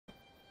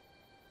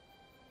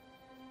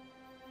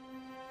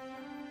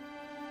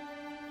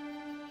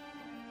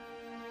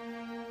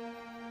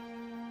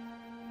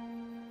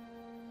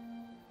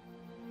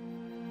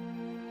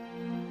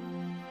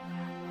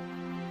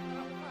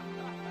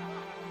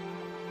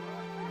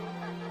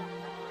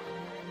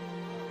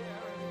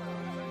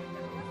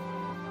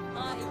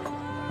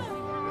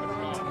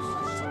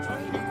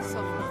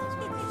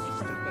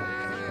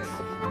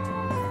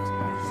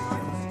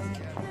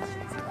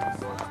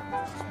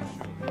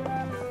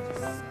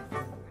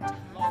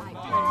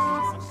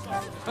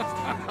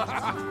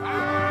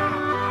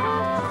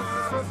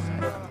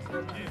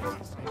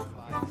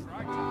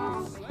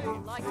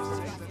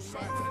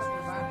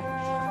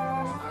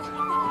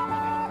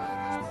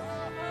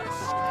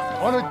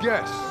Honored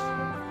guests,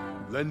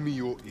 lend me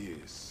your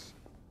ears.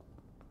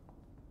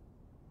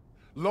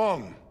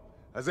 Long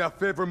has our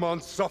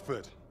Fevrimond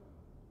suffered,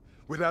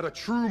 without a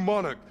true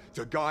monarch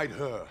to guide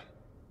her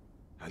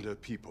and her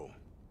people.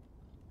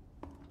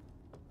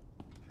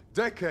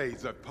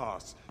 Decades have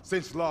passed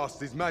since last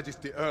His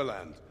Majesty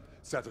Erland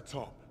sat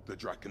atop the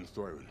Draken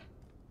throne.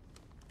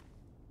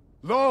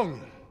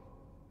 Long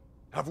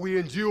have we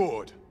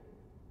endured,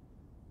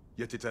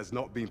 yet it has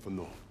not been for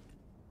naught.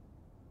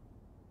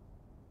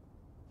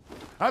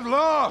 At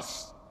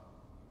last,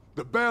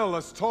 the bell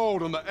has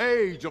tolled on the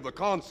age of the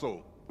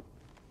Consul.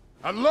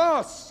 At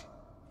last,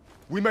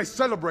 we may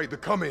celebrate the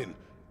coming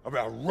of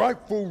our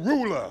rightful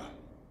ruler.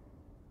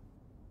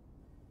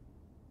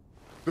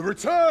 The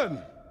return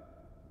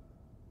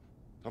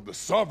of the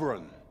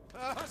Sovereign.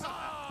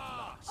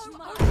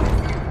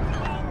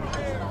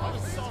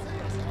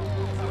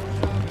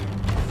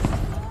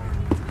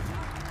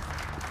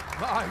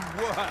 My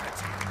word!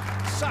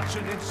 Such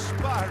an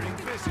inspiring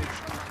visage.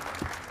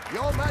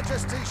 Your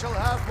Majesty shall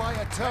have my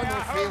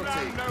eternal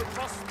fealty.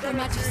 Your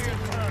Majesty,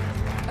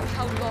 oh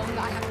how long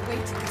I have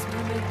awaited this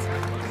moment.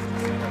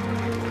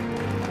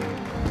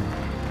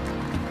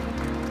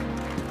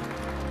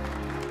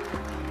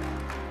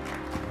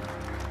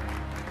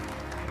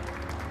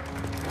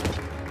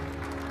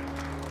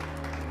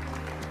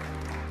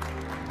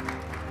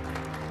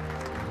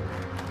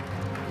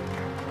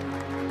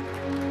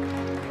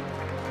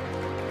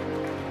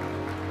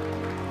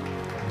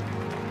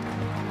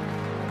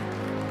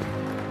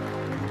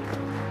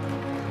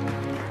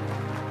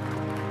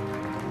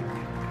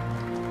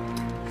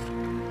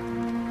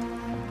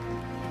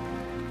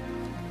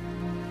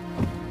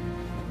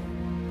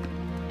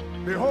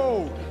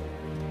 Behold,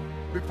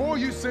 before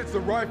you sits the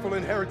rightful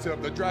inheritor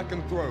of the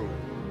Draken throne,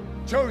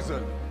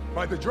 chosen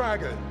by the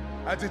dragon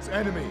as its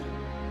enemy.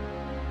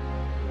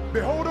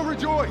 Behold and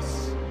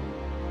rejoice!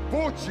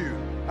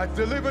 Fortune has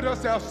delivered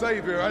us our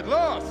savior at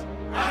last!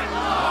 At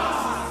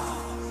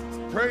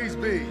last! Praise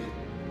be,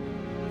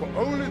 for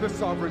only the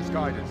Sovereign's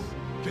guidance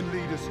can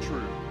lead us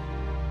true.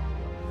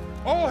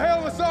 All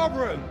hail the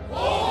Sovereign!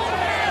 All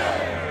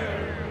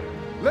hail!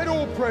 Let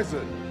all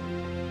present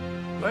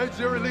pledge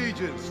their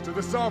allegiance to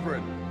the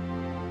Sovereign.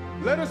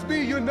 Let us be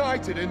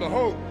united in the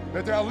hope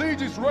that our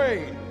liege's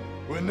reign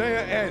will ne'er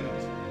end.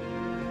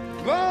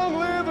 Long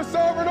live the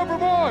Sovereign of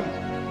Vermont!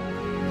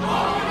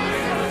 Long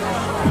live the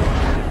Sovereign!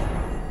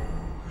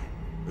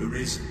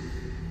 Arisen,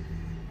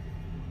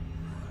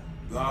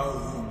 thou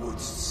who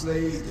wouldst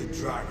slay the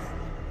dragon,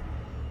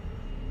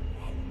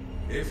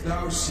 if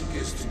thou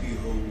seekest to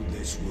behold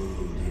this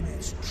world in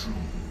its true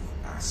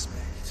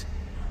aspect,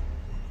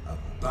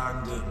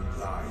 abandon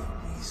thy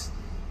reason.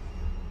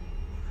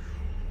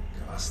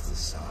 Cast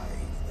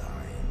aside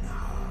thine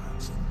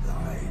heart and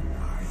thy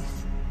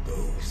knife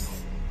both.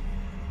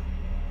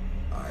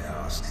 I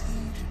ask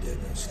thee to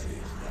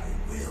demonstrate thy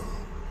will,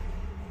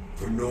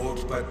 for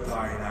naught but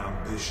thine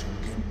ambition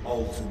can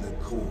alter the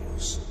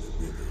course of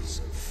the rivers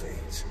of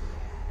fate.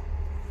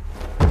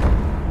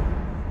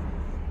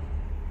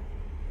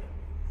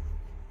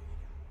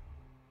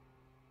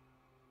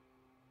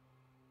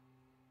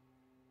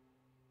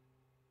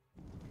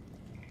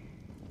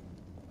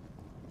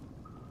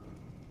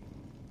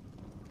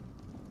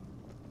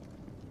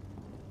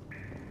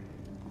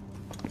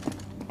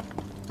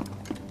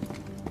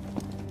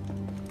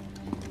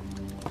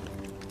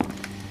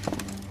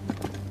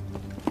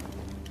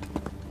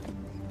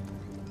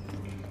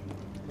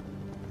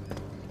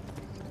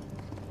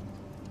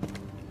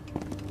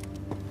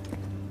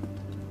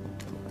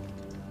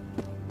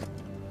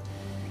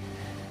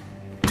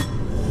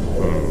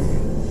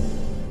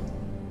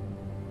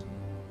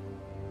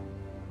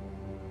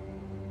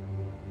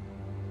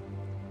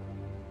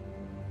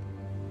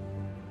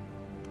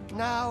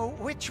 Now,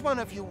 which one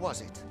of you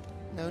was it?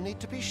 No need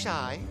to be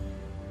shy.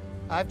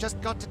 I've just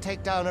got to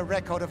take down a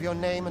record of your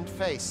name and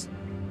face.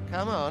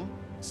 Come on,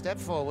 step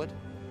forward.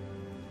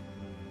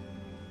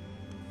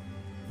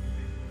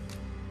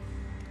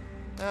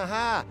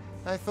 Aha!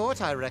 I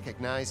thought I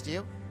recognized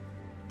you.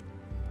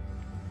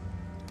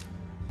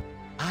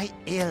 I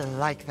ill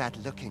like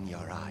that look in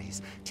your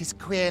eyes. 'Tis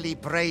queerly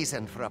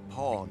brazen for a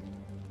pawn.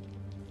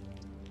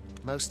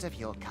 Most of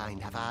your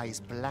kind have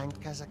eyes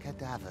blank as a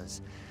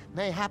cadaver's.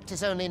 Mayhap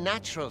 'tis only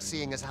natural,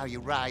 seeing as how you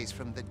rise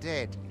from the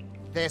dead.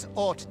 There's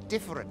aught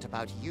different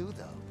about you,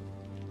 though.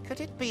 Could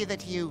it be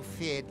that you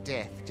fear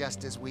death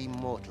just as we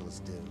mortals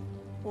do?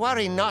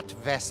 Worry not,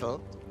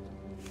 vessel.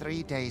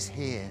 3 days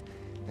here,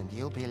 and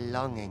you'll be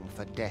longing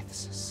for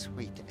death's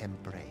sweet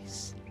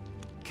embrace.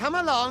 Come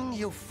along,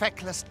 you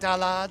feckless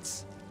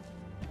dullards.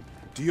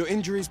 Do your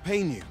injuries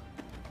pain you?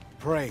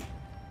 Pray,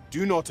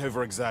 do not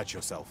overexert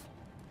yourself.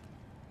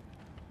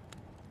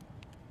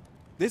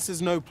 This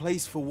is no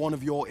place for one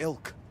of your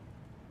ilk.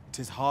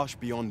 'Tis harsh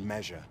beyond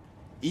measure.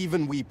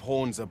 Even we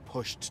pawns are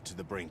pushed to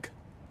the brink.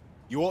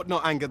 You ought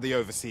not anger the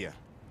Overseer.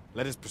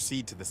 Let us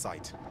proceed to the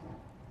site.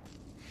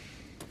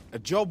 A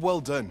job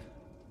well done.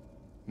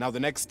 Now the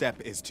next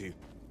step is to...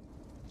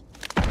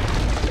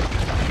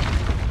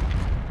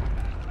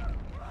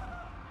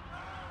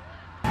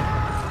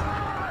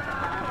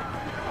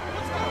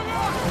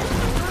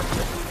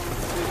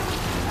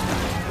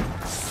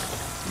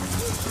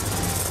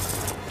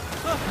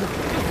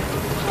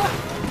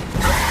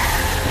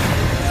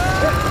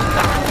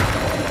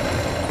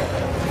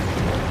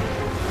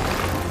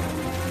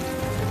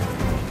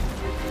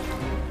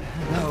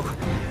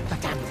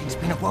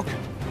 awoke.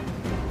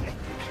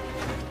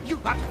 You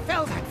had to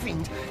fell that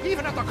fiend,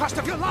 even at the cost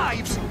of your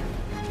lives!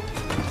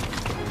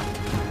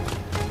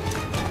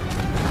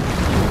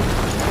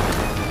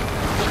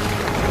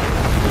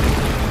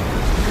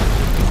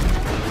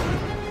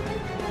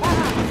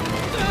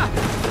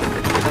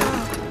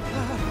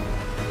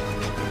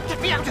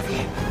 Get me out of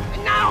here!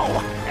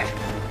 Now!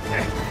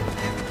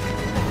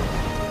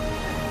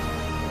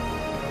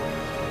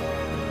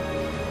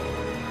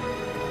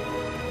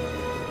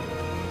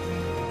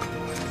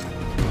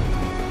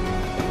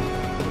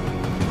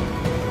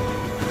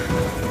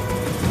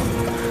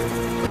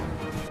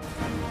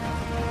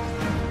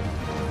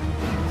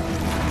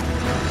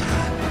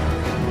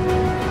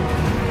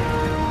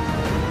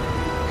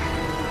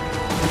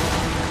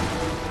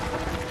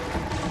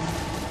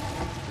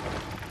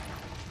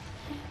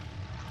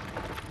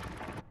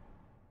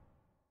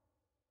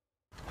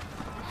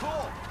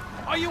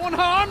 Are you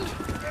unharmed?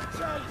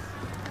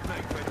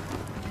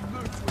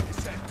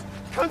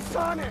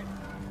 Consane!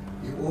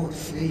 You ought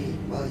flee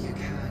while you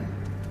can.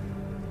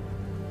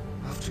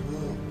 After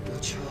all, your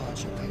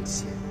charge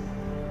awaits you.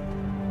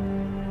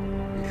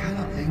 You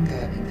cannot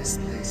linger in this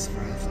place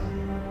forever.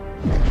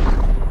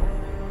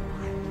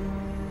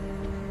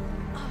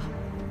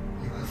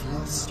 You have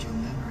lost your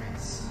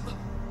memories.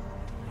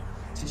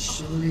 'Tis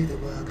surely the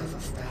work of a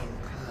fell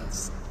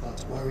curse,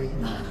 but worry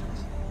not.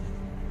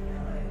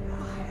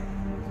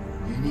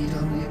 You need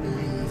only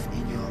believe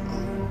in your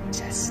own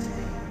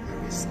destiny,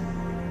 Arisen.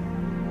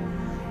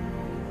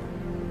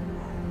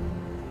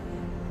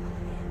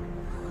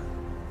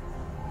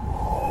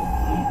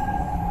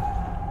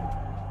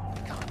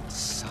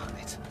 Son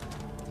it.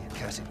 The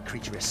accursed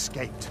creature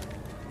escaped.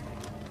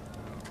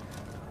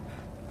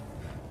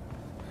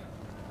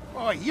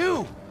 Oh,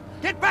 you!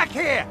 Get back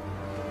here!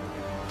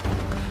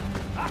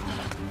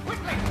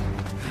 Quickly!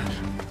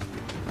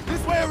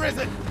 This way,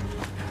 Arisen!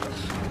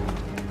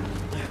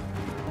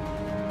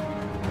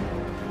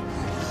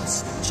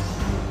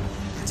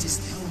 That is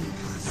the only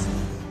path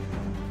forward.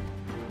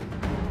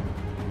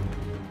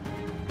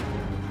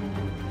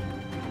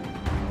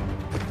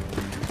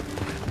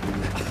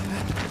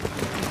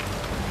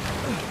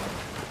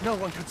 No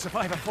one could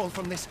survive a fall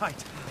from this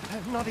height.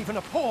 Not even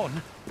a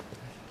pawn.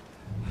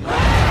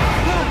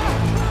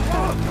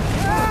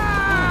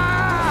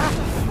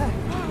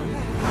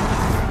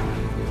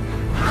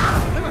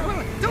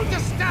 Don't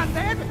just stand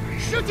there!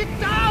 Shoot it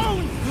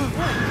down!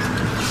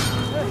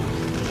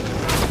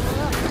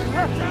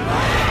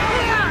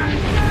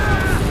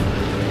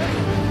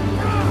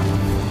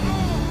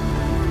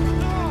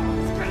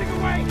 It's getting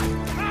away!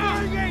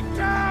 Bring it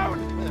down!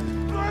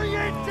 Bring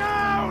it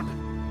down!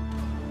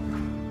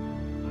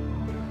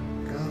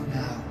 Go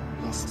now,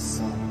 lost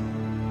soul.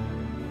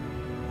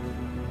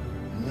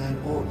 And learn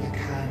all you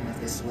can of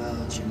this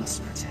world you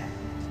must protect.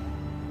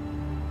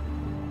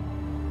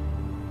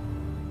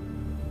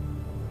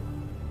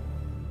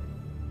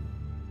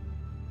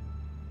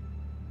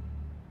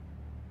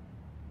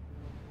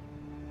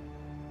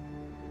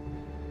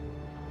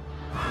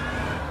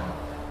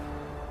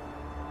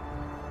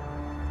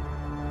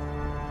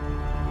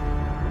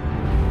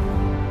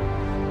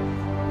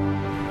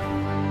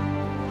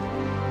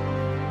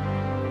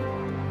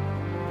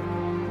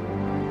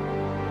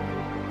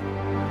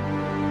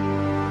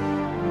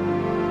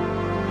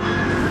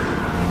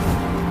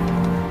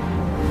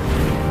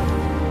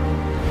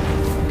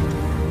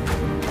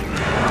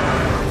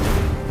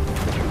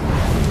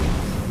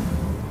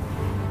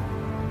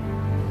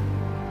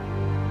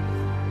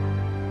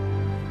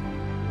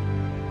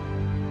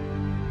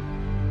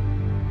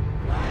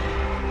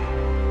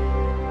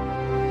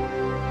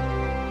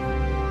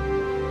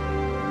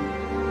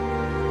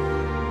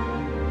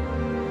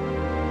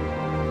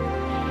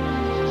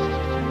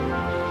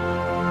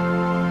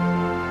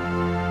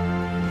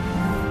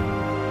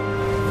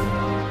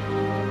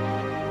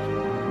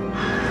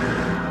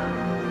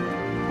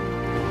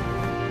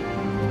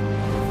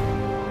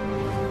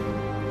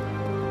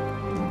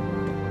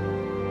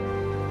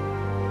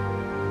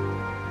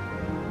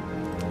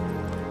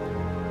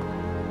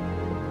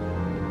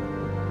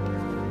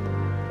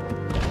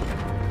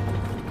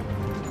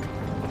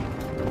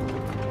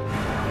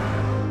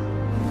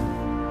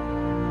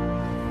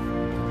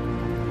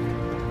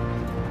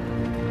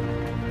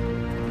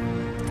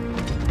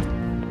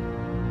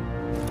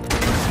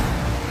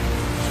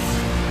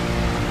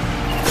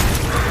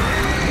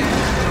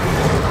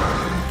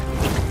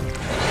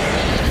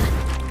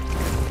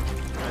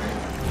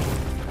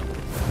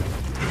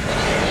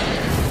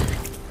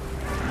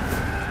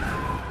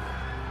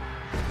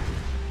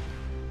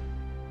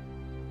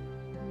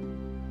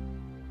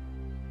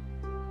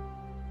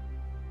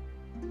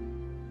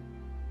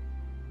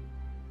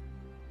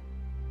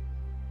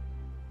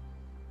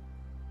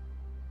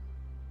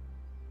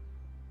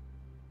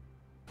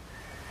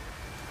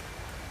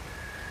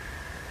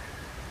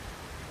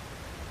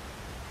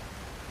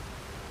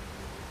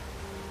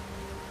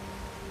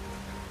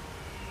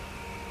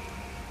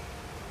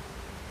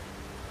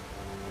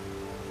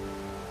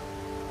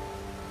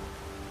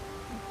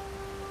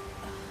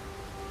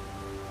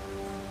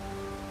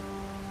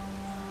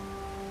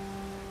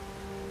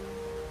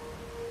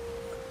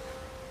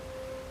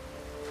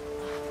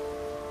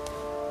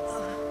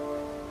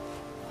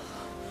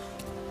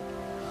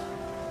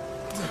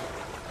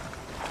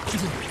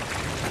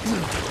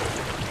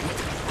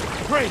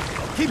 Pray,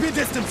 keep your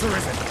distance,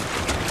 Arisen.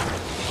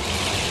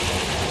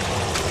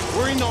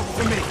 Worry not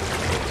for me.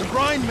 The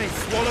brine may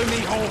swallow me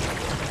whole,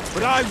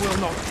 but I will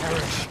not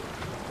perish.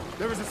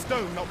 There is a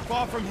stone not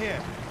far from here,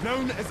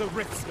 known as a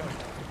rift stone.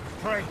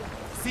 Pray,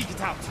 seek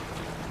it out.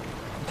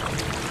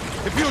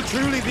 If you're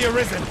truly the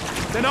Arisen,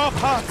 then our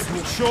paths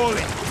will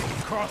surely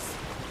cross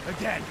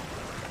again.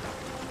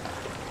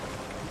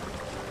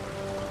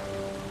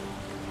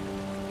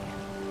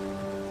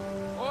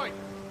 Oi!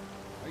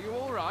 Are you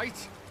all right?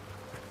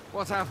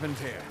 What happened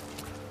here?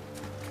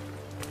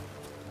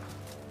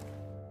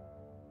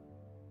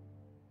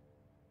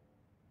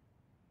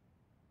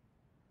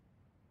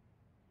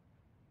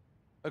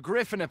 A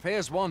griffin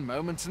appears one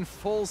moment and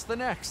falls the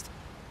next.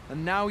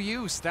 And now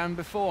you stand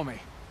before me.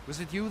 Was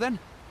it you then?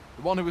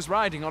 The one who was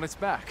riding on its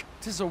back?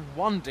 'Tis a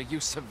wonder you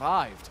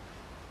survived.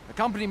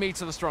 Accompany me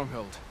to the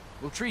stronghold.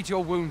 We'll treat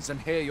your wounds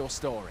and hear your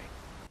story.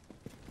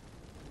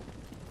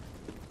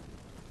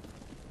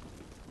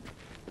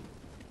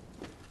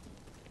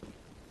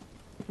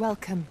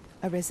 Welcome,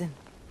 Arisen.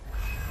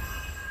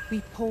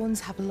 We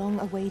pawns have long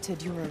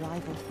awaited your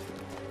arrival.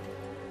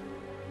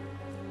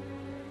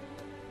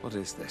 What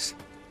is this?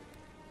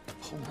 The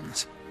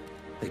pawns.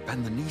 They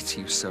bend the knee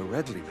to you so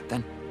readily, but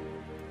then...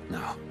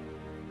 No.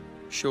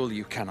 Surely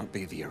you cannot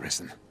be the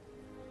Arisen.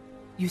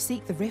 You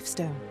seek the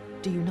Riftstone,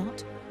 do you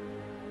not?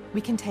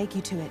 We can take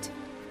you to it.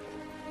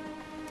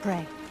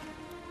 Pray,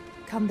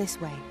 come this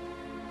way.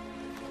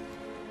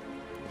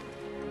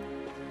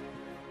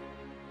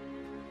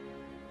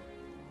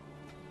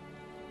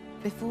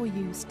 Before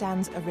you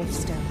stands a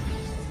Riftstone.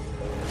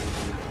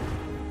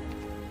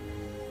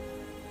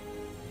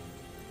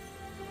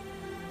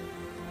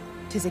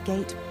 "'Tis a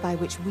gate by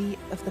which we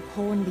of the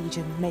Pawn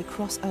Legion may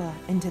cross o'er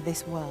into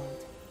this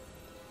world.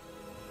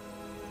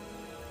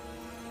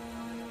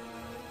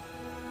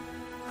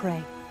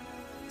 Pray,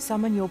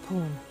 summon your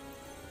pawn.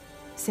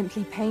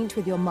 Simply paint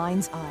with your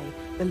mind's eye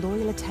the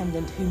loyal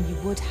attendant whom you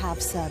would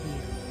have serve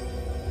you.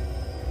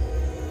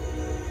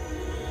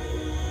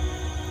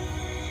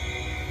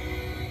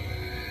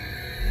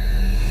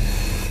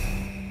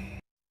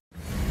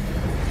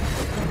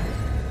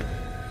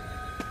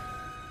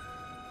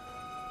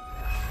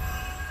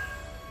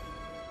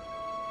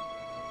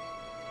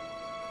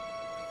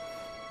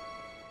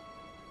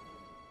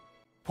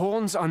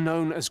 Pawns are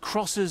known as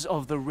Crossers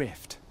of the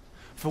Rift,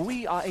 for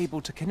we are able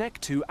to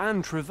connect to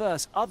and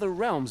traverse other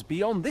realms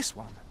beyond this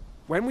one.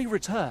 When we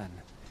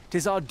return,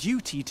 'tis our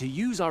duty to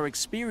use our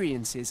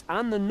experiences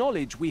and the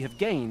knowledge we have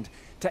gained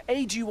to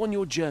aid you on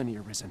your journey,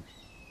 Arisen.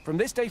 From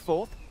this day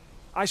forth,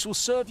 I shall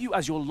serve you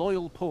as your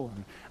loyal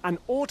pawn, and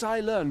aught I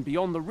learn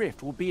beyond the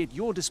Rift will be at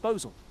your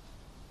disposal.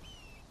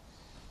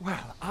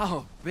 Well,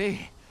 I'll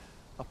be.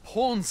 A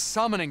pawn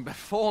summoning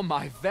before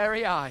my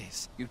very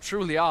eyes. You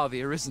truly are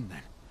the Arisen,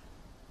 then.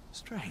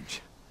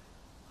 Strange.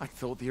 I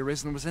thought the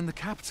Arisen was in the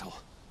capital.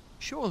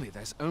 Surely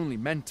there's only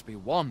meant to be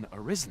one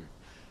Arisen.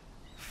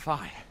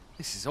 Fine.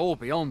 This is all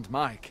beyond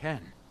my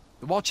ken.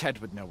 The Watchhead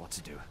would know what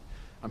to do,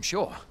 I'm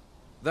sure.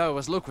 Though,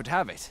 as luck would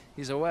have it,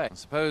 he's away. I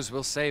suppose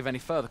we'll save any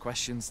further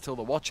questions till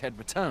the Watchhead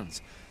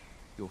returns.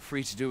 You're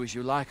free to do as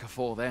you like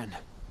afore then.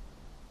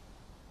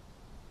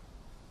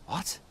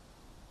 What?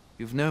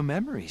 You've no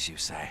memories, you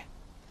say?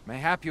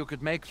 Mayhap you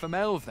could make for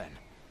Melve, then.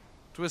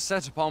 'Twas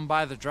set upon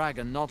by the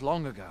dragon not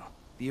long ago.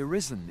 The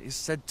Arisen is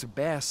said to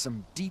bear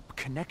some deep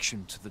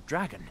connection to the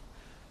dragon.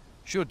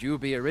 Should you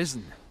be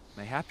Arisen,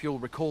 mayhap you'll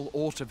recall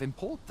aught of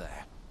import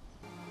there.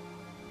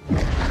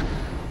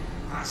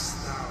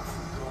 Hast thou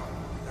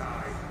forgotten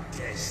thy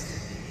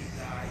destiny,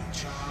 thy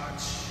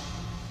charge?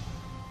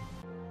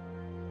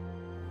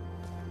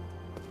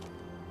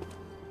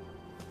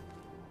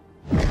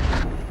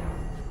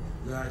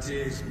 That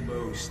is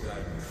most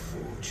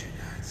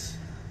unfortunate.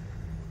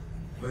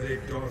 But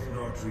it doth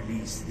not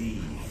release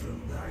thee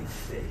from thy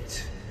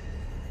fate.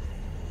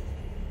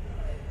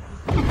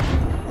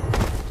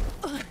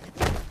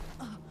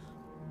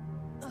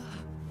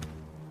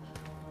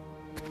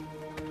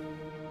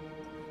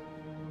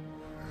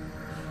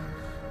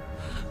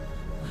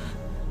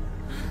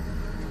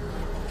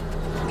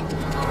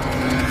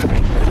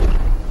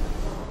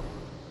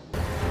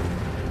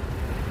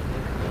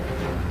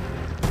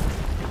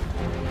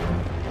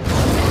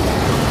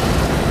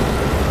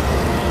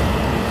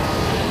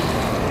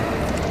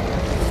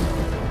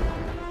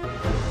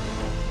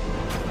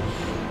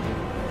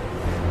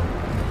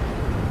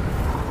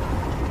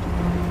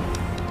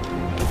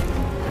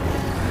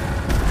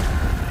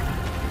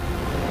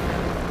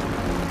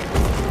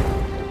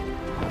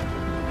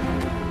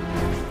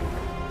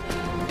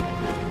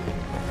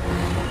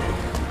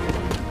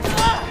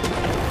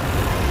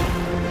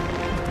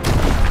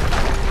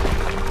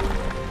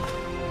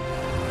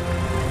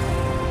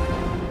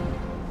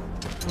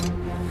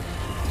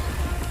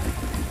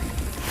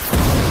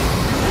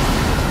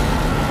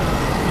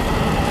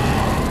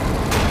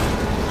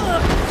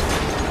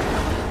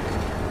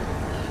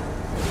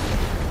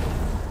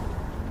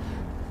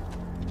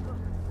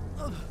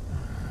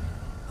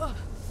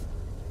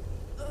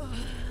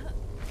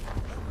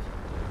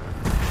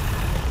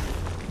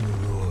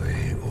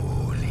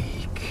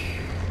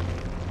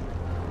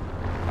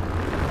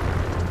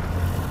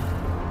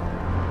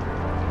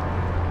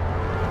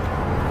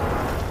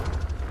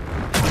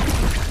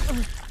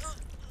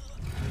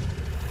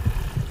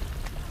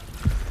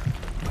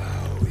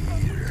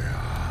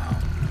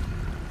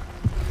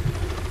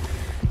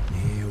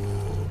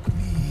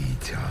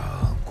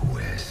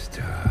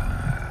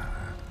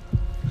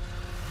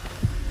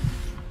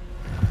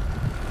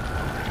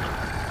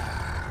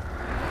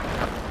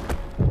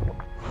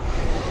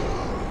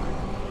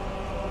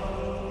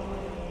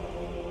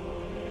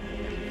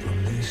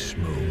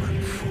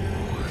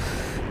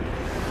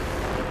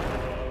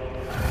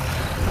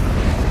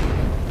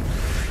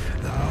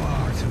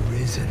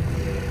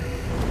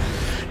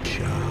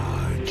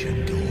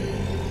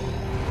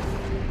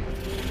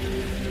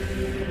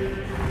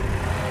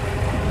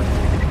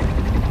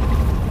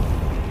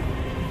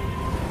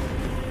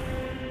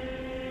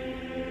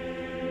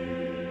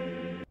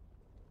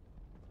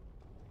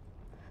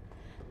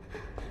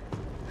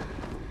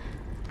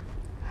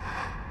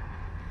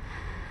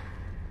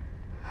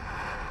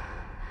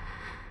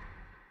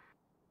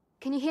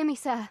 Can you hear me,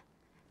 sir?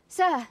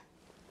 Sir,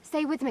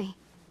 stay with me.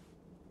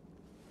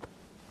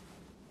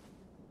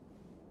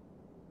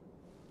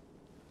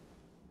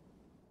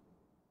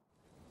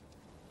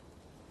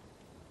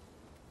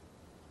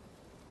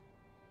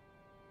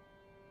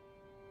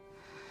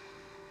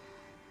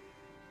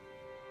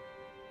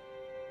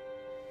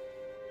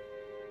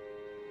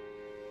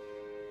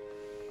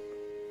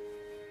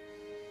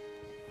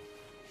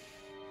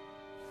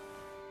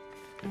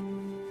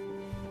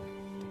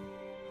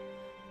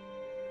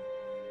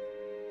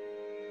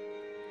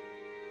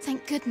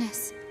 Thank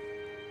goodness.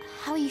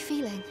 How are you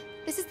feeling?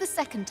 This is the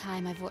second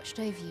time I've watched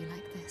over you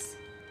like this,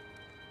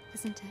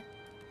 isn't it?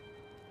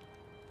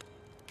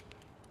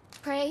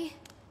 Pray,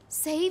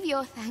 save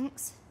your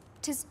thanks.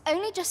 'Tis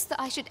only just that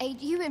I should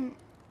aid you in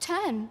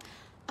turn.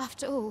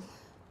 After all,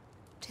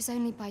 'tis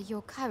only by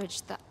your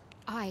courage that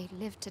I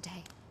live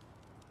today.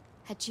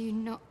 Had you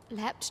not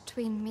leapt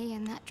between me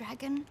and that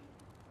dragon,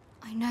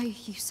 I know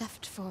you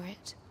suffered for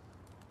it.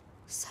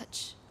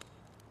 Such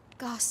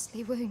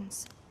ghastly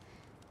wounds.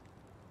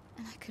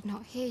 And I could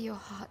not hear your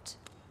heart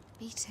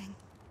beating.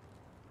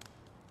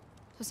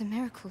 It was a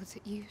miracle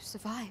that you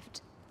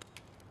survived.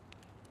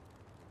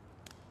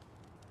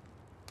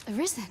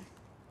 Arisen?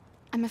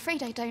 I'm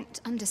afraid I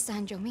don't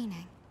understand your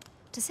meaning.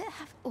 Does it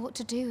have aught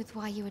to do with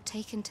why you were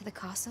taken to the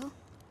castle?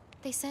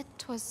 They said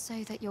 'twas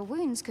so that your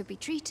wounds could be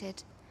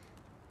treated,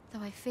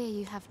 though I fear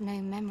you have no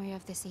memory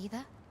of this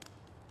either.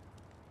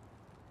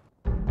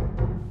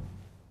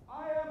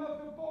 I am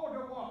of the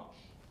Border Watch.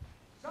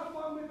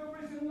 Someone with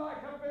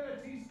Arisen-like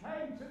abilities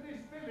came to this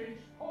village,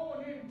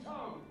 horn in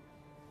tow.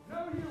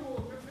 Know you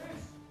aught of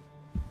this?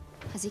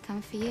 Has he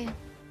come for you?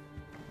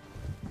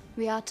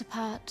 We are to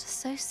part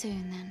so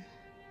soon, then.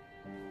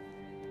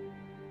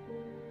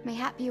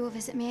 Mayhap you will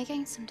visit me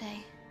again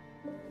someday.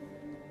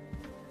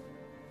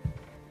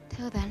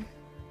 Till then,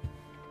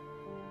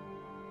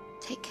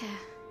 take care.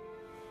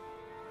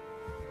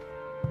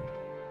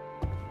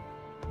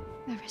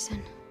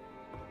 Arisen.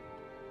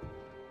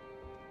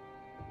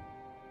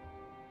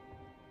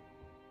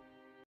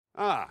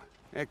 Ah,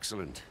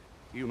 excellent.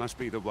 You must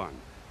be the one.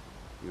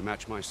 You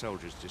match my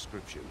soldier's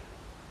description.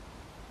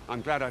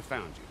 I'm glad I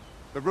found you.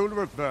 The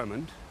ruler of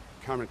Vermund,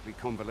 currently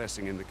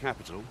convalescing in the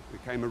capital,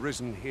 became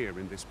arisen here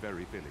in this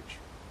very village.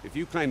 If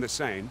you claim the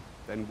same,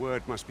 then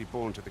word must be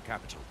borne to the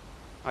capital.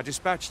 I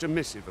dispatched a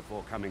missive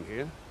before coming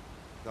here,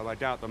 though I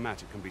doubt the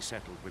matter can be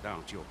settled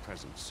without your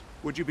presence.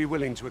 Would you be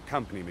willing to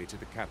accompany me to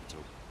the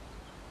capital?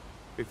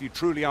 If you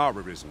truly are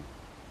arisen,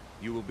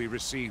 you will be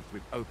received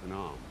with open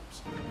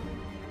arms.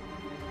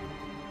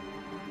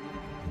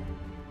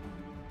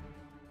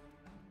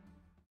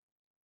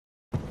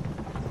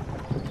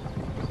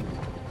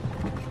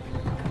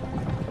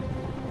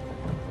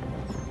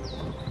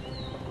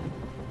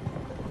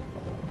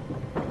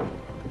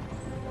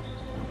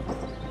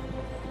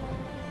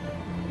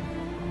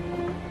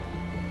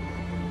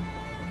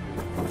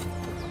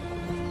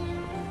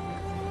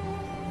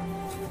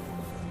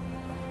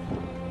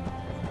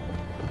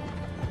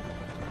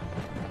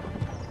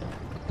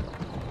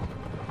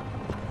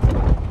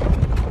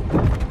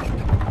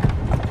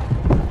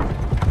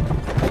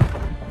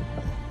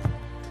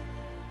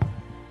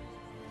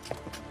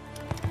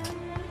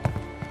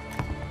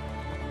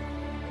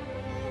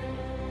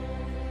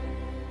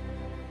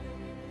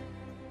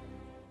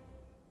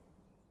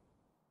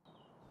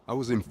 I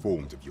was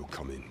informed of your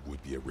coming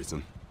would be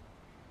arisen.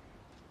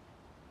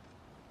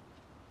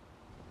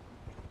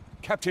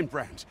 Captain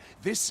Brandt,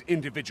 this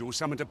individual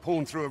summoned a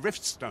pawn through a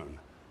rift stone.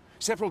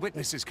 Several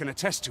witnesses can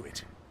attest to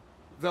it.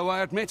 Though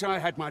I admit I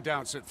had my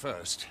doubts at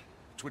first.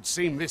 'Twould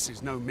seem this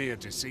is no mere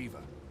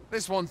deceiver.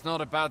 This one's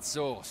not a bad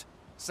sort.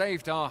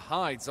 Saved our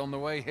hides on the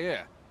way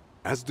here.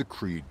 As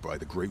decreed by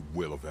the great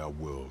will of our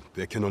world,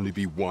 there can only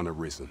be one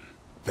arisen.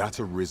 That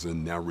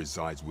arisen now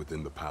resides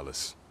within the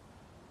palace.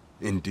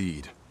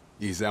 Indeed,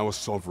 he is our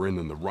sovereign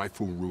and the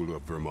rightful ruler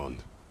of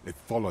Vermund. It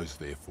follows,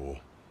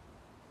 therefore,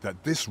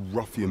 that this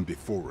ruffian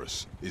before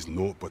us is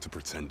naught but a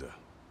pretender.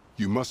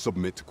 You must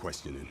submit to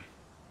questioning.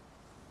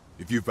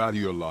 If you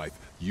value your life,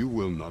 you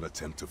will not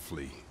attempt to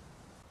flee.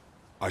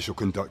 I shall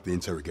conduct the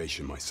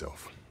interrogation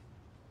myself.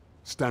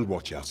 Stand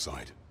watch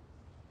outside.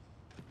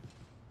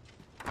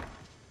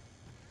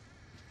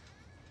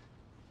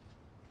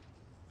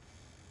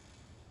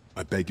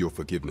 I beg your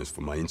forgiveness for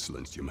my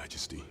insolence, Your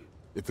Majesty.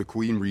 If the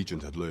Queen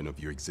Regent had learned of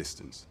your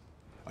existence,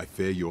 I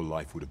fear your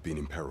life would have been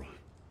in peril.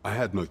 I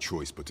had no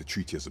choice but to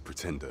treat you as a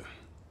pretender,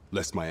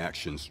 lest my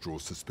actions draw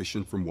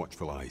suspicion from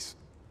watchful eyes.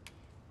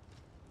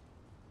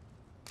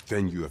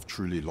 Then you have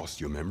truly lost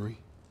your memory?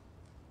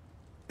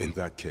 In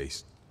that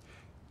case,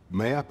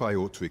 mayhap I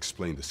ought to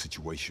explain the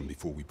situation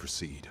before we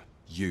proceed.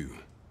 You,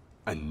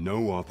 and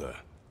no other,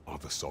 are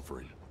the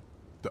sovereign,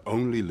 the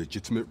only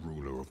legitimate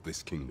ruler of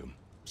this kingdom.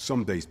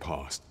 Some days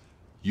past,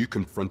 you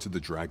confronted the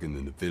dragon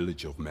in the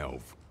village of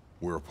Melv,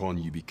 whereupon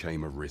you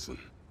became arisen.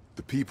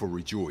 The people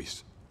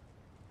rejoiced,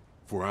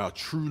 for our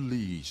true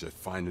liege had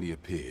finally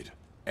appeared,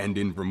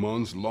 ending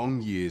Vermund's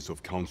long years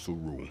of council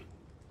rule.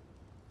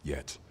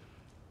 Yet,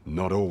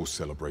 not all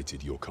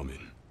celebrated your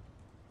coming.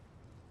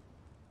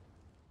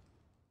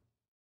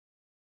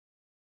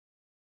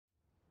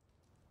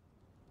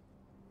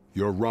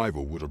 Your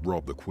arrival would have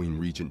robbed the Queen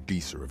Regent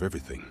Disa of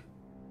everything.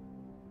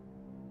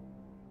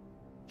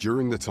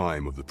 During the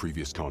time of the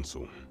previous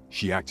consul,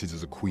 she acted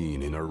as a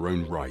queen in her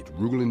own right,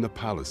 ruling the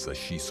palace as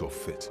she saw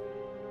fit.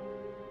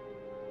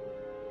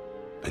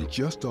 And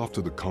just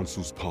after the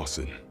consul's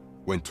passing,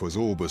 when 'twas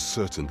all but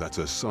certain that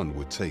her son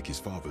would take his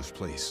father's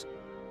place,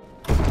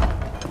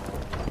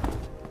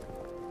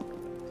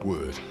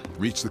 word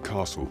reached the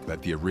castle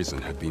that the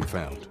Arisen had been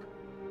found.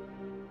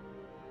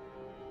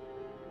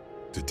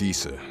 To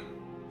Disa,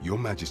 your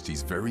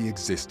Majesty's very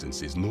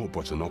existence is naught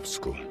but an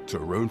obstacle to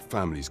her own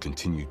family's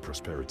continued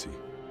prosperity.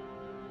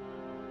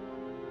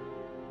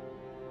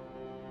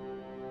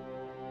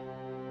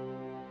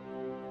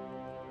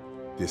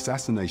 The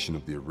assassination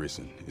of the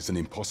Arisen is an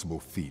impossible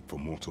feat for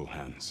mortal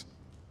hands.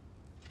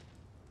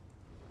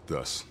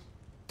 Thus,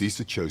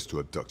 Disa chose to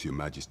abduct your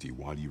Majesty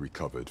while you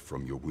recovered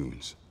from your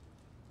wounds,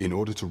 in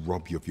order to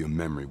rob you of your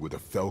memory with a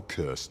fell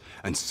curse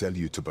and sell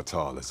you to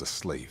Batal as a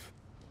slave.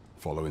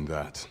 Following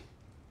that,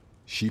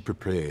 she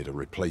prepared a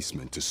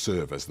replacement to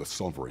serve as the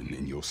Sovereign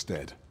in your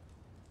stead.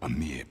 A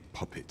mere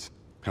puppet.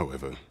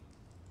 However,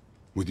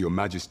 with your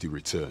Majesty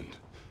returned,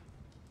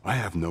 I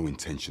have no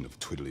intention of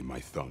twiddling my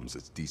thumbs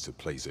as Disa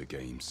plays her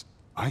games.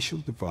 I shall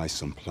devise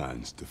some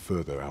plans to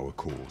further our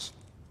cause.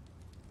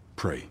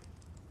 Pray,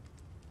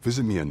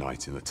 visit me a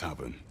night in the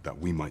tavern that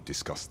we might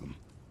discuss them.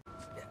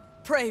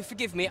 Pray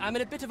forgive me, I'm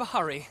in a bit of a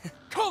hurry.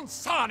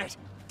 Consign it!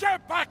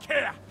 Get back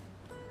here!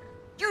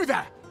 You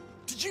there!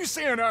 Did you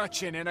see an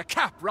urchin in a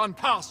cap run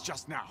past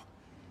just now?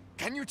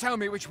 Can you tell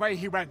me which way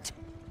he went?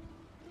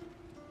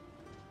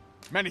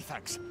 Many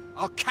thanks.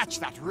 I'll catch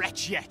that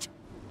wretch yet.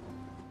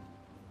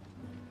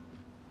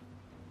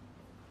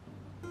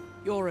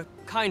 You're a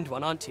kind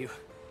one, aren't you?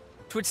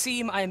 'Twould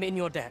seem I am in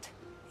your debt.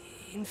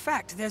 In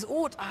fact, there's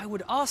aught I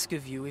would ask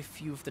of you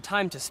if you've the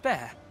time to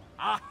spare.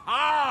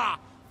 Aha!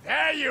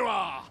 There you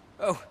are!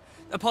 Oh,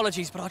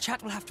 apologies, but our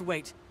chat will have to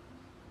wait.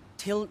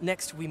 Till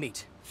next we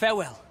meet.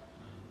 Farewell.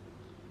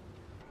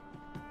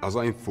 As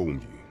I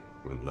informed you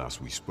when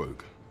last we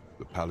spoke,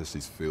 the palace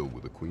is filled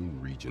with the Queen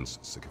Regent's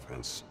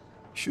sycophants.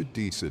 Should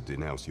Disa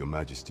denounce your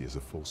Majesty as a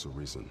false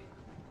Arisen,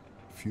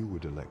 few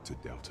would elect to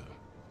doubt her.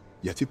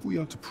 Yet if we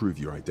are to prove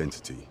your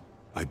identity,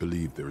 I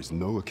believe there is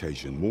no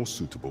occasion more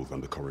suitable than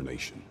the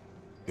coronation.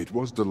 It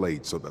was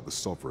delayed so that the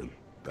Sovereign,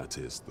 that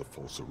is, the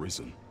false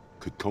Arisen,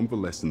 could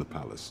convalesce in the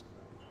palace,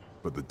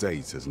 but the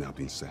date has now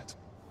been set.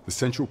 The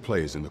central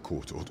players in the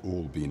court ought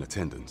all be in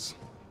attendance.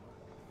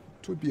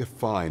 It would be a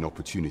fine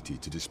opportunity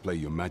to display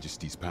your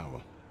Majesty's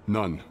power.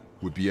 None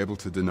would be able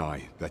to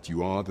deny that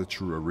you are the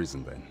true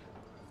Arisen then.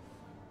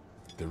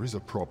 There is a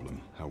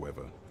problem,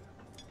 however.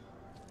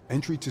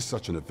 Entry to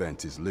such an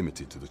event is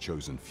limited to the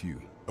chosen few.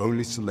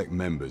 Only select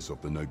members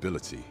of the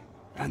nobility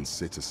and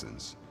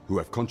citizens who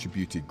have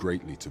contributed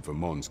greatly to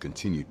Vermont's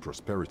continued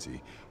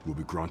prosperity will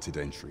be granted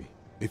entry.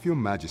 If your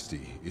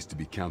Majesty is to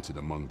be counted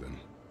among them,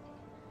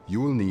 you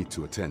will need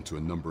to attend to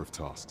a number of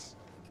tasks.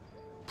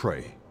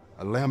 Pray,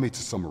 allow me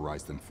to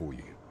summarize them for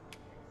you.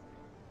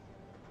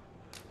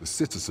 The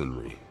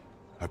citizenry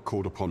have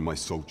called upon my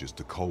soldiers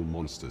to cull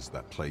monsters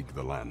that plague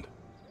the land.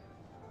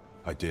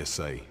 I dare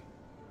say,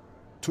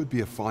 'twould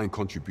be a fine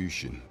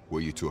contribution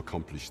were you to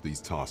accomplish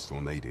these tasks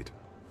unaided.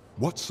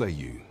 What say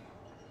you?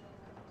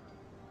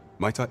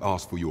 Might I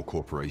ask for your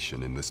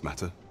cooperation in this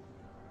matter?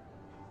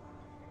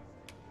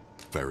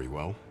 Very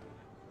well.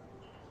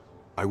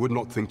 I would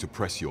not think to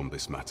press you on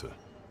this matter.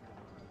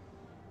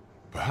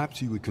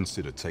 Perhaps you would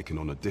consider taking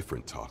on a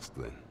different task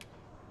then.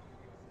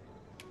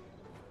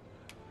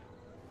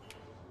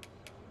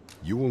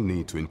 You will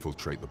need to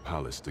infiltrate the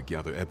palace to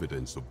gather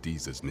evidence of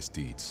Disa's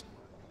misdeeds.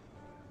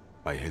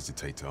 I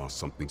hesitate to ask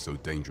something so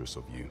dangerous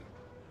of you,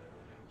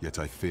 yet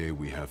I fear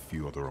we have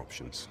few other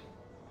options.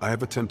 I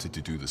have attempted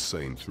to do the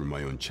same through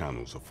my own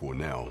channels afore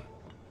now,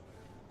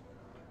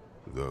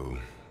 though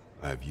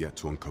I have yet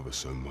to uncover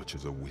so much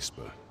as a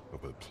whisper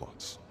of her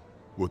plots.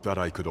 Would that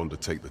I could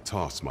undertake the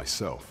task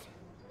myself,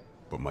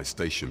 but my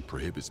station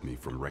prohibits me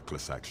from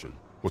reckless action.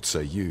 What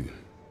say you,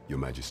 your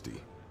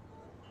Majesty?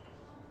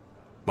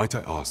 Might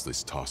I ask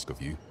this task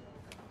of you?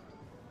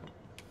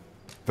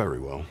 Very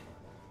well.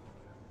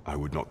 I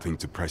would not think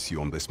to press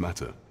you on this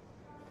matter.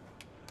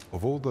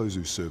 Of all those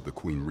who serve the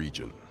Queen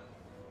Regent,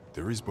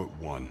 there is but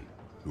one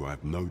who I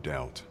have no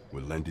doubt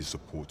will lend his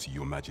support to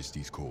your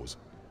Majesty's cause.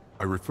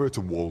 I refer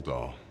to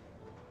Waldar,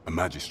 a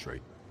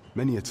magistrate.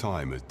 Many a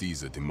time has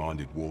Disa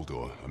demanded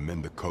Waldar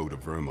amend the code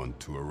of Vermont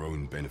to her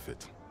own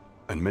benefit,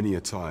 and many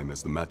a time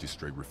has the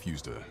magistrate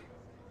refused her,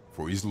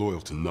 for he is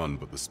loyal to none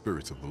but the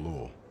spirit of the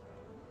law.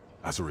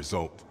 As a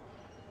result,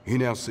 he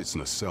now sits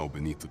in a cell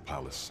beneath the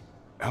palace.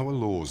 Our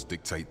laws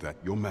dictate that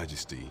your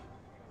Majesty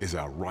is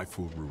our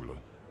rightful ruler.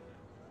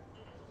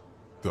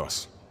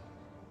 Thus,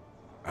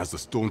 as the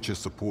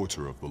staunchest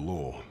supporter of the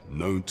law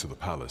known to the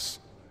palace,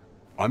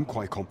 I'm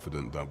quite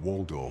confident that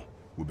Waldor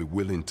will be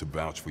willing to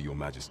vouch for your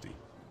Majesty.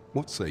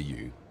 What say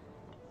you?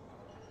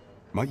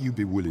 Might you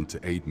be willing to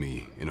aid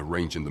me in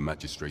arranging the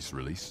magistrate's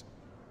release?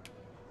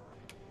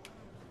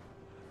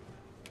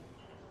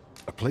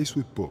 A place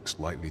with books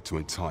likely to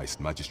entice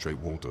Magistrate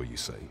Waldo, you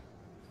say?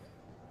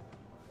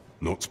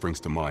 Naught springs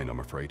to mind, I'm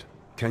afraid.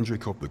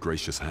 Kendrick of the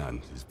Gracious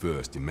Hand is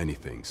versed in many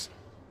things.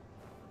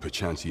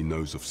 Perchance he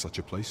knows of such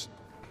a place?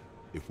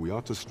 If we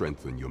are to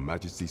strengthen your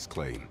Majesty's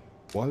claim,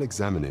 while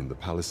examining the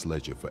palace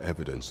ledger for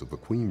evidence of the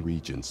Queen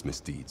Regent's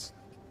misdeeds,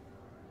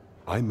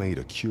 I made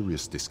a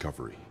curious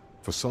discovery.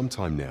 For some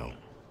time now,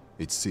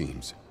 it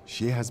seems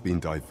she has been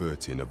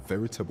diverting a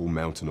veritable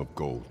mountain of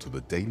gold to the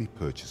daily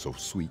purchase of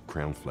sweet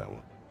crown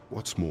flower.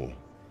 What's more,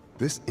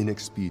 this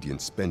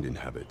inexpedient spending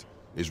habit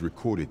is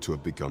recorded to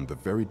have begun the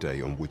very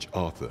day on which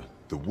Arthur,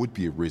 the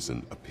would-be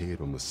arisen,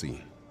 appeared on the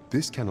scene.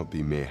 This cannot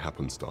be mere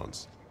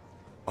happenstance.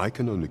 I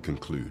can only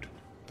conclude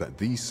that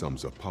these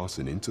sums are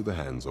passing into the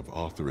hands of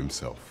Arthur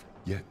himself.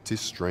 Yet 'tis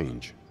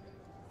strange,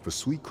 for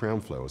sweet crown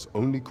flowers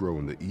only grow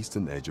on the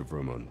eastern edge of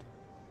Vermund.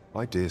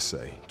 I dare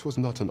say 'twas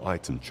not an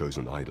item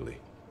chosen idly.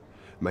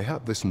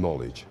 Mayhap this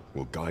knowledge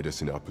will guide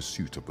us in our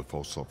pursuit of the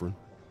false sovereign.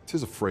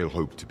 'Tis a frail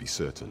hope, to be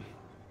certain.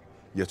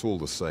 Yet all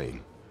the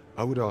same,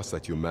 I would ask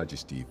that your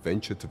Majesty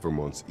venture to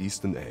Vermont's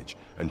eastern edge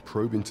and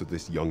probe into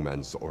this young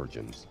man's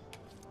origins.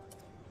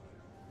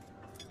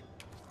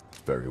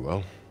 Very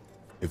well.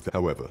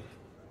 However,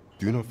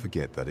 do not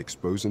forget that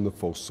exposing the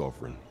false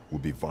sovereign will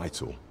be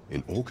vital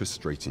in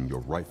orchestrating your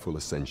rightful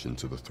ascension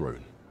to the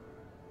throne.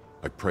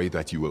 I pray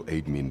that you will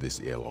aid me in this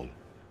ere long.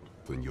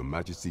 Then your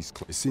Majesty's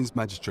since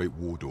Magistrate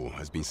Wardour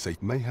has been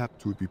safe, mayhap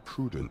it would be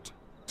prudent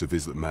to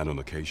visit the man on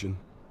occasion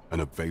and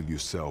avail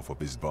yourself of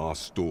his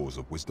vast stores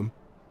of wisdom.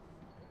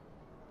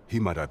 He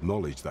might have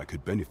knowledge that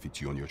could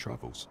benefit you on your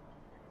travels.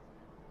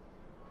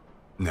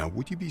 Now,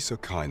 would you be so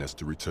kind as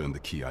to return the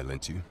key I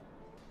lent you?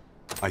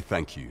 I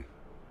thank you.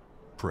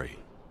 Pray,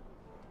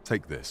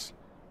 take this.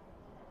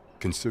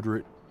 Consider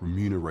it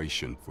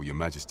remuneration for your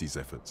Majesty's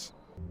efforts.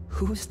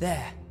 Who's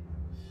there?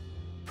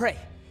 Pray,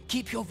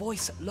 keep your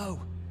voice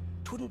low.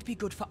 'Twouldn't be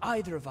good for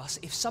either of us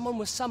if someone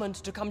was summoned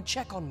to come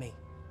check on me.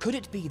 Could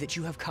it be that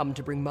you have come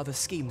to bring Mother's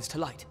schemes to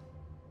light?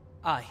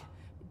 Aye,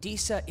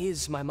 Disa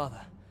is my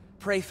mother.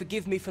 Pray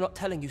forgive me for not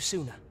telling you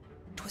sooner.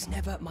 'Twas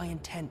never my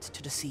intent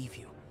to deceive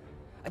you.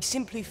 I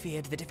simply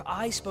feared that if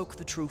I spoke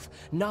the truth,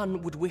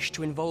 none would wish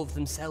to involve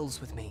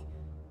themselves with me.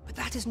 But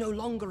that is no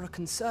longer a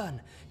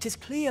concern. 'Tis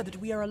clear that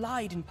we are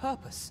allied in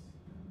purpose.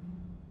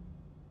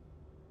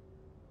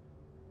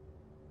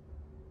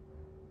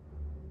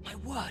 My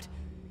word,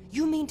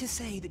 you mean to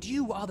say that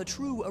you are the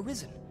true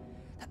Arisen?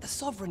 That the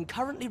Sovereign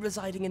currently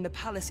residing in the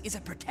palace is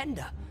a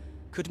pretender?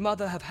 Could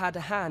Mother have had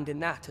a hand in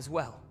that as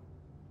well?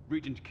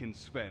 Regent King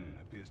Sven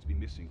appears to be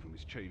missing from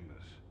his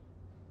chambers.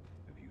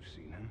 Have you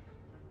seen him?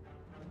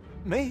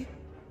 Me?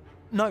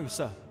 No,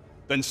 sir.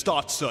 Then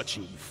start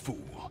searching, you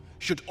fool.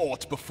 Should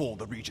aught befall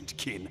the Regent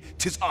Kin,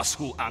 'tis us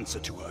who'll answer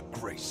to her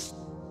grace.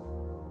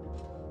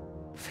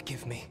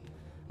 Forgive me.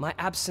 My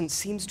absence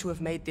seems to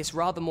have made this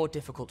rather more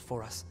difficult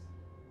for us.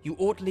 You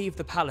ought leave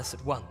the palace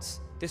at once.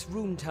 This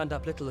room turned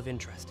up little of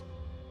interest,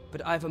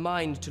 but I've a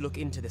mind to look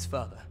into this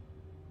further.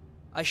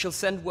 I shall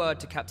send word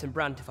to Captain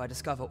Brandt if I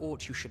discover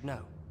aught you should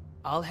know.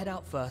 I'll head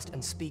out first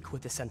and speak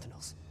with the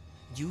Sentinels.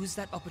 Use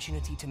that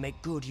opportunity to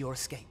make good your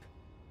escape.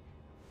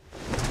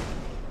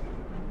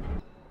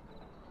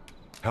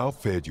 How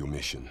fared your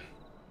mission?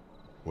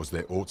 Was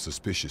there aught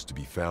suspicious to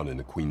be found in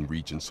the Queen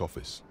Regent's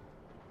office?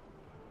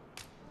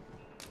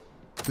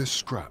 This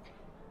scrap.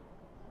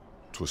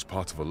 'Twas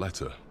part of a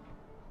letter,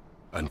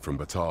 and from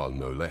Batal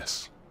no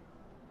less.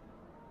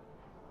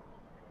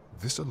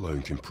 This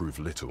alone can prove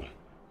little,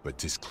 but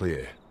 'tis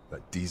clear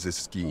that Disa's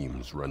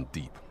schemes run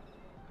deep.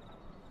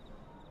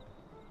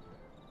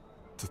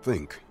 To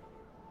think,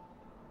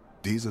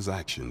 Disa's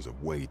actions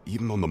have weighed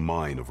even on the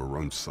mind of her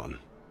own son.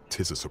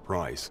 'Tis a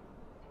surprise,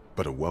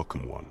 but a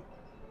welcome one.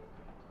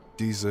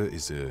 Disa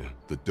is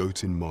the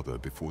doting mother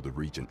before the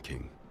Regent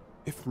King.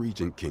 If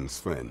Regent King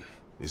Sven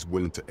is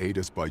willing to aid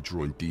us by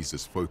drawing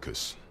Disa's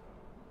focus,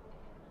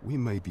 we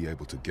may be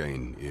able to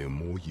gain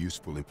more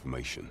useful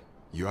information.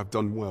 You have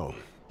done well,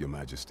 Your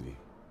Majesty.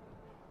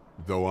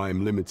 Though I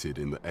am limited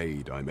in the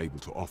aid I'm able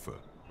to offer,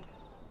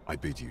 I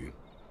bid you,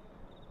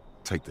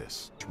 take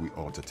this. We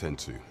ought to tend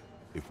to.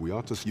 If we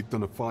are to... You've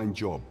done a fine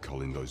job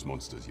culling those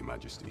monsters, Your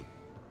Majesty.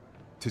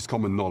 'Tis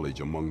common knowledge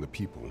among the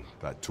people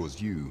that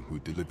 'twas you who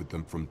delivered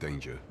them from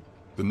danger.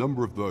 The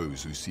number of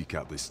those who seek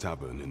out this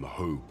tavern in the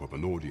hope of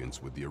an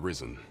audience with the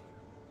Arisen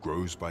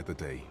grows by the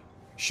day.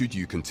 Should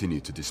you continue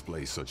to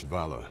display such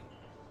valor,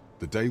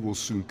 the day will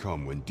soon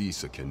come when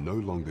Disa can no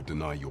longer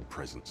deny your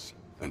presence.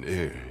 And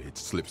ere it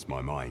slips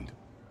my mind,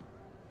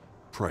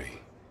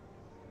 pray,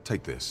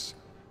 take this.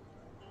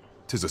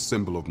 'Tis a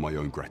symbol of my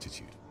own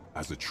gratitude.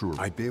 As a true,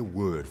 I bear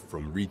word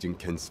from Regent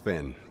Ken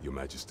Sven, Your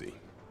Majesty.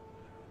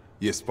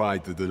 He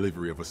espied the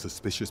delivery of a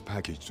suspicious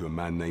package to a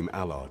man named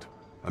Allard,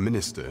 a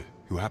minister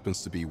who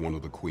happens to be one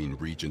of the Queen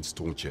Regent's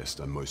staunchest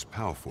and most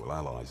powerful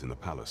allies in the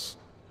palace.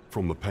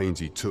 From the pains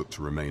he took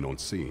to remain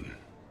unseen,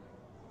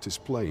 'tis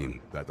plain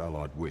that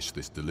Allard wished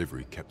this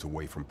delivery kept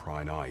away from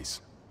prying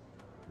eyes.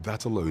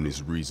 That alone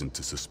is reason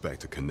to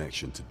suspect a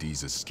connection to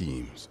Disa's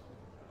schemes.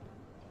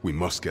 We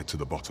must get to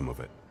the bottom of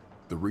it.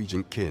 The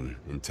Regent Kin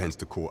intends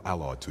to call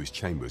Allard to his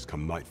chambers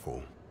come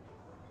nightfall.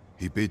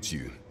 He bids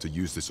you to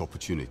use this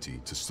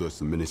opportunity to search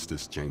the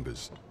Minister's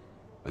chambers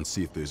and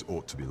see if there's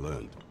aught to be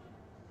learned.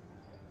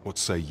 What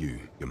say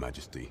you, Your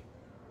Majesty?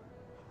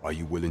 Are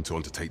you willing to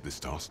undertake this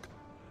task?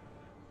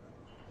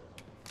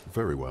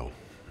 Very well.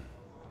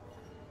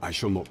 I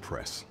shall not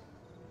press.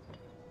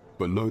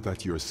 But know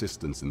that your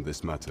assistance in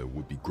this matter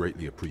would be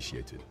greatly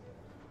appreciated.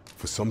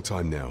 For some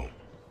time now,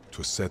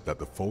 'twas said that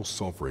the false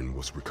sovereign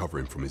was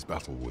recovering from his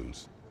battle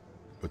wounds.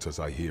 But as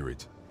I hear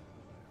it,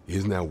 he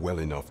is now well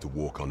enough to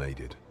walk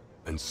unaided.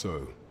 And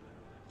so,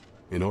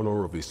 in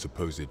honor of his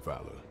supposed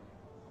valor,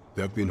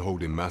 they have been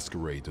holding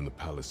masquerade in the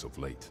palace of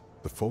late.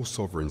 The false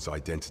sovereign's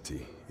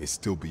identity is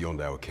still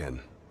beyond our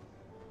ken.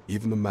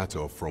 Even the matter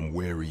of from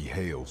where he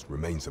hails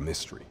remains a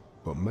mystery.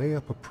 But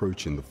mayhap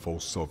approaching the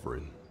false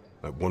sovereign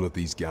at one of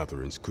these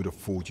gatherings could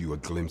afford you a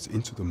glimpse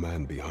into the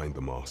man behind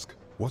the mask.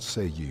 What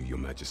say you, Your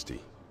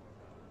Majesty?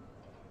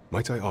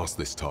 Might I ask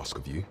this task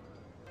of you?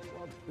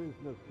 What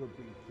business could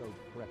be so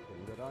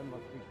pressing that I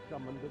must be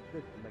summoned at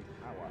this late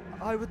hour?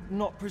 I would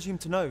not presume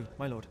to know,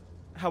 my lord.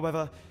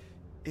 However,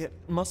 it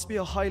must be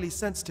a highly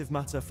sensitive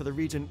matter for the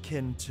Regent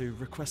Kin to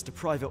request a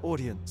private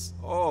audience.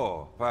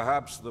 Oh,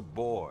 perhaps the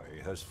boy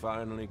has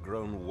finally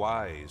grown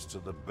wise to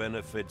the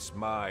benefits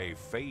my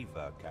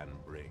favor can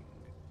bring.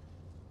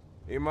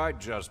 He might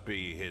just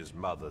be his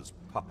mother's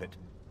puppet,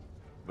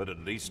 but at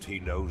least he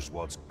knows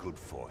what's good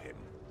for him.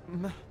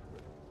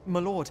 My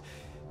lord,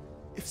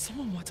 if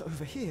someone were to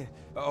overhear...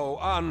 Oh,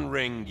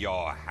 unwring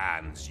your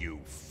hands, you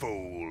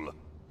fool!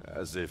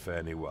 As if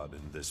anyone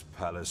in this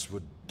palace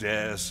would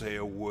dare say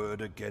a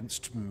word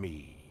against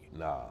me.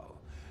 Now,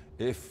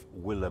 if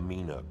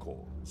Wilhelmina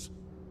calls,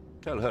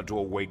 tell her to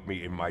await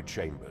me in my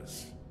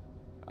chambers.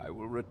 I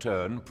will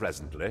return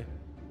presently.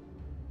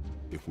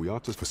 If we are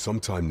to... For some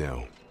time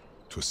now,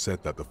 'twas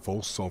said that the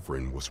false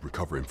sovereign was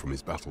recovering from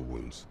his battle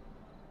wounds.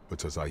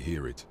 But as I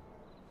hear it,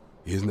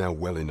 he is now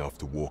well enough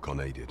to walk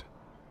unaided.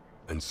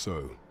 And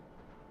so,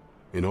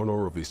 in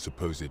honor of his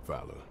supposed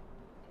valor,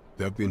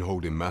 they have been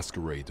holding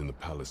masquerade in the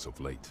palace of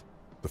late.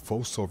 The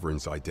false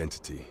sovereign's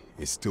identity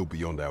is still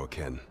beyond our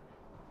ken.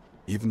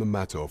 Even the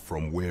matter of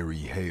from where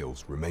he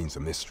hails remains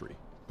a mystery.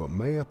 But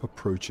mayhap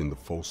approaching the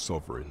false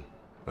sovereign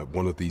at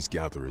one of these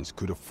gatherings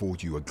could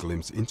afford you a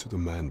glimpse into the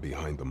man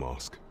behind the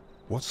mask.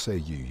 What say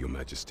you, Your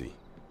Majesty?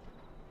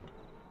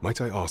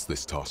 Might I ask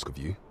this task of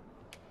you?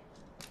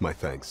 My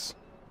thanks.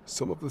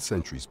 Some of the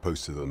sentries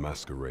posted at the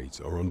masquerades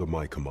are under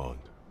my command.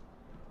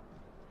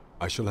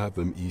 I shall have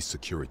them ease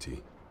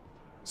security.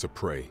 So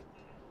pray,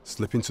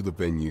 slip into the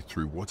venue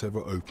through whatever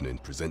opening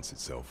presents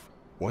itself.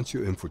 Once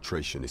your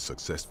infiltration is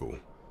successful,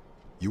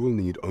 you will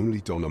need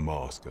only don a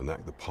mask and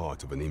act the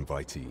part of an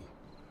invitee.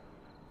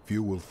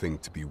 Few will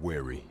think to be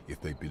wary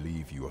if they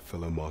believe you a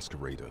fellow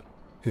masquerader.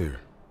 Here,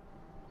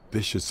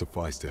 this should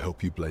suffice to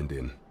help you blend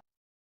in.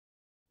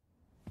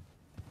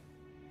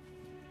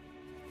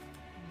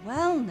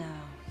 Well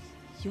now,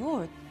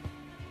 you're...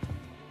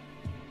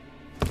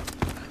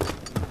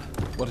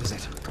 What is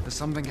it? Has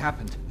something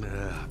happened?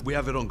 We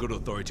have it on good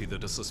authority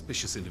that a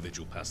suspicious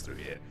individual passed through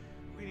here.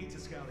 We need to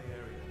scour the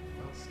area.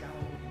 Well, scour...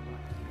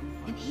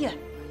 In here.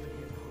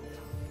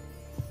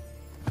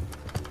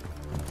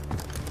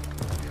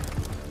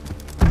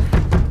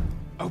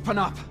 Open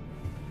up!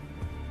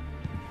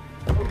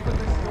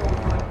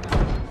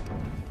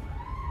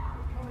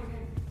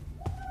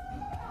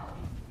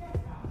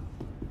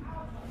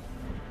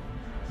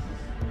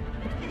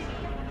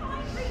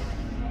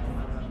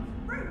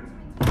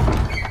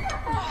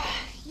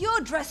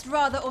 You're dressed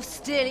rather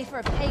austerely for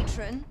a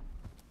patron.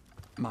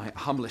 My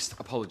humblest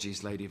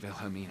apologies, Lady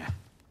Wilhelmina.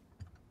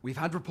 We've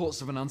had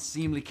reports of an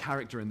unseemly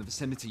character in the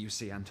vicinity, you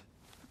see, and...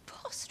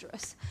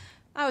 Preposterous.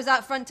 I was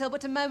out front till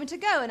but a moment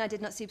ago, and I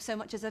did not see so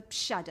much as a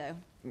shadow.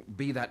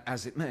 Be that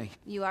as it may.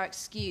 You are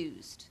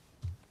excused.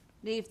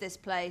 Leave this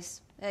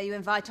place, ere you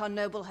invite our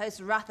noble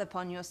host's wrath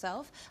upon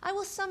yourself. I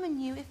will summon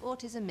you if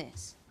aught is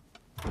amiss.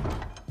 Pray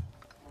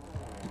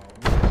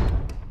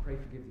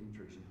forgive the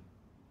intrusion.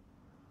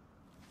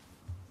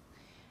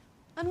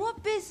 And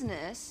what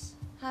business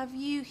have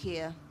you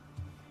here?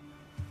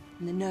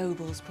 In the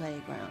nobles'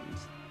 playground?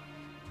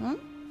 Hmm?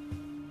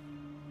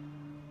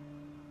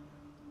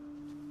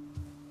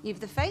 You've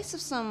the face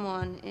of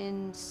someone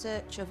in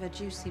search of a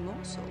juicy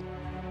morsel.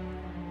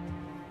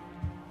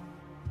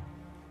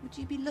 Would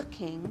you be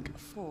looking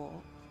for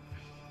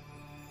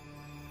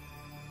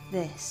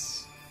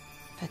this,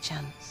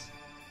 perchance?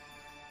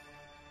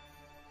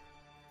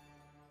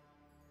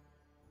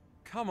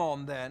 Come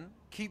on, then.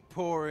 Keep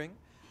pouring.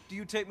 Do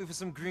you take me for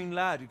some green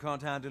lad who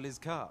can't handle his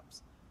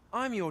cups?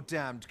 I'm your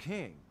damned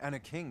king, and a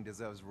king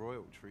deserves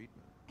royal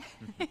treatment.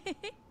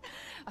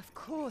 Of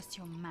course,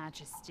 Your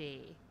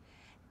Majesty.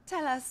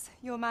 Tell us,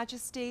 Your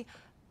Majesty,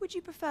 would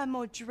you prefer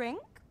more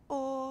drink,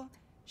 or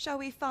shall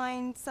we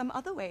find some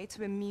other way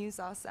to amuse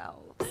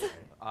ourselves?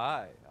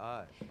 Aye.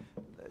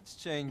 Let's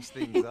change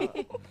things up.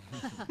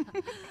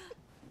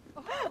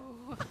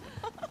 Oh.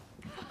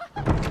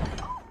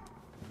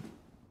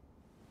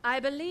 I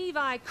believe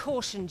I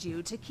cautioned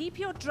you to keep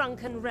your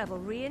drunken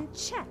revelry in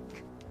check.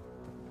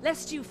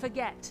 Lest you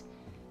forget,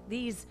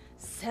 these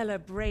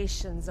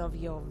celebrations of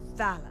your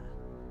valor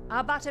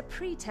are but a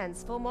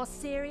pretense for more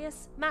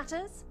serious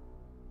matters.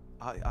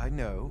 I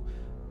know.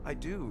 I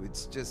do.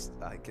 It's just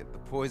I get the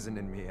poison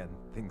in me and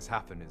things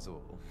happen is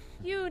all.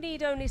 You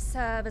need only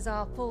serve as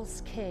our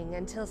false king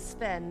until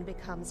Sven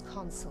becomes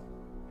consul.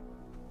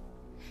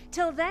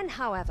 Till then,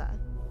 however,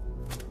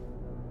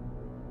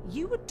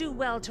 you would do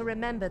well to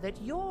remember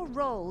that your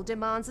role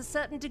demands a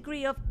certain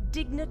degree of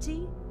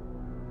dignity.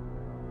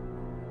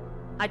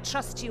 I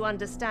trust you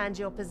understand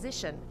your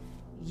position,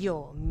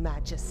 Your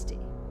Majesty.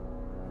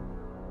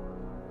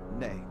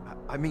 Nay,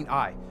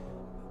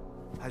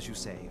 as you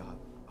say,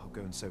 I'll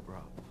go and sober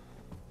up.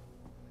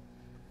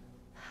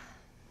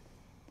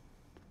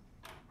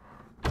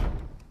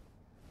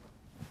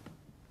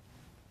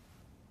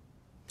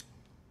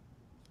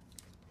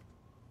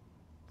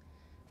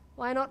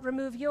 Why not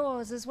remove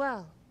yours as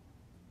well?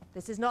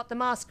 This is not the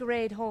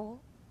masquerade hall,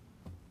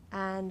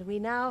 and we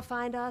now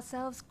find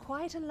ourselves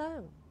quite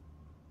alone.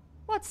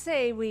 What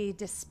say we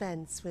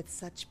dispense with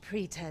such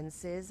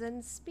pretenses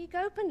and speak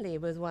openly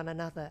with one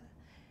another,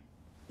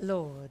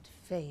 Lord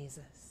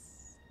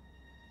Phaesus?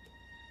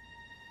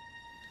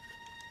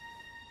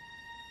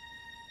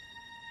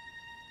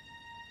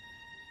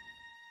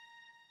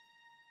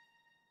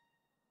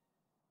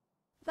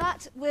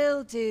 That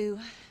will do.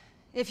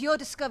 If you're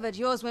discovered,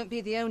 yours won't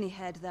be the only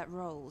head that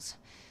rolls.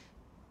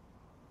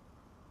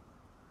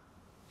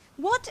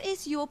 What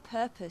is your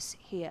purpose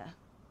here,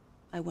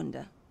 I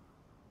wonder?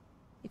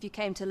 If you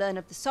came to learn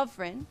of the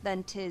Sovereign,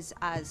 then 'tis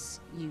as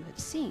you have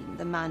seen.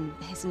 The man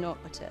is naught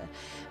but a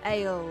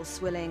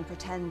ale-swilling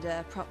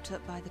pretender propped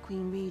up by the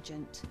Queen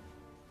Regent.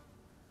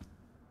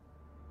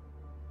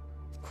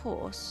 Of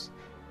course,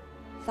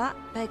 that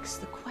begs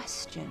the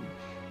question.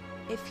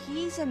 If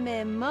he's a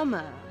mere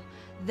mummer,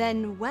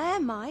 then where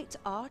might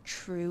our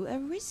true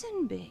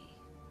Arisen be?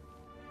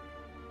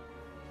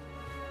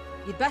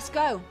 You'd best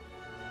go.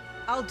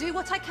 I'll do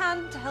what I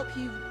can to help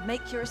you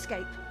make your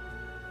escape.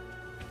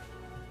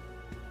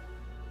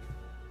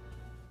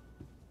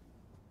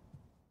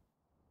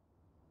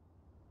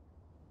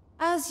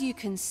 As you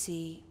can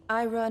see,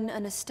 I run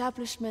an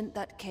establishment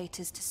that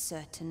caters to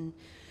certain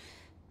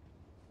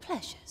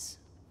pleasures.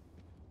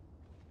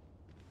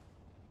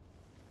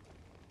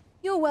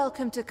 You're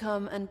welcome to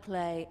come and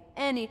play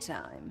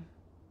anytime,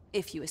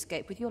 if you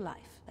escape with your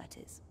life, that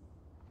is.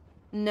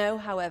 Know,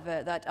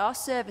 however, that our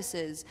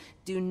services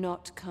do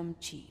not come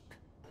cheap.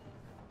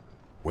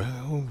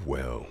 Well,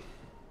 well.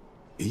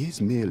 He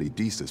is merely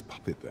Disa's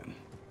puppet then.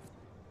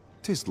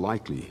 'Tis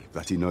likely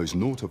that he knows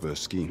naught of her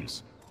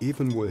schemes,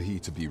 even were he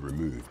to be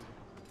removed.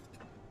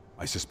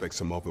 I suspect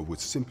some other would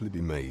simply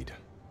be made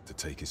to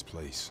take his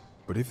place.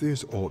 But if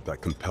there's aught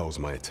that compels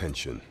my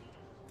attention,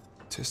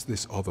 'tis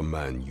this other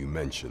man you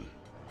mention.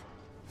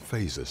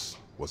 Phaesus,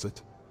 was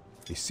it?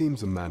 He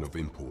seems a man of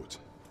import,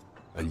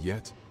 and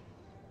yet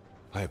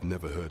I have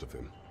never heard of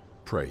him.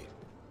 Pray,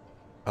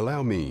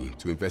 allow me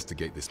to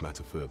investigate this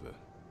matter further.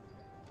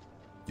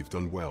 You've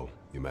done well,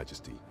 Your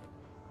Majesty.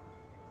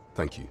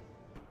 Thank you.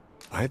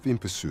 I have been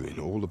pursuing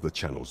all of the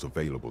channels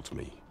available to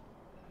me,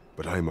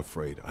 but I am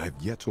afraid I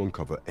have yet to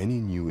uncover any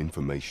new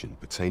information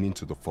pertaining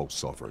to the false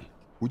sovereign.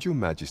 Would Your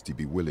Majesty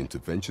be willing to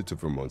venture to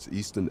Vermont's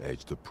eastern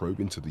edge to probe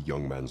into the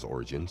young man's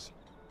origins?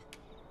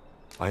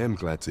 I am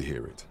glad to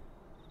hear it,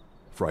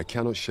 for I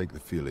cannot shake the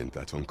feeling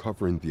that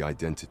uncovering the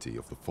identity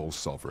of the false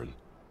sovereign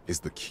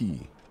is the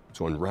key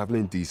to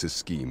unraveling Disa's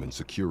scheme and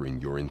securing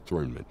your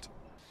enthronement.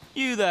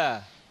 You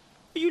there!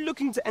 Are you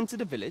looking to enter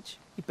the village?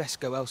 You'd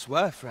best go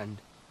elsewhere,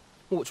 friend.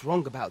 What's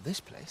wrong about this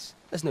place?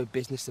 There's no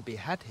business to be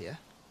had here,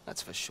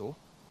 that's for sure.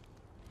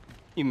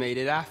 You made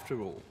it after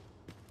all.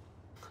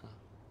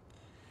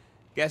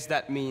 Guess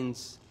that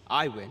means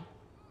I win.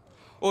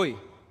 Oi,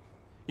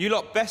 you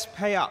lot best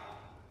pay up.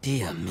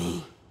 Dear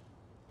me.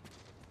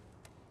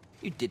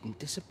 You didn't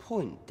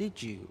disappoint,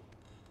 did you?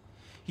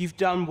 You've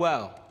done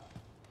well.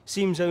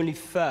 Seems only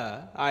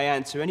fair I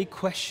answer any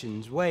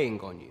questions weighing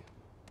on you.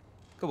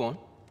 Go on.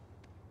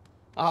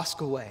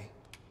 Ask away.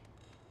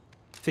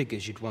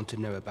 Figures you'd want to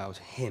know about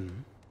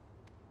him.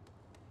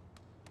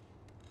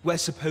 We're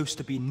supposed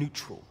to be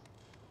neutral.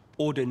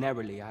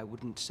 Ordinarily, I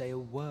wouldn't say a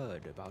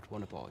word about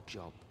one of our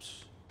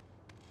jobs.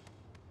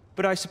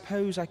 But I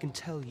suppose I can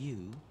tell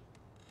you,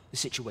 the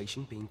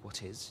situation being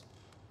what is.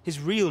 His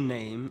real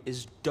name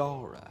is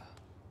Dara.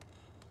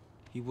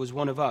 He was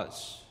one of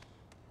us.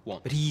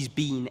 But he's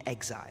been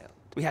exiled.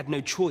 We had no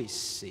choice,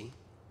 see?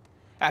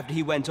 After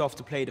he went off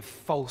to play the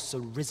false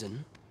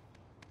Arisen.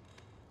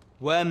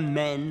 We're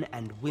men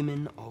and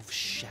women of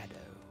shadow.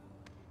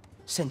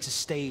 Center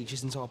stage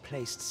isn't our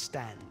place to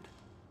stand.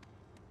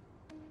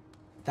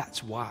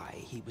 That's why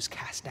he was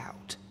cast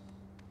out.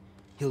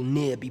 He'll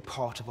ne'er be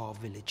part of our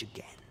village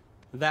again.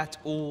 That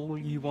all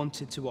you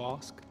wanted to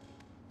ask?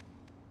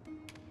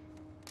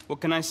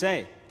 What can I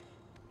say?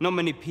 Not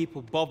many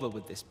people bother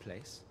with this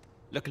place.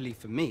 Luckily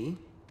for me,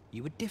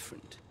 you were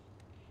different.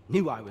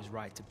 Knew I was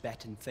right to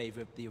bet in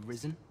favor of the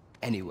Arisen.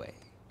 Anyway,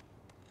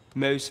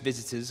 Most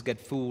visitors get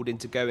fooled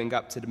into going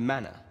up to the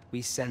manor.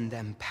 We send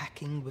them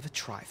packing with a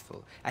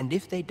trifle, and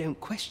if they don't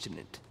question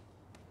it,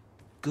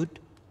 good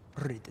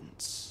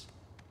riddance.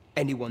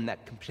 Anyone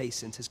that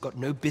complacent has got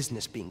no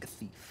business being a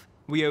thief.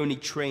 We only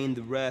train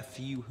the rare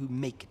few who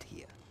make it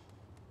here.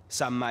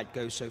 Some might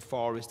go so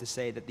far as to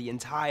say that the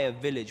entire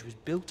village was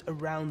built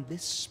around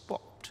this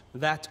spot.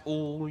 That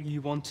all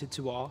you wanted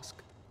to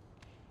ask?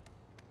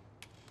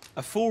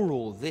 For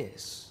all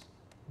this,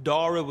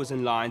 Dara was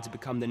in line to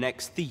become the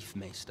next thief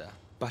maester,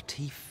 but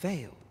he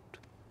failed.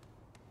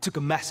 Took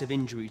a massive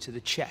injury to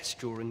the chest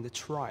during the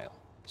trial,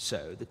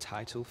 so the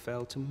title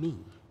fell to me.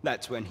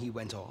 That's when he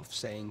went off,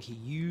 saying he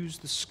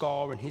used the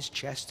scar on his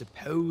chest to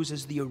pose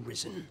as the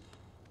Arisen.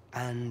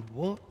 And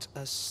what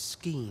a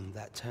scheme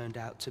that turned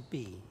out to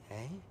be,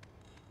 eh?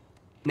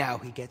 Now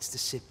he gets to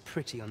sit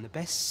pretty on the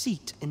best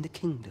seat in the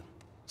kingdom.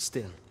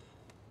 Still,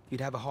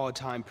 you'd have a hard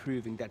time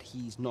proving that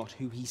he's not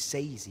who he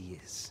says he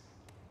is.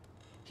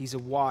 He's a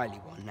wily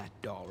one, that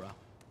Dara.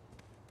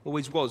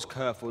 Always was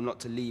careful not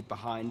to leave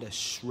behind a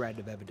shred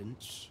of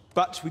evidence.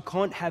 But we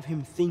can't have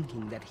him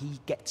thinking that he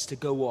gets to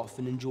go off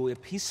and enjoy a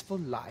peaceful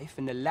life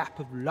in a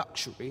lap of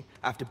luxury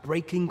after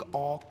breaking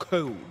our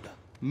code.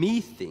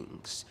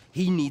 Methinks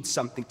he needs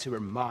something to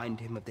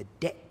remind him of the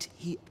debt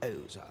he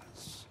owes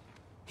us.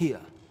 Here,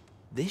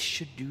 this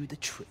should do the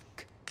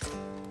trick.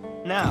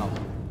 Now,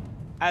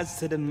 as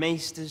to the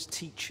Maester's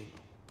teaching,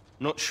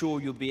 not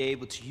sure you'll be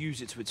able to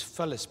use it to its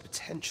fullest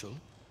potential,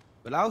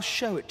 but I'll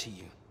show it to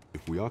you.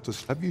 If we are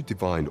to... Have you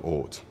divined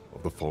aught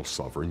of the false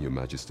sovereign, your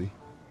majesty?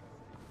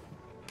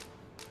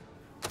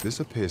 This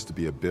appears to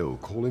be a bill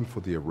calling for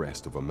the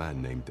arrest of a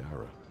man named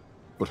Dara.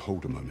 But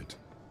hold a moment.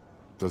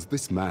 Does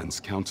this man's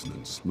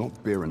countenance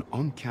not bear an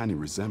uncanny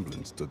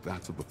resemblance to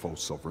that of the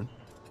false sovereign?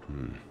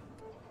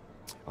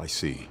 I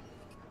see.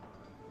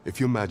 If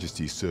your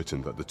majesty is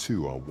certain that the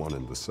two are one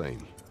and the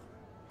same,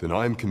 then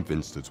I am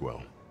convinced as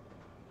well.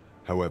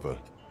 However,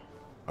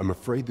 I'm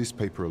afraid this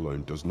paper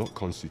alone does not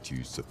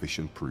constitute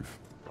sufficient proof.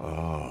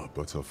 Ah,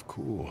 but of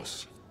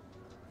course.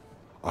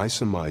 I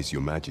surmise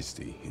your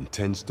majesty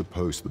intends to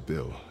post the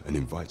bill and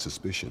invite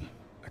suspicion.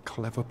 A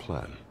clever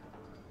plan.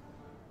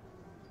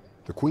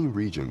 The Queen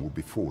Regent will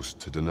be forced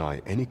to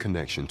deny any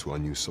connection to our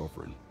new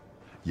sovereign,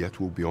 yet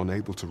will be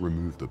unable to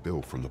remove the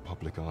bill from the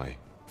public eye.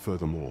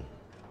 Furthermore,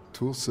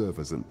 'twill serve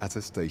as an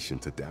attestation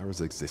to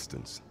Dara's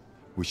existence,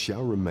 which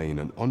shall remain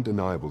an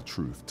undeniable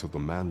truth till the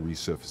man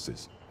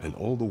resurfaces, and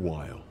all the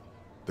while,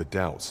 the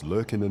doubts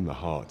lurking in the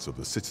hearts of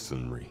the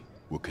citizenry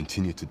will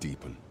continue to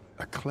deepen.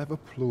 A clever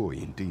ploy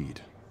indeed.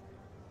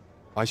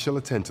 I shall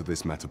attend to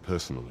this matter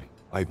personally.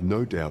 I have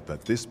no doubt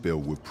that this bill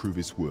will prove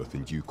its worth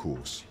in due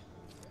course.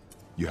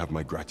 You have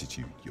my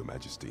gratitude, your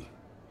majesty.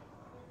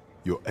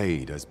 Your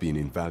aid has been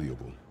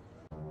invaluable.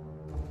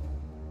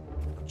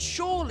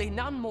 Surely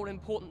none more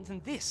important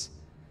than this.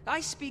 I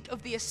speak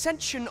of the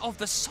ascension of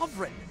the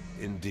Sovereign.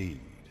 Indeed.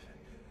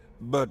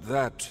 But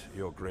that,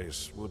 your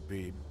grace, would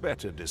be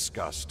better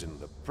discussed in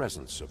the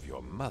presence of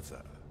your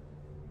mother.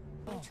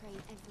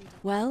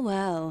 Well,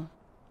 well.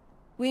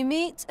 We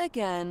meet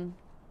again.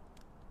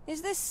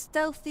 Is this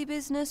stealthy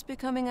business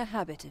becoming a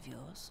habit of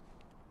yours?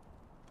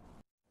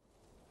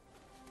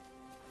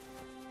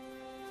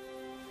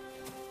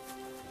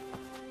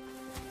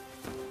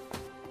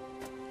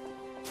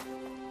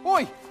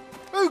 Oi!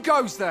 Who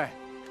goes there?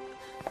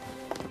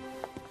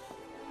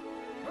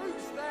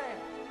 Who's there?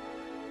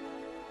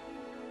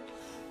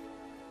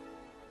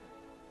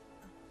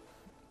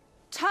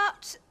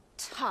 Tut,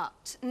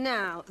 tut.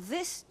 Now,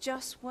 this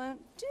just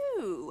won't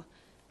do.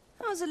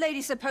 How's a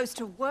lady supposed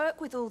to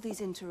work with all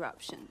these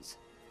interruptions?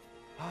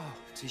 Oh,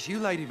 'tis you,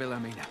 Lady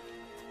Wilhelmina.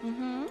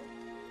 Mm-hmm.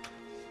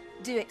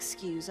 Do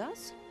excuse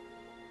us.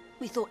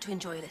 We thought to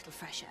enjoy a little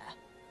fresh air.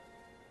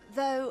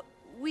 Though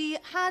we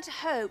had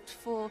hoped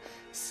for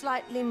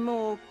slightly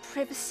more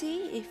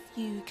privacy, if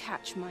you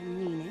catch my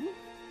meaning.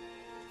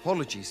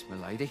 Apologies,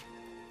 milady.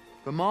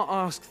 But might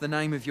I ask the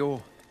name of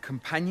your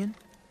companion?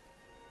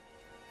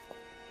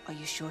 Are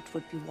you sure it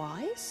would be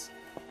wise?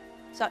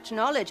 Such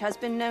knowledge has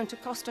been known to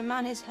cost a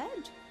man his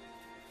head.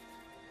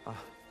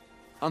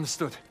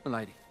 Understood,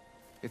 milady.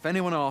 If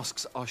anyone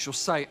asks, I shall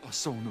say I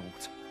saw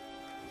naught.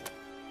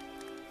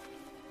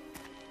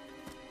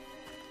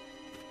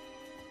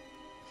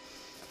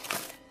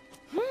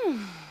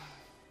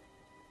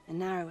 A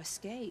narrow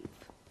escape.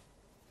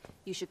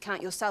 You should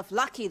count yourself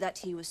lucky that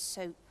he was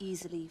so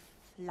easily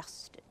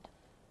flustered.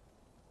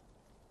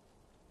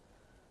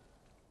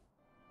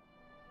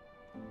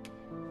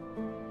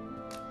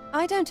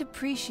 I don't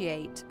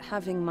appreciate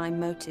having my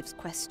motives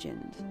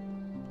questioned.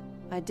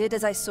 I did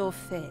as I saw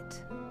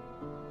fit.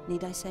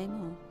 Need I say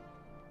more?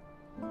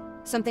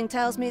 Something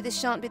tells me this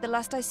shan't be the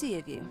last I see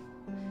of you.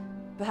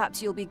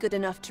 Perhaps you'll be good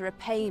enough to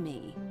repay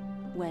me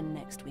when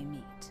next we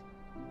meet.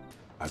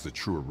 As a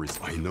true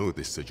Arisen, I know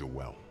this sigil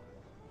well.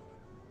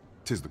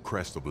 'Tis the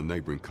crest of the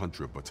neighboring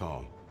country of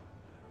Batal,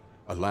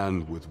 a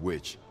land with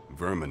which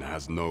Vermin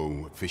has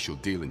no official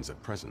dealings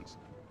at present.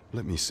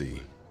 Let me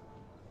see.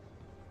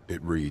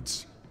 It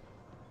reads,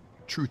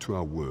 "True to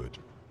our word,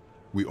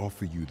 we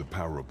offer you the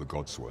power of the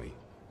Godsway.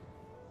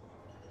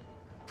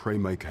 Pray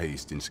make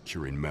haste in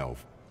securing Melv,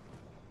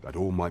 that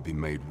all might be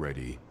made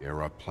ready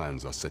ere our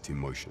plans are set in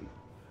motion.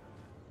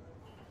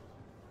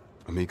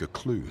 A meager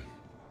clue,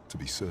 to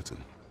be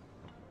certain.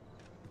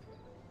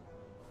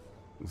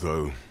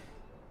 Though,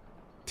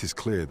 'tis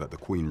clear that the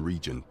Queen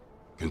Regent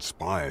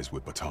conspires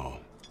with Batal.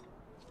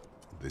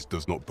 This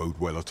does not bode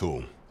well at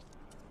all.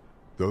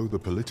 Though the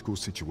political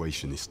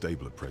situation is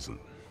stable at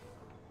present,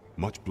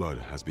 much blood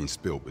has been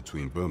spilled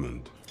between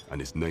Vermund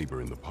and its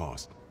neighbor in the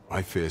past.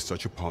 I fear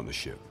such a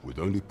partnership would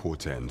only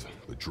portend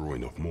the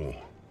drawing of more.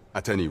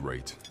 At any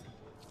rate,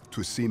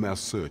 'twould seem our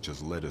search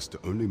has led us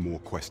to only more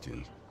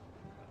questions.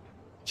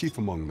 Chief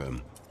among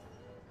them,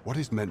 what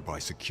is meant by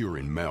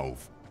securing Melv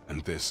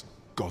and this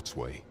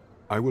Godsway?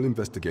 I will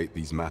investigate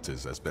these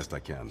matters as best I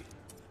can.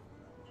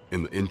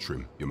 In the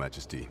interim, Your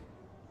Majesty,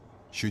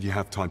 should you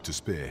have time to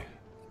spare,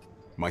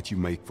 might you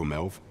make for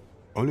Melv?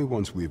 Only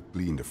once we have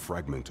gleaned a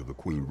fragment of the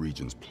Queen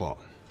Regent's plot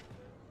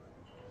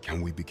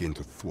can we begin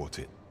to thwart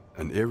it.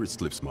 And ere it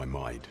slips my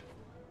mind,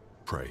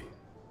 pray,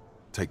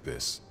 take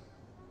this.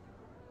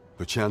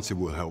 Perchance it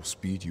will help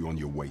speed you on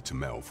your way to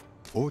Melv.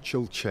 Or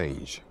shall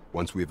change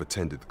once we have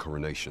attended the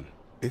coronation.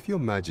 If Your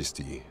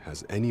Majesty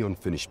has any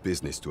unfinished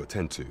business to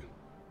attend to,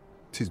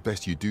 'tis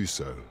best you do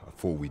so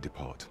afore we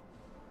depart.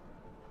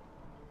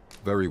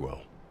 Very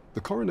well.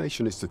 The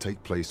coronation is to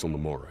take place on the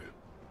morrow.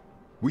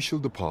 We shall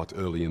depart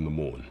early in the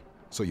morn,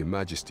 so Your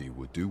Majesty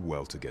would do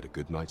well to get a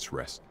good night's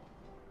rest.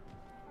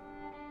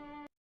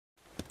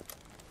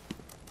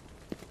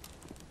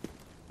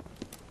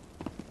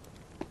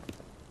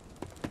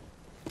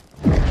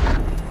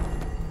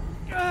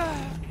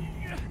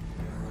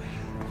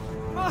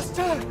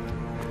 Master!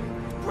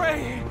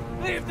 Pray,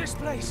 leave this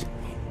place!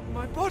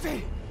 My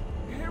body,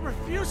 it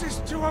refuses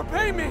to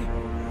obey me!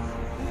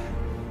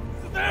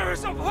 There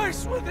is a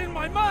voice within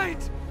my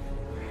mind!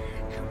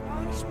 It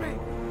commands me,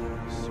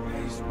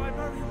 sways my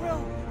very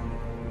will.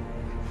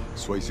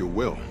 Sways your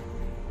will?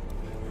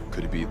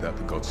 Could it be that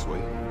the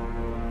Godsway?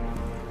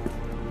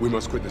 We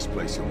must quit this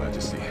place, Your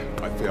Majesty.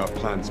 I fear our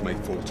plans may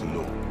fall to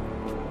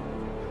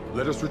naught.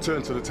 Let us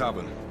return to the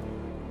tavern.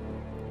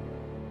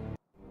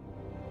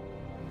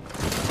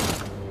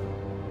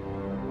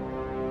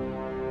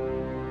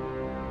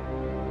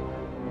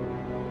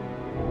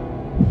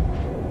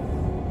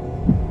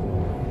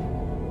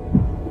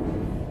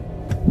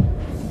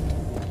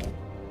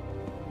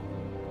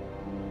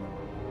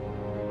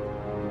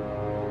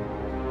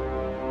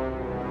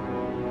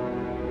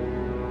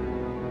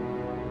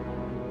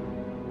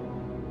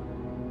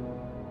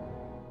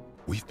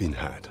 We've been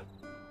had.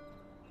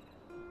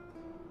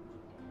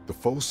 The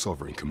false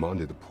sovereign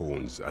commanded the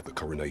pawns at the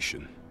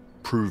coronation,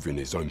 proving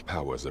his own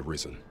power has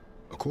arisen.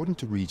 According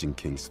to Regent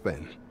King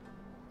Sven,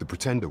 the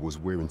pretender was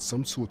wearing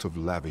some sort of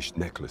lavish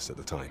necklace at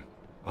the time.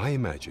 I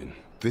imagine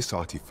this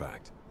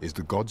artifact is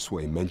the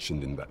Godsway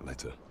mentioned in that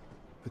letter.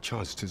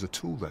 Perchance 'tis a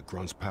tool that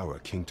grants power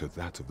akin to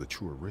that of the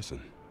true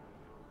arisen.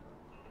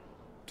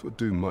 'Twould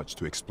do much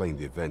to explain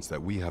the events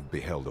that we have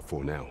beheld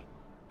afore now.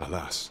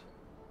 Alas,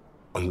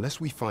 unless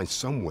we find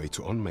some way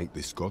to unmake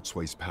this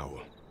Godsway's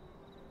power,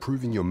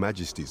 proving Your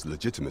Majesty's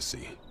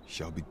legitimacy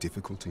shall be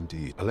difficult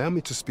indeed. Allow me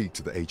to speak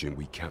to the agent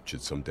we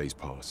captured some days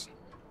past.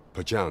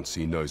 Perchance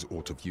he knows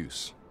aught of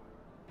use.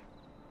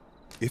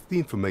 If the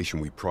information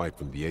we pried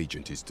from the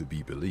agent is to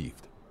be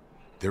believed,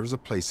 there is a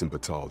place in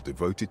Batal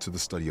devoted to the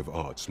study of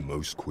arts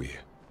most queer.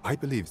 I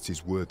believe it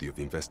is worthy of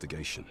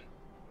investigation.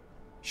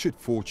 Should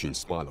fortune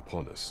smile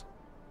upon us,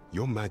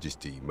 Your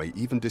Majesty may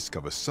even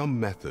discover some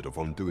method of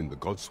undoing the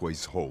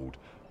Godsway's hold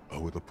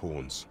over the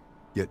pawns.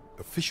 Yet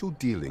official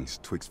dealings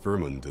twixt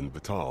Vermund and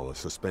Batal are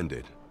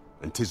suspended,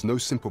 and 'tis no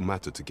simple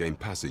matter to gain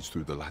passage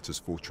through the latter's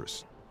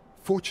fortress.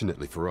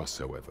 Fortunately for us,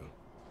 however,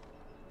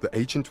 the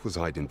agent was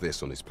hiding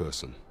this on his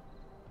person.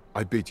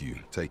 I bid you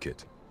take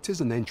it.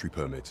 'Tis an entry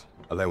permit,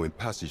 allowing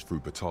passage through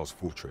Batal's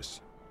fortress.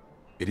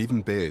 It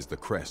even bears the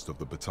crest of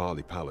the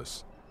Batali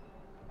Palace.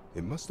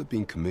 It must have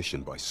been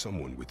commissioned by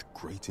someone with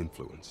great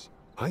influence.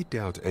 I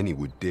doubt any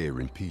would dare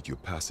impede your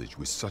passage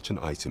with such an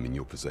item in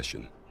your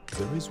possession.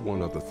 There is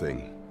one other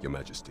thing, Your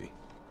Majesty.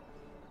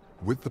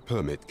 With the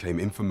permit came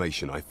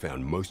information I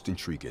found most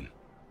intriguing.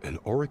 An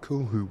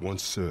oracle who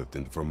once served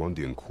in the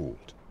Vermundian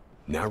court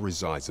now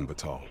resides in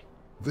Batal.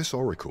 This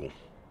oracle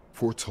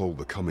foretold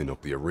the coming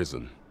of the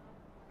Arisen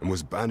and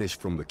was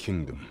banished from the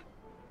kingdom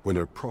when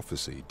her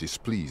prophecy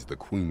displeased the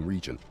Queen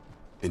Regent.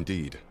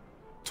 Indeed,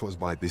 'twas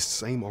by this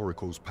same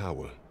oracle's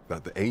power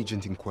that the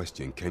agent in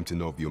question came to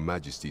know of Your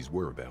Majesty's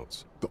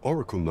whereabouts. The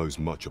oracle knows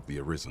much of the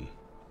Arisen.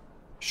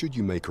 Should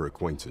you make her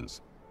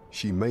acquaintance,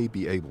 she may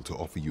be able to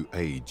offer you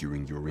aid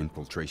during your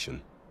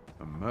infiltration.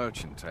 A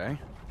merchant, eh?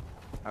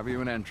 Have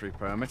you an entry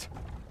permit?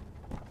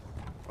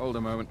 Hold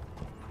a moment.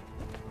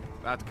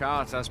 That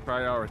cart has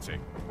priority.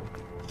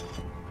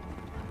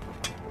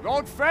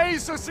 Lord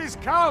Phaesus is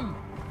come!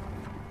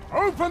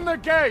 Open the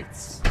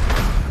gates!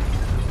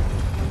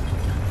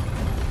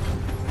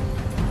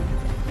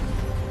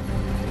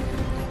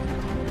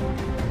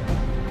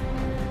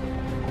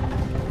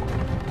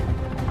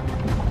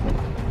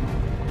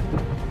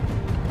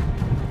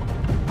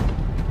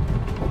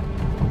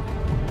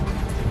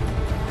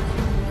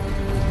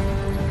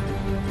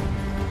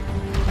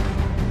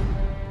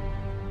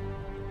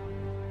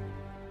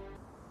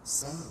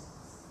 So,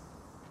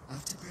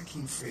 after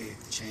breaking free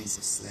of the chains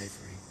of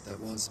slavery that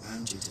once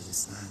bound you to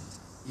this land,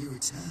 you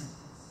return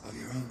of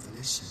your own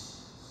volition.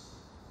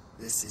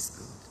 This is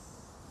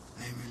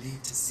good. I am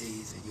relieved to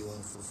see that you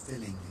are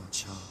fulfilling your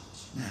charge.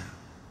 Now,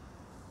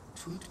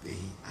 it would be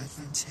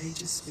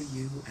advantageous for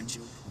you and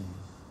your pawn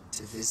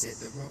to visit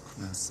the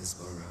Rockmaster's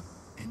burrow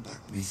in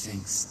back.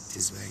 Methinks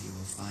 'tis where you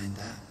will find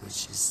that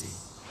which you seek.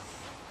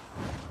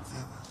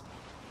 Farewell.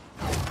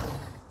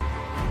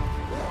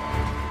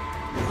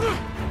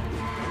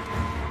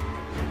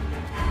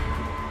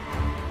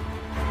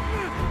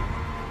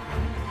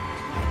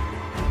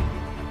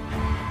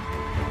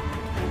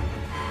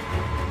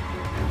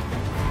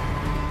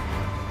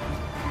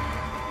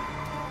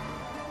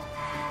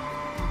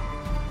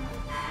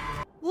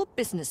 What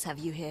business have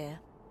you here?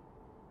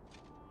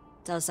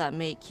 Does that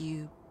make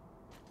you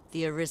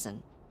the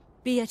Arisen?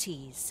 Be at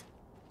ease.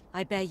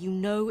 I bear you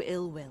no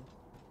ill will.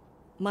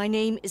 My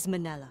name is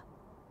Manella,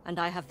 and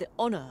I have the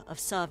honor of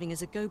serving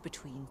as a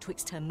go-between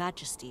twixt Her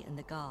Majesty and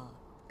the Guard.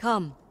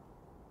 Come,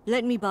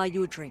 let me buy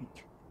you a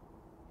drink.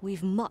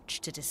 We've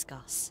much to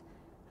discuss,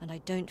 and I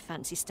don't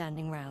fancy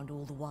standing round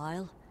all the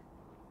while.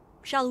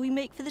 Shall we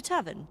make for the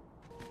tavern?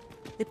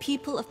 The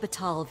people of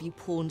Batal view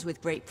pawns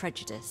with great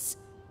prejudice.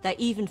 They're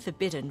even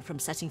forbidden from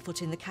setting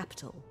foot in the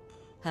capital.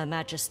 Her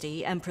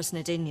Majesty, Empress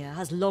Nadinia,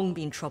 has long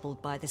been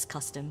troubled by this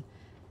custom,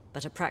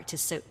 but a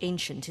practice so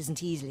ancient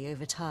isn't easily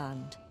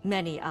overturned.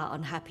 Many are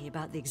unhappy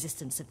about the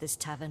existence of this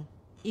tavern,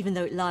 even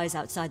though it lies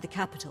outside the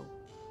capital,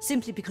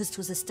 simply because it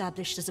was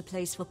established as a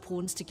place for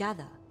pawns to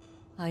gather.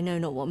 I know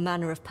not what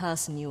manner of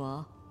person you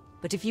are,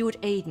 but if you would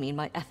aid me in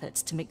my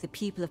efforts to make the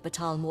people of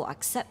Batal more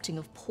accepting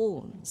of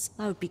pawns,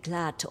 I would be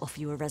glad to offer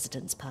you a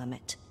residence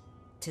permit.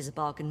 'Tis a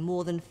bargain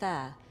more than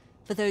fair,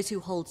 for those who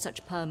hold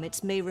such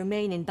permits may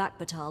remain in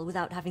Batal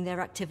without having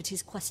their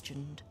activities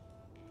questioned.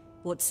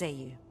 What say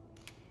you?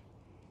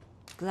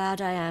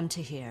 Glad I am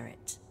to hear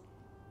it.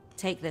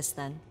 Take this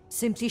then.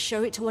 Simply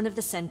show it to one of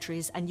the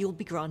sentries and you'll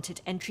be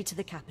granted entry to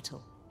the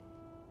capital.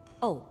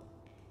 Oh,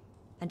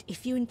 and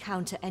if you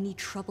encounter any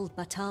troubled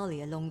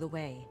Batali along the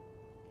way,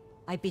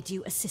 I bid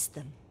you assist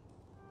them.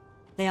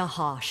 They are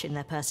harsh in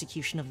their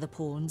persecution of the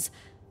pawns,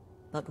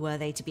 but were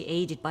they to be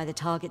aided by the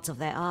targets of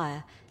their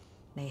ire,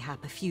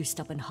 mayhap a few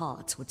stubborn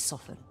hearts would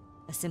soften.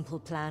 A simple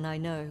plan, I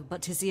know,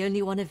 but 'tis the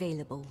only one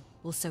available,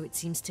 or so it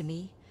seems to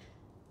me.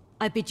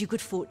 I bid you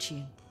good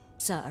fortune,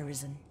 Sir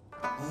Arisen.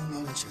 All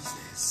knowledge of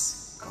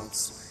this,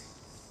 God's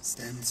way,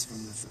 stems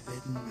from the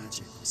forbidden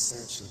magic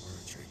research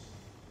laboratory,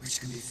 which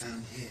can be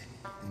found here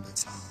in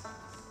Batal.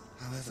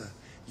 However,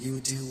 you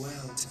would do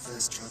well to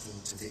first travel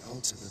to the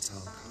Alta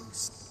Batal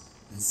coast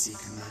and seek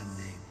a man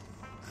named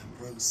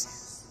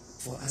Ambrosius.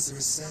 For as a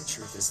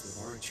researcher of this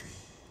laboratory,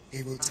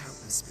 he will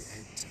doubtless be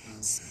able to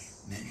answer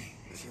many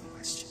of your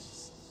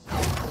questions.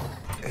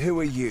 Who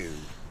are you?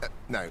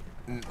 No,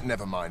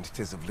 never mind,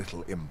 'tis of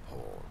little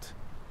import.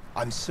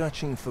 I'm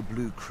searching for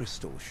blue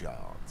crystal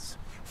shards.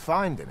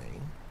 Find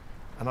any,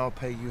 and I'll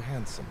pay you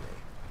handsomely.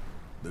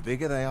 The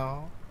bigger they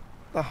are,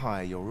 the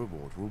higher your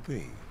reward will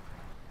be.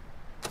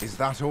 Is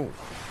that all?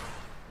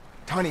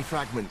 Tiny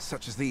fragments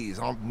such as these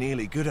aren't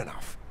nearly good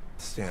enough.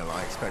 Still,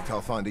 I expect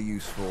I'll find a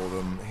use for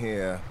them.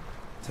 Here,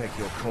 take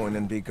your coin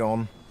and be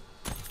gone.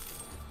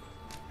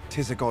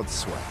 'Tis a god's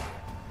sway.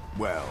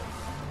 Well,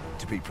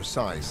 to be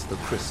precise, the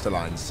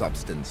crystalline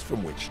substance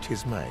from which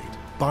 'tis made.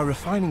 By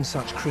refining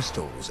such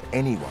crystals,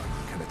 anyone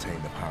can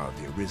attain the power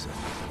of the Arisen.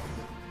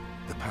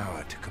 The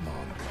power to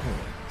command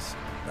pawns,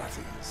 that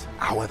is.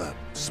 However,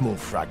 small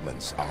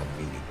fragments are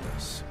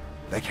meaningless.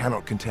 They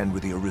cannot contend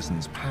with the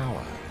Arisen's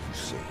power, you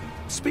see.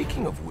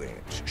 Speaking of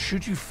which,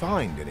 should you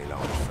find any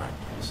large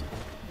fragments,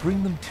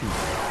 bring them to me,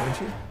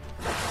 won't you?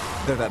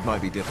 Though that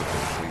might be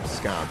difficult, we've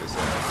scoured this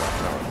area quite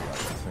thoroughly, I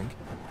should think.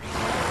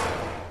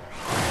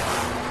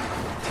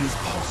 It is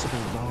possible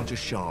larger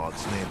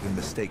shards may have been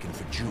mistaken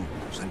for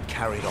jewels and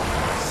carried off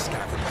by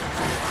scavengers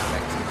or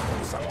collectors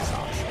or some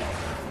such.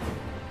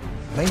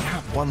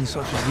 Mayhap one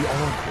such as the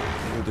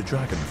Oracle or the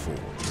Dragon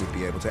Forge would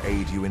be able to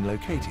aid you in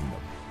locating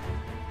them.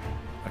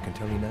 I can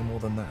tell you no more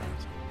than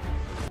that.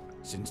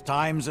 Since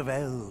times of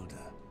eld,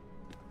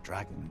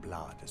 dragon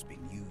blood has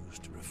been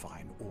used to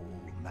refine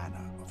all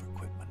manner of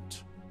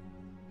equipment.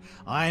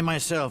 I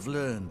myself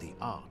learned the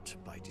art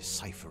by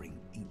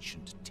deciphering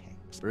ancient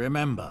texts.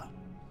 Remember,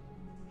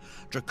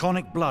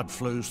 draconic blood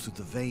flows through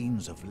the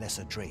veins of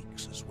lesser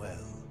drakes as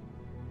well.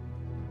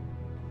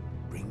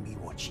 Bring me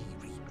what ye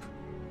reap,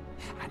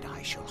 and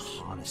I shall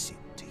harness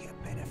it to your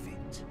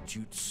benefit.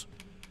 Toots,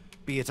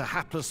 be it a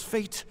hapless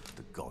fate,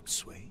 the gods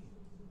sway.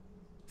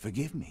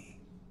 Forgive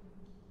me,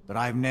 but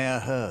I've ne'er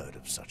heard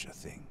of such a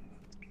thing.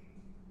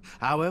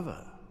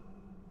 However,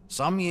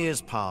 some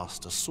years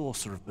past, a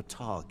sorcerer of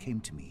Batal came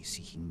to me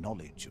seeking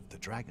knowledge of the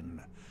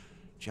dragon,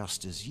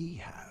 just as ye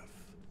have.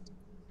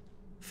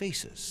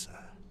 Faces,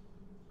 sir,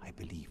 I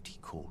believed he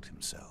called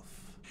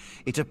himself.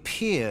 It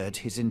appeared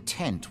his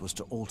intent was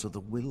to alter the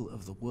will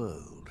of the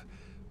world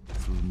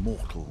through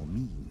mortal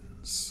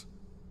means.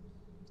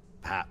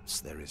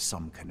 Perhaps there is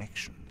some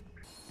connection.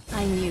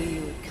 I knew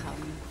you would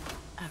come.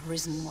 A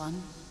Risen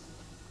One.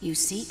 You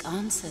seek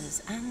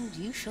answers, and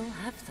you shall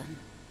have them,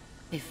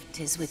 if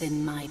 'tis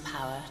within my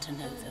power to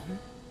know them.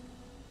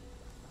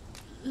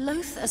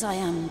 Loath as I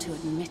am to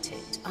admit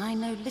it, I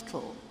know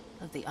little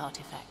of the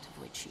artifact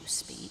of which you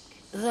speak,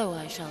 though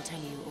I shall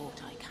tell you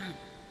aught I can.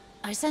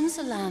 I sense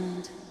a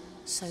land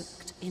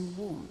soaked in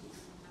warmth,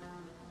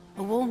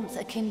 a warmth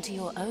akin to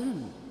your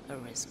own,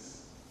 Arisen,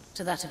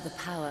 to that of the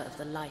power of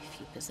the life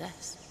you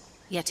possess.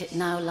 Yet it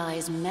now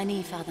lies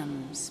many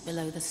fathoms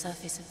below the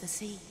surface of the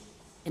sea,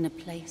 in a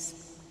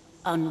place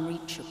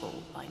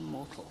unreachable by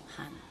mortal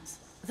hands.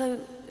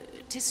 Though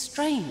 'tis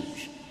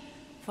strange,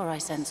 for I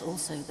sense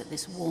also that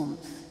this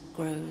warmth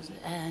grows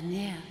ere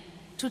near.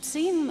 'Twould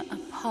seem a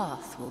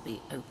path will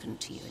be open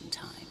to you in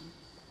time,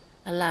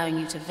 allowing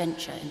you to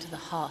venture into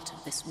the heart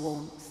of this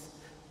warmth.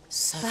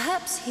 So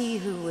perhaps he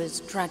who was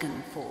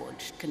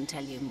dragon-forged can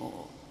tell you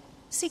more.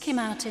 Seek him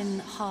out in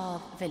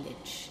Harv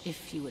Village,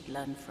 if you would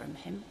learn from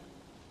him.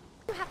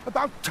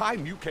 About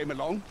time you came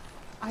along.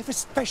 I've a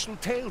special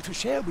tale to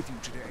share with you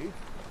today.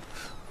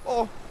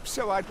 Or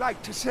so I'd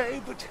like to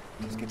say, but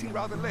it's getting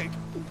rather late.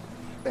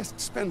 Best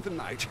spend the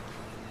night.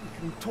 We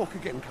can talk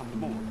again come the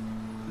morning.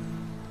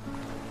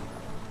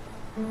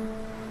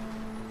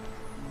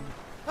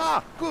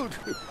 Ah, good.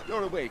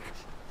 You're awake.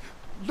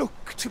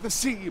 Look to the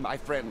sea, my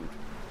friend.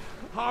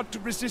 Hard to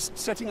resist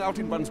setting out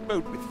in one's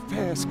boat with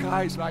fair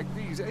skies like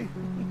these, eh?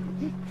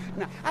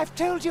 Now, I've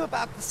told you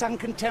about the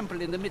sunken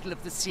temple in the middle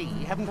of the sea,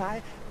 haven't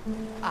I?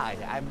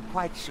 I'm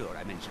quite sure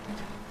I mentioned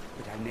it.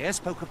 But I ne'er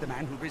spoke of the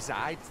man who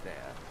resides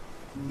there.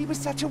 He was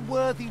such a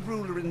worthy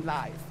ruler in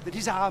life that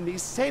his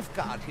armies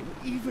safeguard him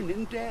even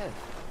in death,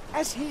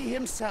 as he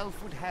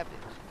himself would have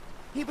it.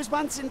 He was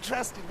once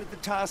entrusted with the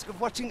task of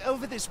watching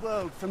over this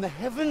world from the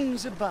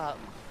heavens above.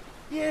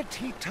 Yet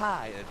he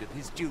tired of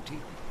his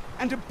duty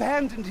and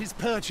abandoned his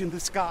perch in the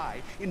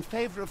sky in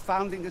favor of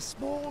founding a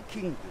small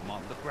kingdom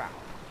on the ground.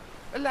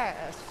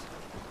 Alas,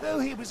 though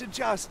he was a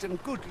just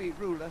and goodly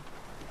ruler,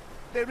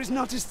 there is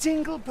not a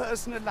single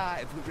person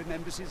alive who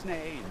remembers his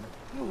name.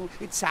 Oh,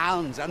 it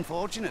sounds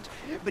unfortunate,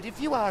 but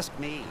if you ask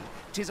me,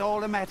 'tis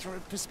all a matter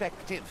of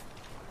perspective.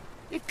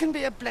 It can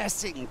be a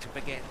blessing to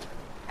forget,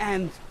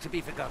 and to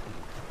be forgotten.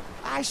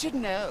 I should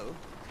know.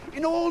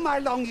 In all my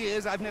long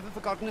years, I've never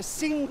forgotten a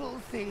single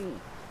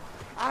thing.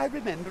 I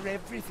remember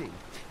everything,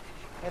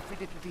 every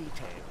little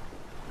detail.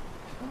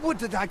 Would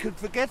that I could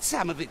forget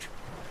some of it.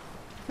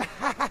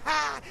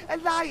 A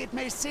lie it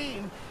may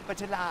seem,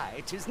 but a lie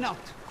it is not.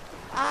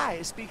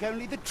 I speak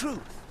only the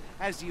truth,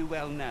 as you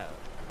well know.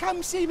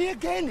 Come see me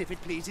again if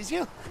it pleases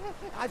you.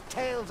 I've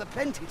tales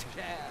aplenty to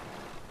share.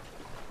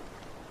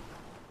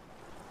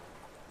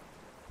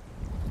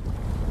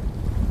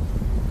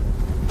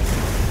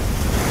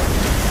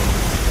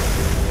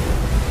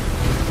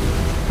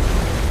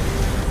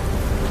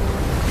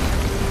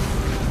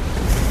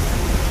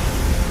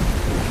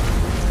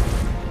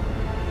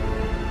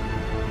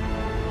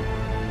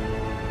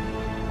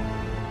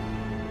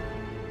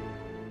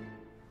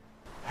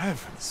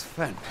 Heavens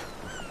fend,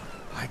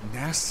 I'd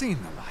ne'er seen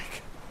the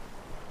like.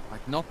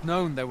 I'd not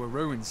known there were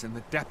ruins in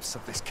the depths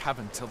of this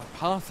cavern till the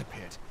path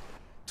appeared.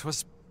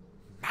 'Twas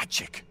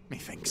magic,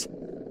 methinks.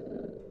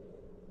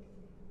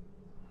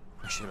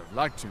 I should have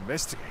liked to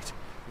investigate,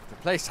 if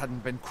the place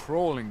hadn't been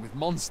crawling with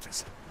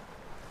monsters.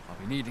 I'll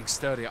be needing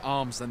sturdier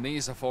arms than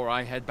these afore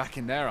I head back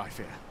in there, I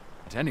fear.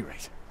 At any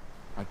rate,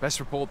 I'd best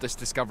report this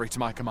discovery to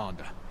my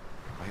commander.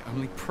 I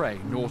only pray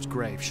naught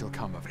grave shall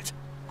come of it.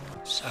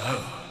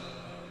 So,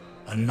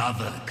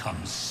 another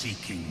comes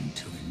seeking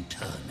to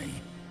inter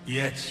me.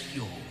 Yet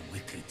your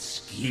wicked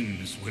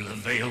schemes will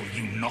avail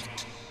you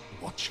not.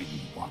 Watching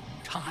one,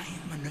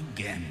 time and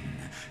again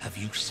have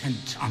you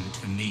sent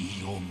unto me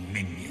your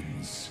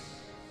minions.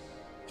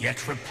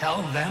 Yet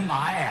repel them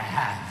I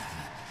have,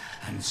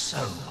 and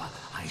so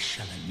I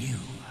shall anew,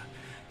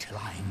 till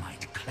I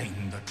might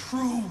claim the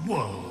true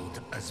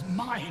world as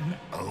mine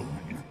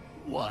own.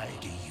 Why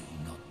do you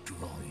not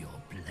draw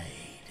your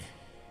blade?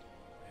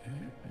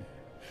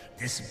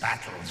 This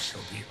battle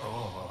shall be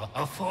o'er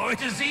afore it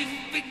has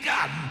even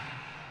begun.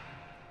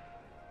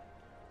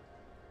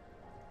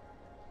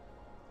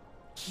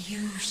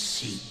 You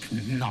seek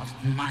not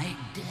my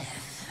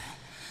death.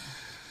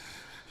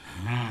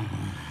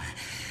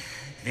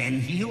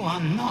 Then you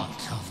are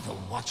not of the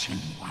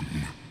Watching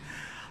One.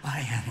 I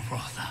am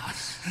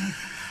Rothas,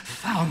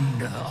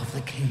 founder of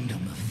the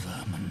Kingdom of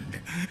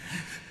Vermund.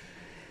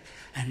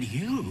 And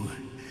you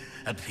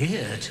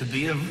appear to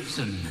be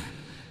arisen.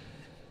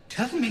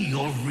 Tell me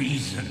your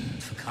reason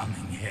for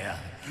coming here.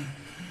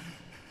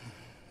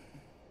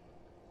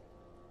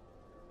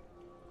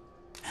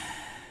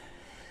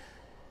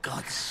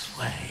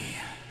 Godsway.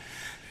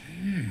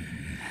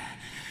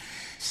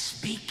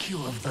 Speak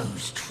you of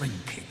those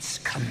trinkets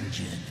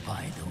conjured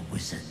by the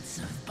wizards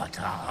of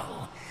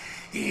Batal.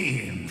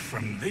 E'en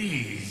from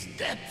these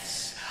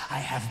depths I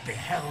have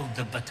beheld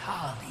the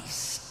Batali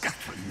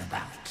scuttling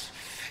about,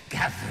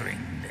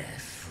 gathering their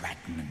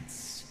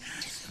fragments.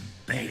 'Tis a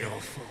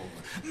baleful,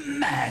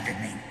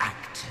 maddening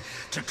act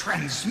to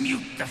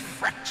transmute the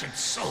fractured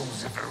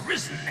souls of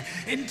Arisen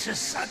into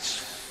such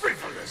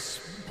frivolous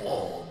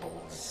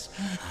baubles.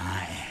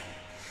 Aye,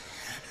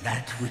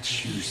 that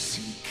which you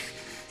seek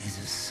is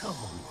a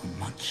soul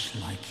much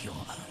like your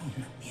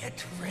own.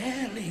 Yet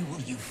rarely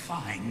will you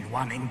find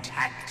one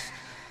intact,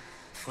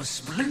 for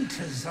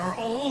splinters are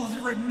all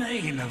that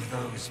remain of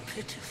those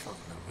pitiful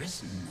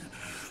Arisen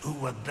who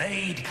were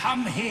bade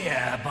come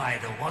here by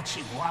the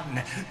Watching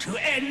One to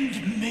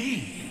end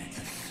me.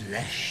 The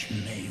flesh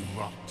may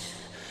rot,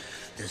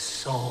 the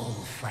soul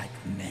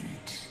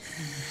fragment,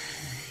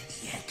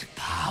 yet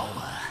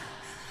power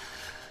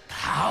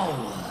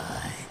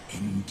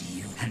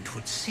endure. And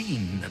 'twould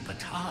seem the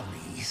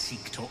Batali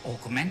seek to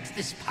augment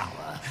this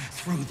power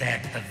through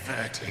their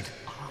perverted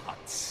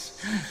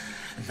arts.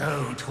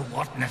 Though to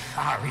what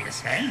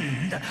nefarious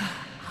end,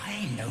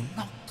 I know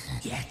not.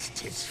 Yet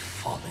 'tis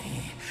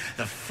folly,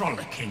 the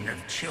frolicking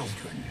of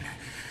children.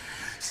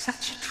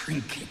 Such a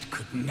trinket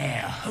could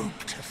ne'er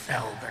hope to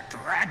fell the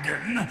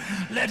dragon,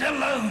 let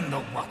alone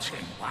the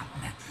Watching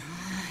One.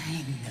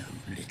 I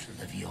know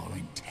little of your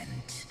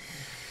intent,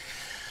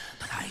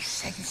 but I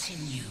sense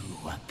in you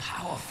a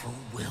powerful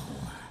will.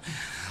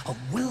 A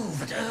will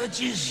that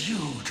urges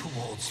you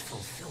towards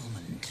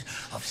fulfillment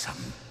of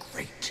some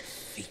great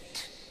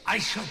feat. I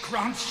shall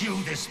grant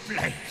you this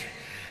blade.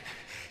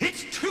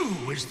 It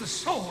too is the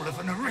soul of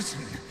an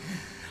Arisen.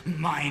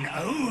 Mine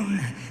own,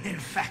 in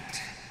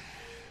fact.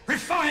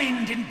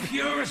 Refined in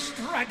purest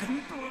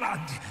dragon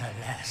blood.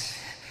 Alas,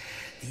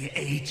 the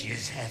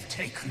ages have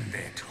taken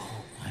their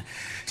toll.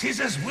 'Tis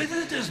as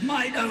withered as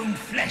mine own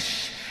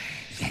flesh.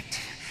 Yet,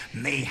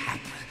 mayhap,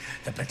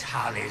 the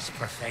Batali's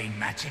profane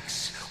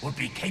magics would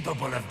be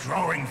capable of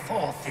drawing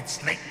forth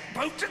its latent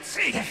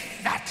potency.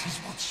 If that is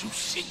what you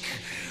seek,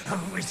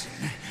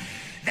 Arisen,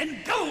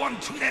 then go on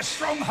to their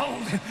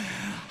stronghold.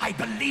 I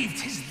believe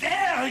 'tis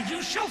there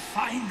you shall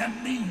find the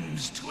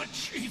means to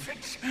achieve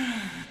it.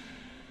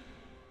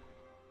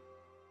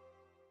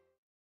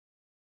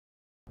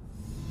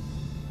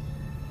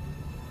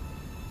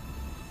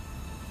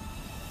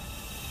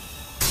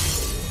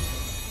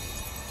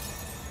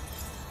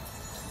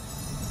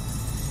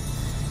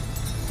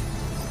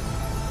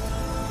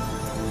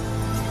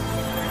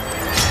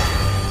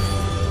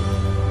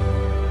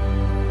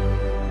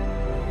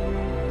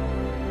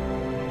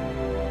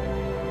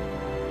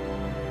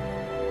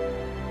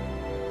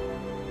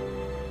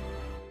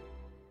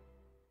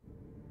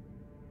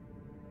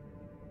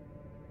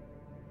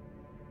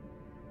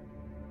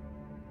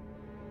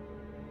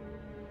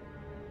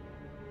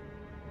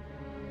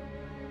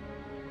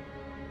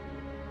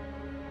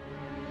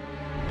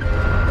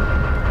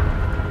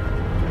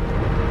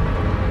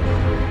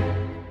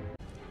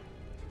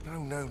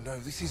 No,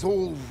 this is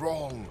all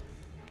wrong.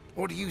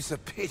 What use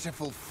of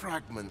pitiful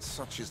fragments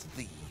such as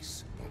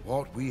these?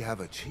 What we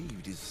have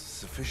achieved is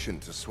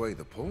sufficient to sway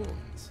the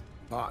pawns.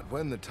 But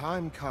when the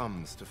time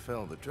comes to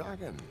fell the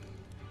dragon,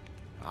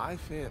 I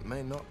fear it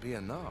may not be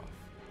enough.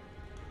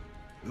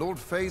 Lord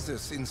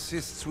Phasus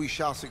insists we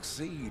shall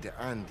succeed,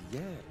 and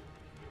yet...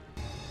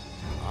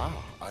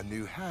 Ah, a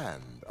new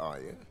hand, are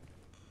you?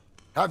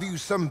 Have you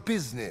some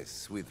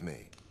business with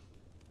me?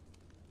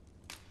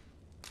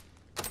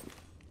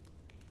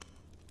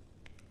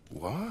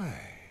 Why?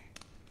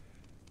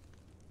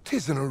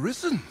 'Tis an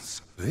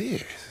Arisen's.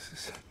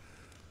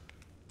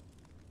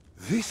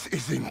 This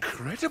is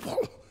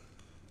incredible.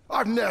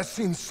 I've never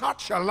seen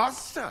such a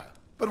luster.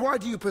 But why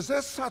do you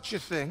possess such a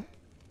thing?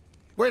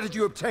 Where did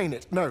you obtain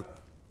it? No.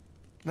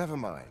 Never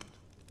mind.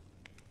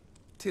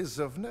 'Tis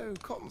of no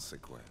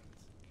consequence.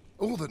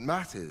 All that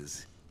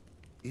matters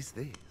is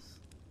this.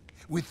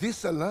 With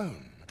this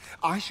alone,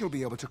 I shall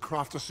be able to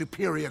craft a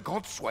superior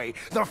godsway,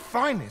 the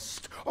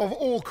finest of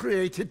all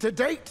created to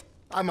date.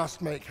 I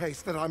must make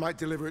haste that I might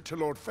deliver it to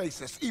Lord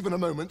Phasus even a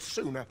moment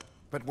sooner.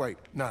 But wait,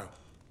 no.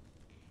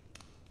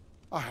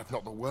 I have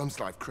not the worm's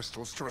life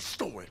crystals to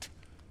restore it.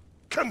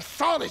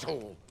 Console it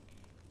all!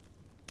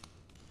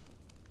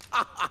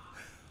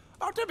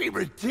 Oh, don't be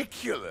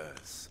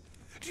ridiculous.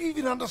 Do you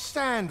even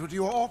understand what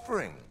you're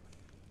offering?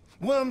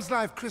 Worm's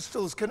life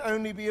crystals can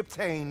only be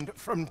obtained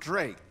from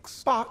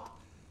drakes. But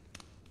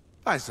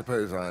I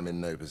suppose I am in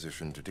no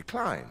position to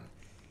decline,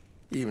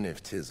 even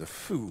if 'tis a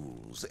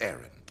fool's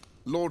errand.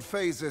 Lord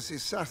Phasus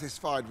is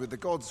satisfied with the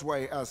God's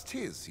way as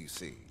 'tis, you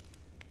see.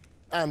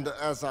 And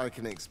as I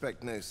can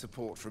expect no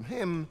support from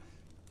him,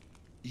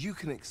 you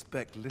can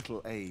expect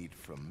little aid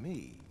from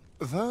me.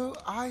 Though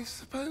I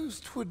suppose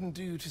 'twouldn't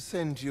do to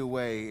send you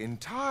away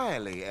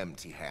entirely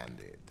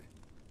empty-handed.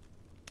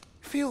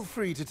 Feel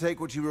free to take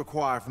what you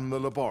require from the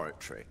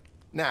laboratory.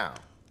 Now,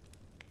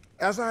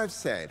 as I've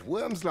said,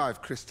 worm's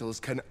life crystals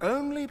can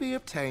only be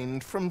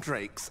obtained from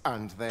drakes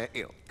and their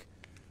ilk.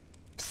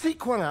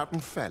 Seek one out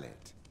and fell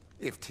it,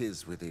 if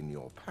 'tis within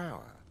your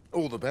power.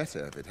 All the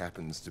better if it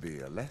happens to be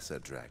a lesser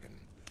dragon.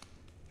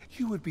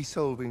 You would be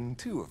solving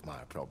 2 of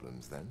my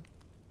problems then.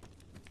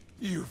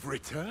 You've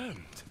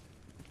returned.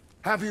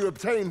 Have you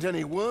obtained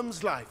any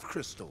worm's life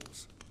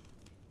crystals?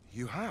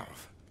 You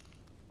have.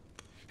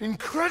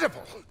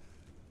 Incredible!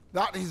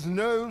 That is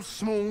no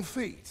small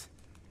feat.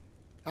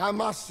 I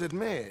must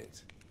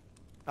admit,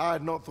 I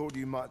had not thought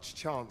you much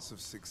chance of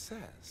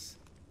success.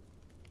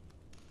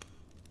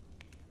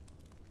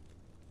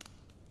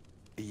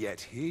 Yet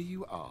here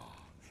you are,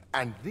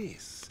 and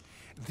this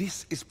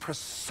is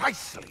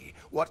precisely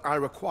what I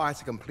require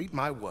to complete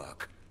my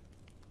work.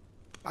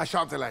 I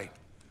shan't delay.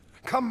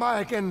 Come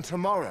by again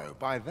tomorrow.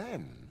 By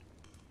then,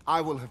 I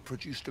will have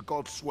produced a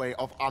godsway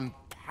of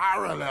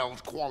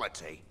unparalleled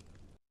quality.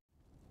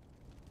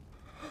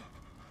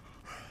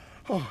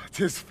 Oh, it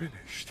is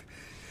finished.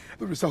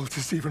 The result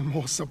is even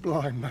more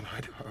sublime than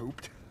I'd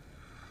hoped.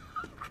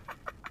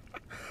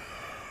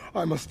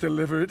 I must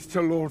deliver it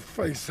to Lord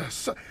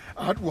Phaesus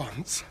at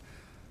once.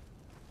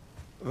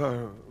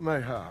 Though,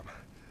 mayhap.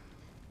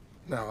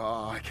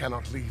 Now, I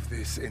cannot leave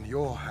this in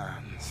your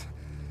hands.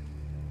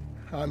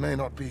 I may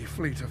not be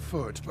fleet of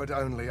foot, but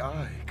only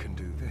I can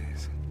do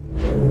this.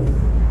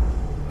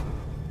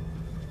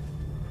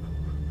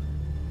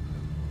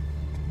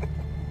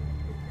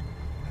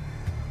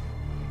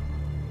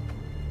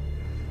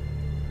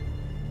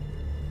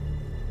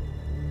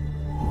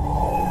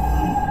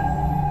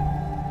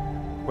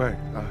 Wait,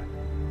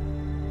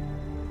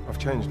 I've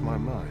changed my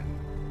mind.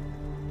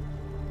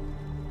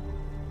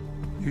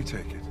 You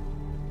take it.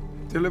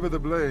 Deliver the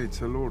blade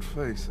to Lord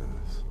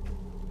Phaesus.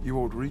 You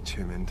ought reach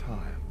him in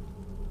time.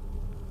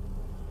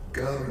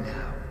 Go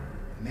now.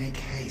 Make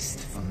haste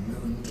from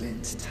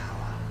Moonglint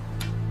Tower.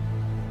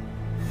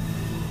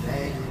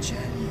 There your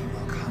journey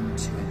will come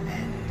to an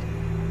end,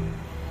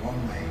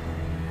 one way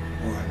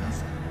or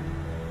another.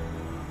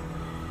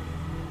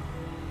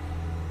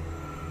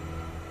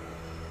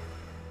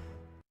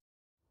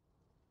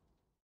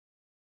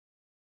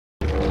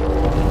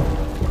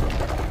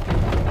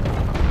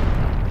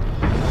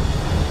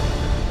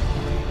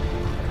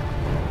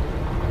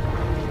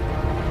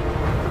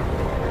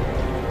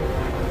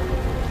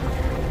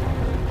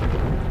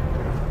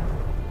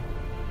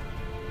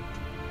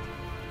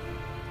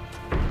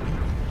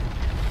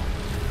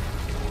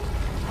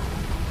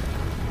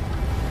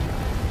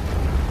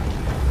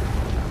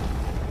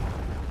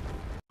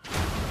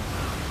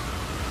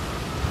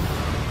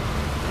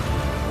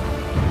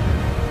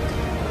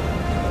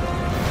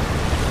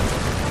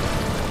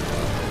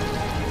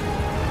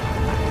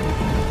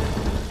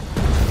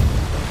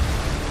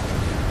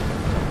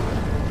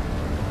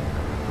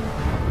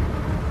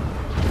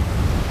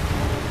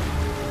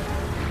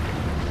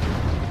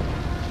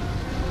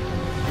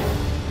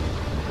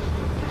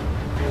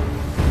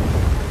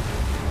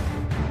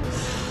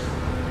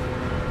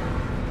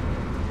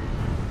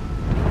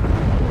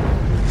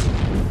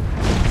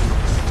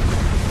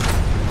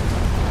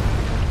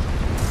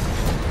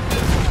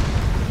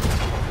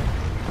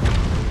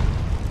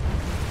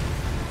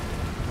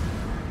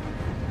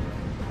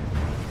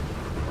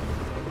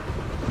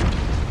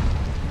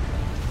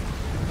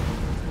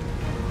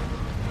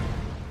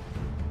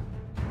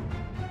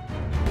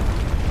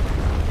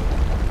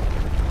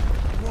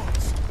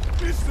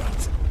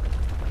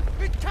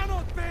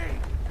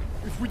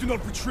 If we do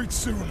not retreat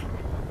soon,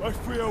 I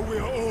fear we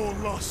are all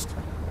lost.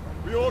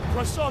 We ought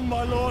press on,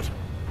 my lord.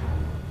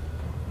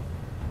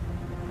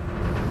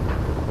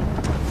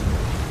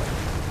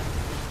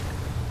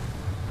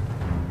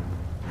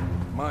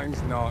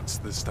 Mine's not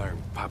the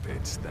stone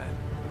puppets, then.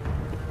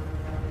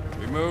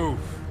 We move.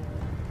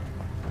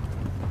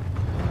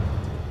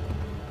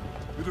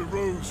 It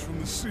arose from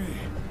the sea.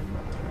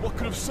 What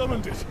could have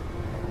summoned it?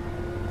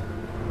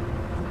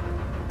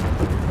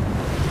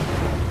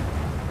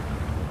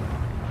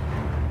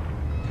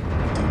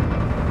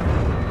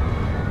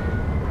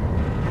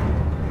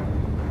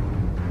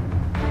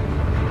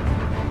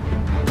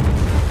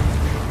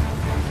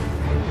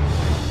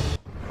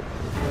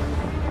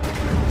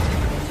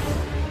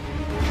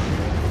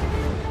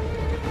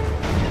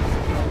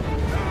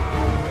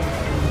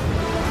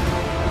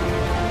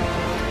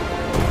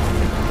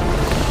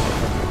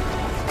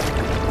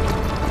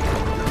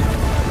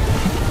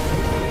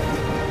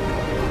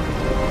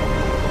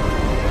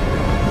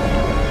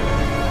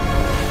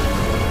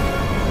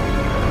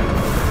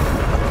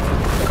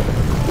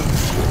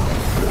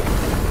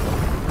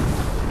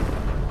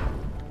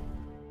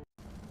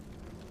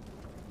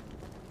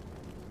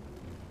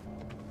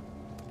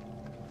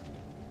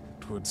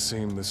 Would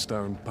seem the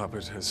stone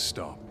puppet has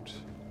stopped.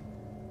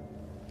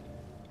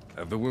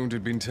 Have the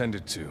wounded been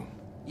tended to?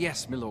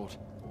 Yes, my lord.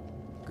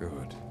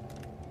 Good.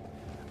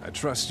 I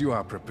trust you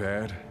are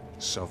prepared,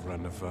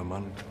 Sovereign of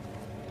Vermund.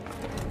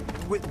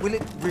 Will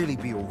it really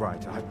be all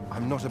right?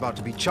 I'm not about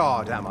to be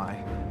charred, am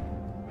I?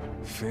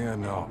 Fear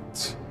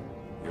not.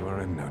 You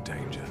are in no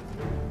danger.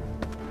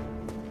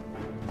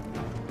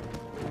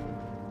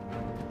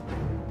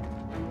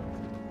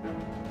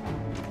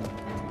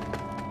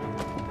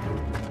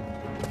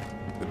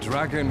 The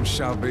dragon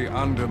shall be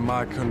under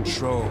my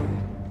control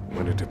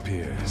when it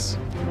appears.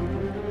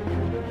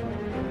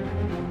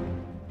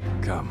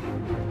 Come.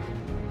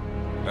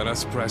 Let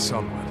us press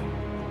onward.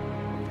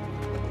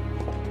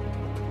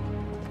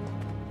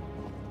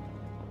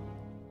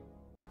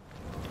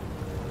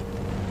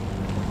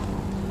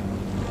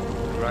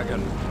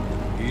 dragon.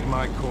 Heed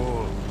my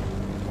call.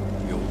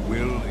 Your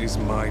will is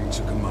mine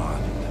to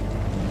command.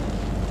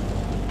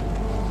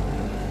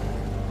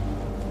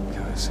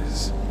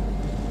 Curses.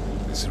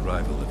 This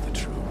arrival of the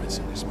true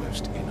Risen is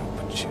most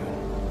inopportune.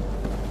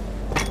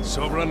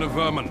 Sovereign of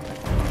Vermin,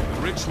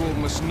 the ritual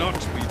must not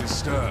be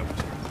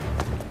disturbed.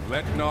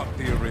 Let not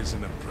the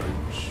Arisen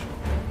approach.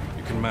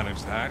 You can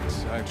manage that,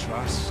 I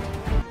trust.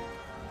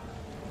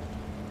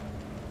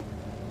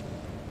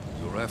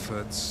 Your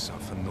efforts are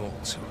for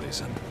naught,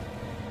 Arisen.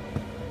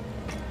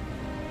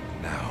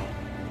 Now,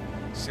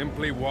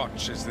 simply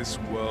watch as this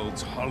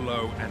world's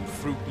hollow and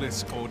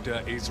fruitless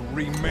order is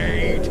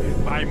remade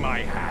by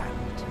my hand.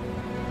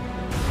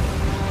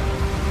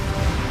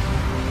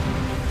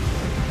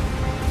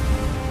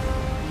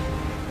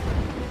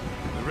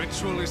 The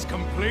ritual is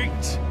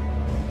complete.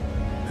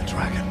 The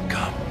dragon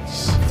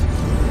comes.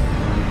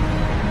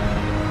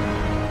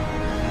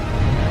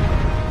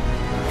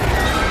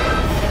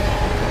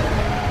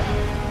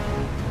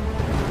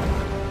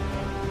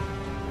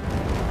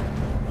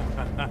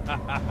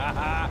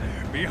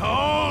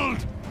 Behold!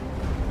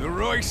 The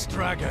Royce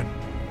Dragon!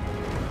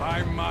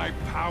 By my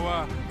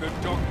power, the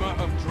Dogma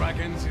of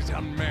Dragons is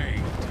unmade.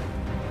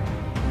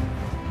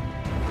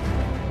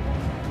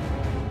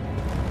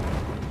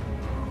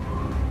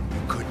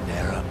 You could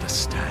ne'er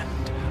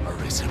understand,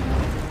 Arisen.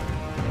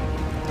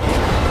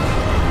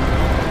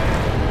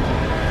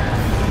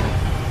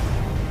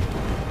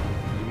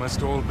 You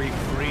must all be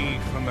freed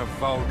from the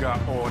vulgar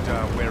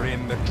order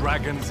wherein the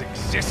dragon's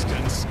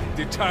existence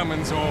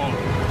determines all.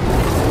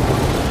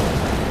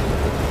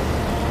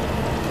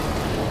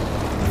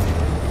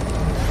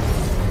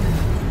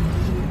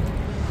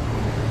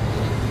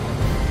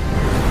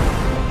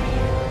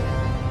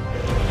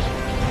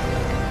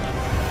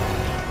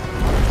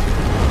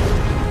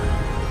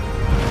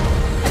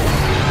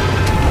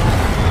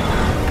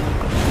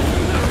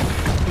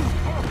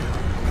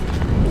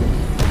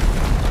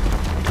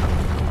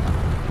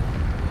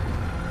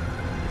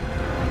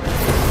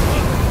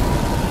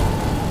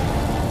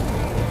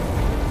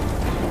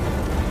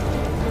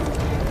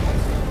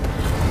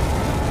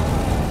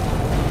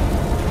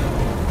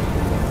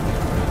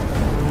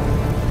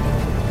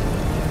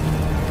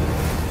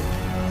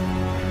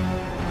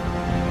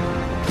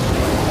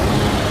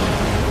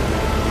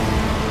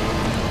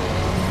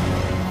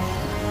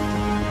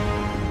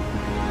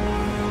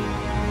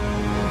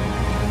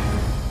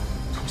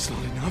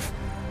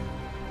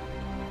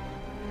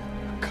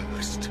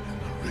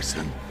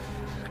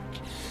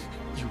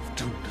 You've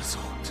doomed us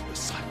all to the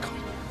cycle.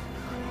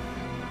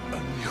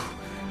 And you...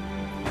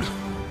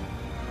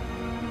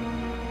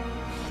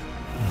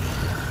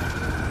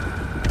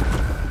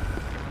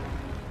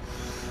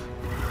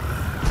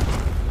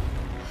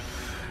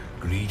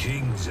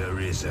 Greetings,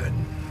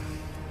 Arisen.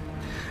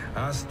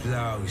 Hast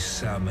thou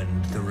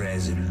summoned the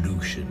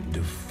resolution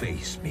to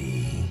face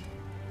me?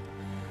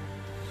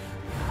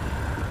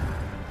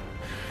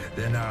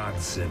 Then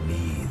answer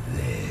me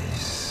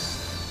this.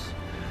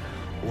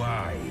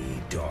 Why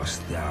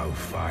dost thou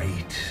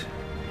fight?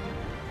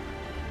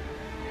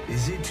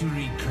 Is it to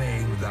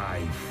reclaim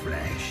thy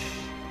flesh,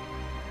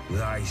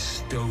 thy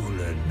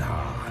stolen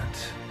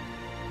heart?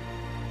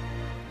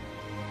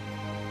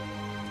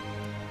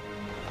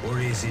 Or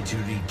is it to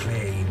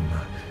reclaim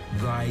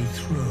thy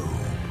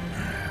throne?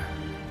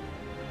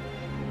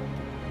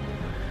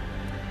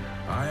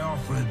 I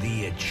offer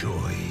thee a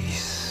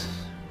choice.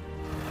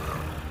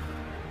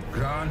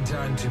 Grant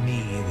unto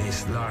me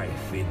this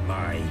life in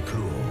my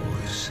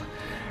claws,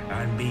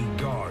 and be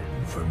gone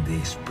from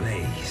this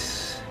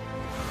place.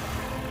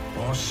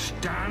 Or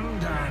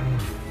stand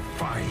and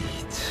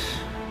fight.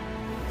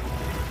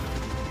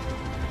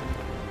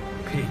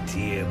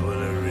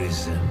 Pitiable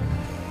Arisen.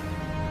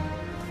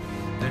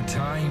 The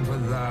time for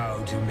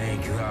thou to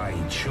make thy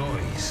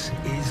choice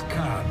is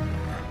come.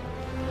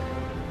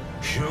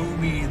 Show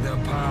me the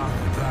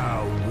path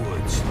thou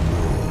wouldst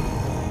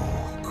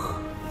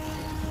walk.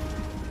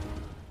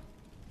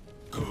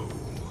 Go,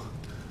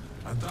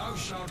 and thou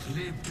shalt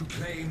live to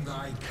claim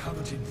thy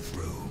coveted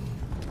throne.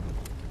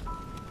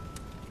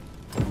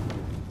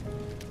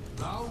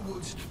 Thou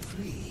wouldst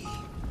flee.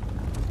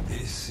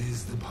 This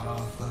is the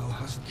path thou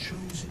hast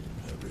chosen,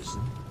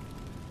 Arisen.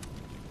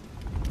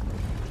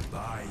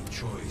 Thy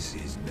choice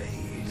is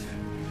made.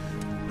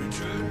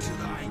 Return to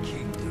thy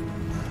kingdom.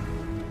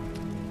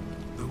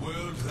 The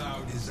world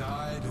thou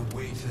desired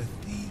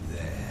awaiteth thee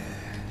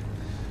there.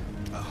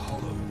 A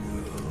hollow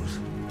world,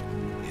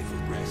 if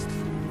a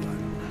restful one.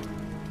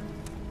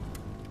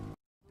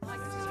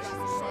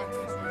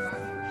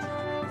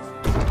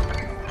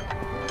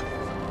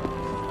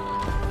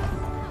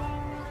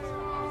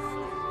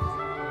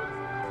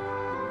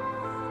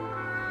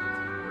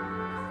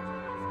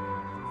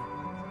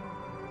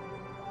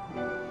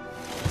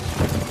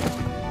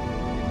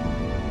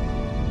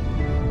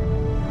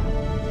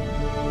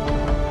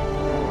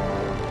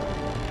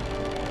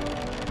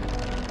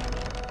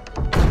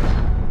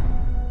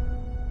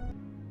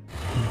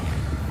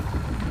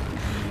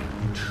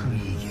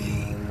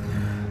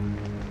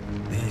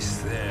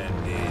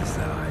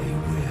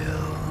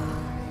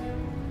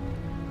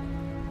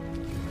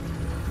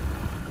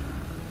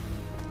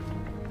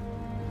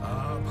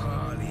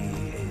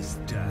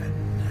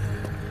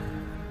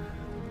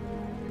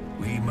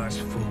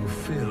 must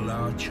fulfill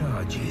our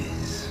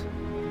charges.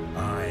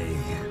 I,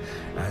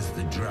 as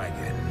the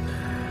dragon,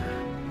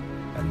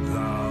 and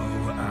thou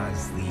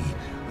as the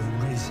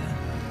Arisen.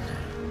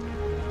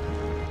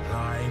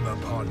 Climb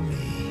upon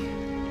me.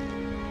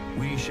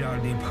 We shall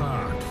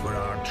depart for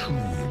our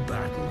true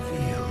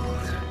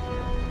battlefield.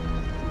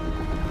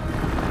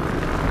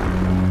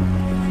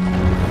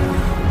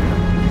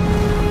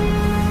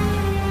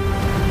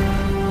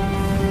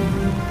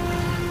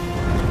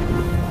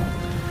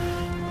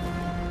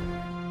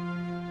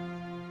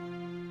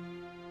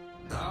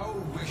 Thou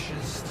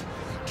wishest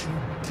to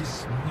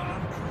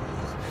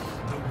dismantle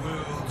the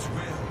world's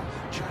will,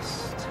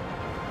 just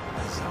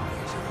as I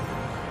do.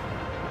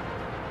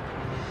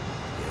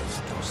 Yet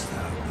dost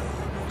thou know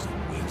what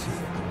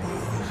awaiteth the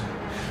world,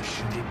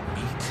 should it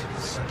meet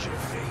such a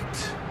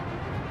fate?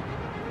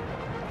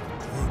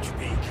 'Twould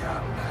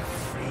become a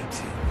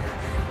fleeting,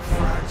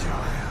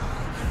 fragile,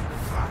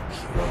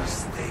 vacuous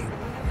thing,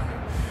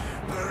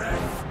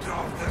 bereft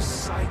of the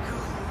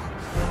cycle.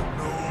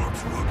 Naught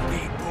would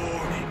be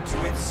born into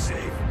it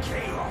save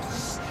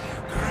chaos,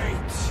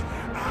 great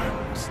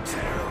and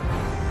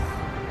terrible.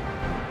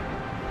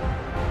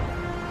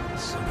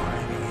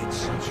 Surviving in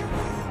such a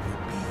world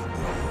would be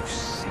no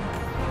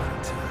simple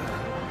matter.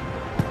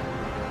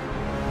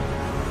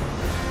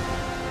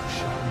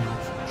 Shall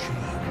not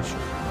change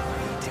with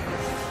my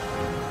death,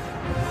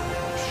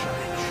 nor shall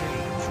it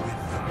change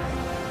with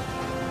thine.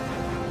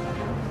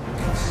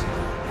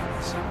 Consider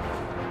this.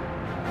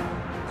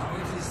 How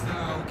it is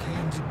thou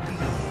came to be.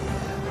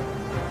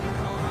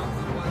 How have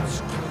the once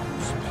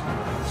closed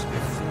paths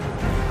before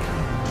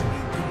come to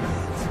be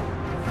built.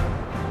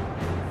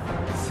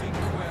 Think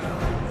well,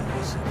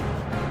 Arisen,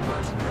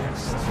 but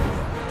rest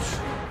not.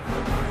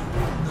 I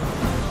will know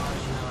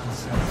thine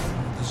answer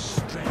through the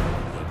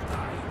strength of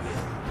thy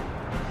will.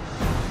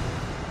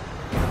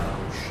 Thou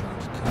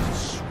shalt cut a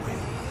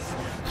swathe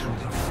through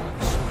the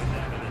false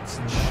benevolence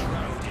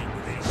enshrouding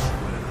this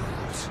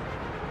world.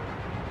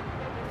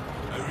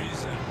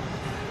 Arisen,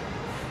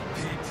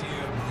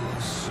 pitiable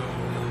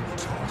soul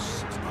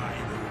tossed by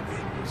the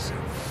winds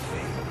of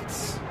fate.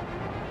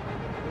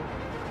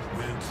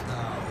 Wilt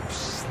thou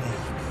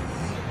slay me,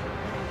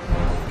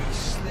 or be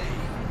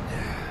slain?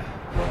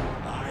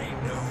 I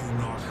know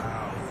not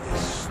how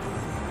this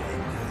story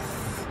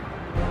endeth.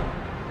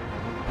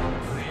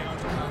 The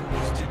outcome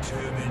was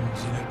determined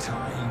in a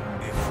time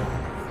before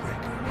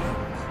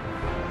reckoning.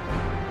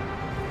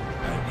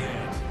 And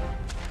yet,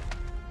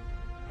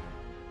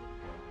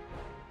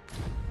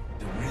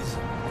 the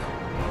Risen,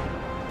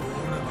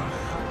 born of a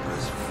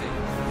hapless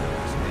fate that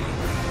was made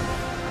me.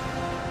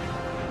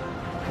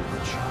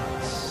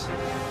 Perchance,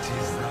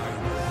 'tis thy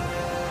will,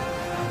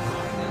 and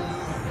thine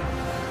alone,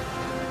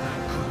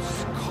 that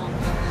couldst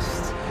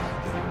contest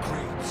the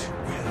great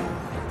will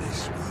of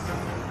this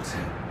world.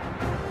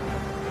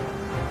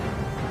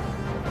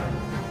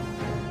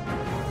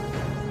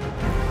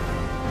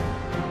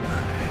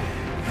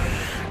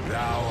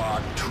 Thou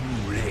art too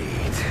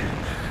late.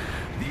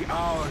 The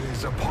hour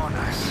is upon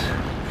us.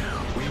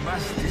 We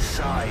must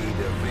decide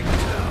a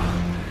victor,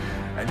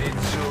 and in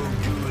so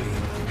doing,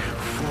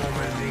 form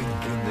a link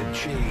in the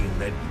chain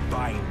that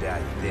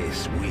bindeth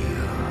this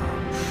wheel.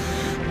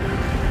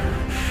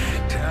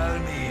 Tell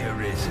me,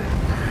 Arisen,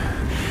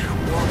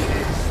 what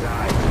is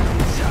thy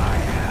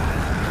desire?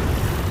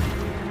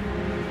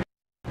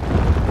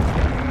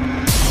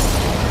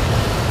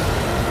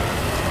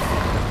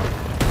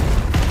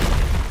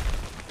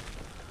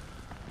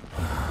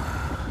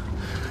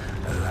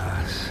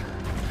 Alas,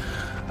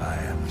 I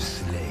am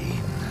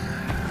slain.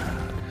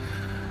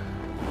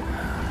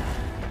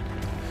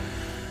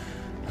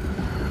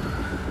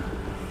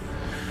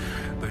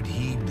 But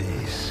heed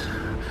this,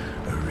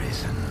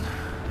 Arisen.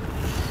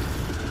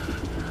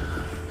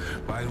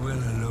 By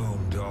will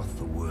alone doth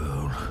the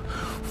world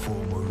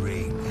form a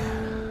ring,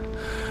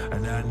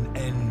 an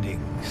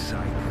unending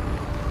cycle.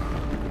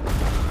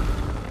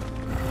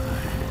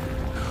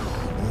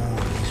 All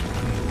is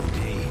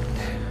preordained,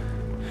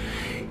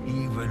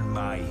 even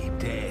my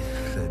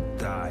death at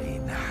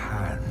thine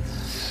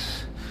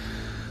hands.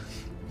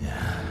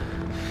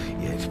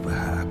 Yet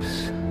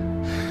perhaps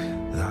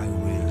thy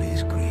will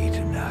is great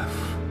enough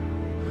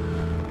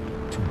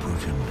to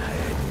put an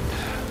end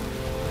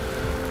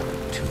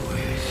to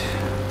it.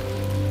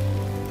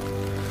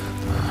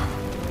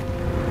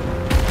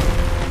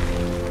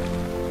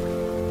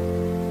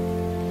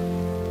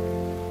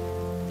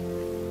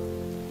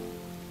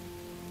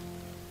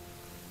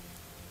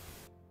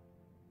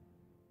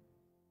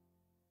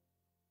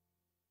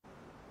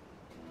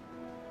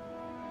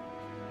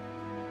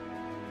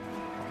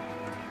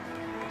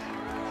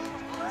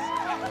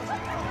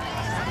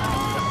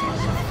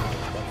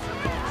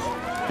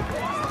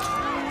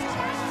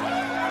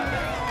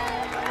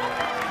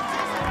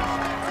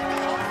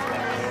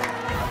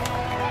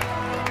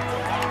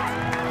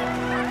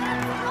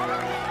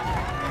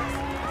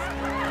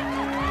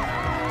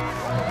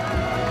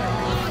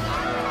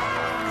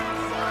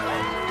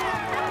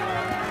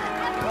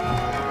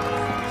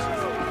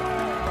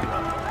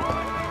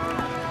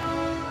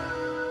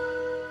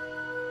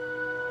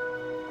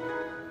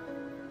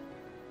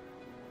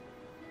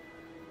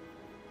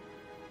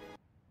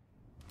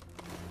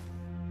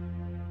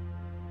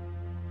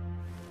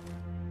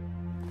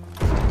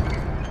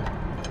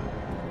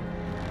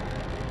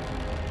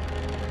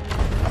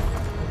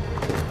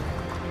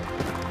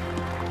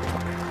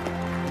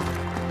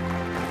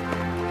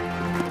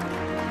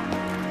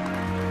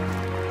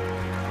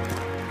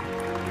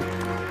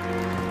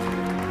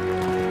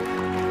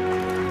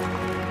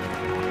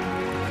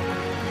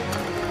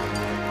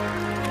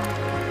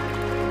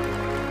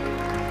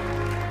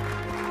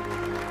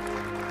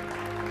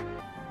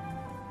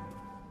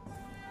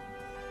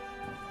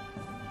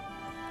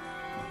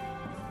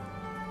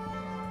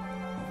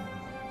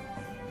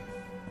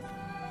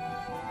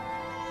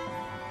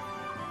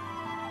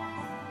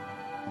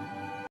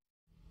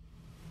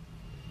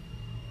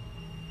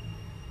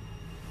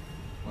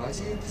 Why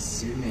do you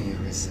pursue me,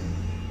 Arisen?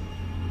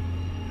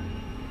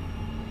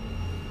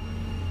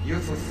 You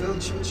have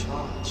fulfilled your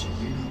charge,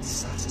 are you not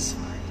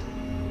satisfied?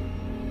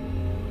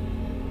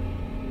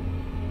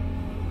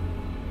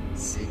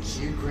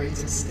 Seek you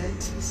greater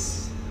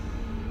status?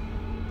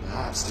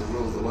 Perhaps to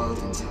rule the world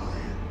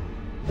entire.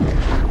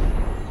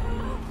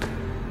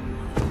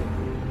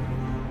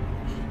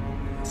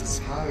 If it's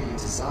power you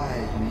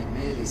desire, you need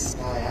merely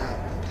spy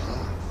out the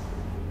path.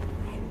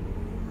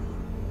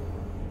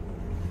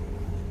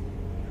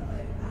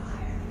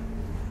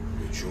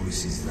 The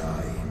choice is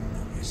thine,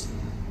 Arisen.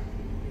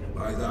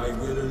 By thy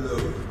will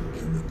alone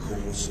can the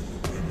course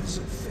of the winners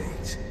of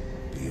fate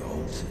be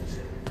altered.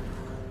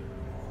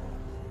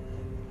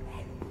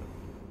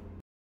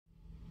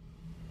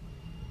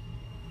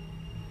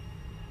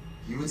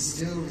 You would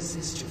still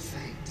resist your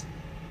fate.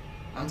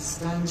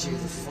 Understand you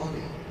the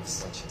folly of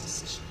such a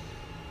decision.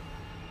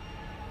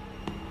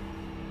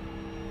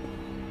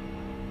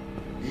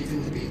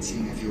 Even the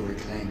beating of your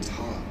reclaimed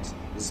heart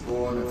was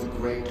born of the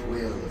great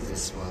will of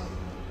this world.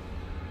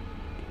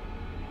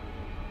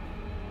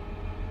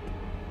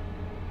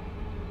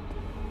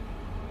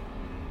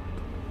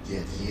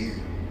 Yet you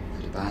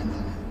would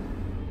abandon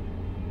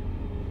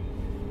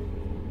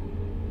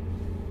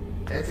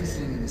it.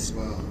 Everything in this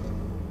world,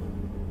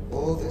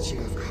 all that you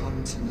have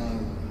come to know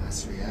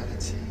as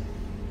reality,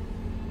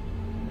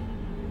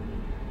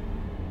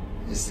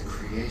 is the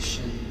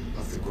creation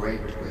of the great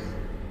will.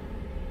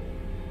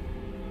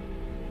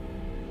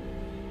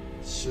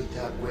 Should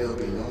that will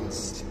be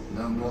lost,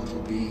 no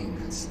mortal being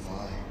could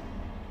survive.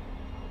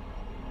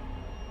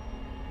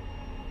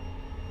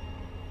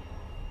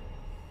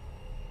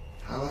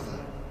 However,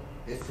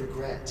 if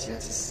regret yet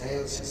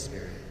assails your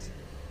spirit,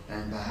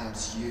 then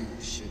perhaps you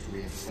should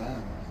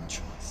reaffirm your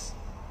choice.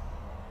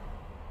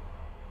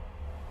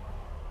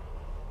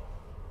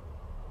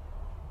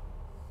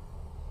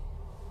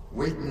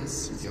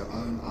 Witness with your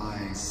own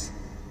eyes,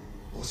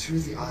 or through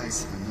the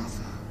eyes of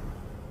another,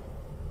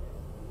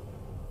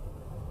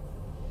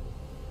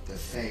 the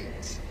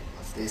fate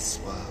of this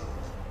world.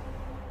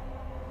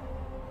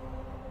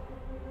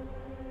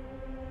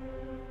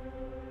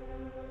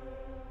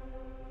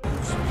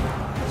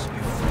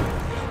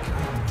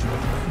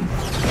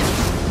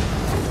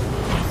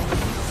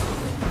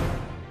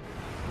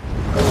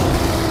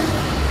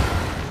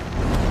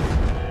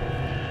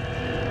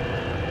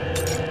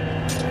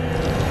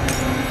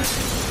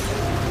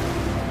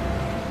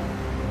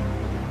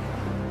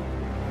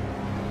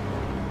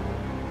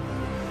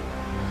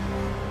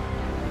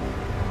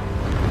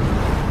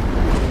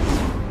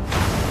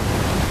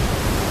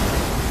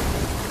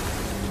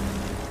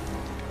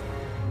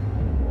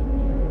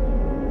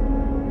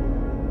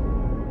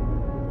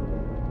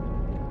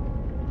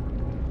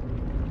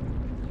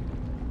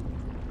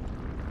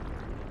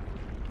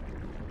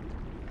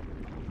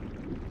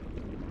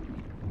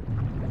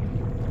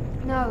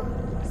 No,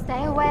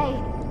 stay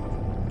away.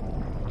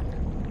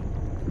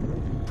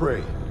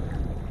 Pray.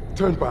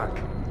 Turn back.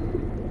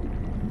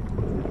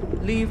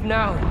 Leave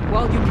now,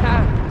 while you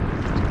can.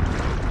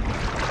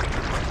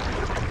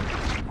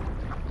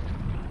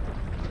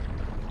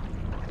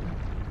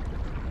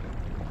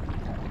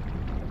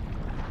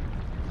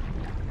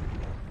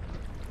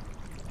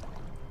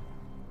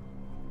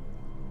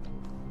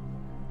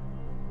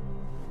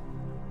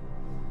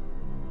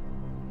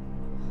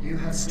 You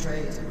have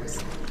strayed,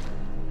 Arisen.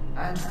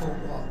 And for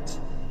what?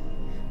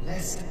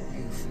 Lest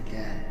you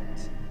forget.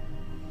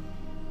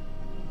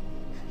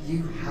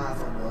 You have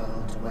a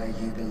world where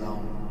you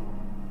belong.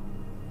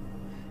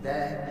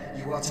 There,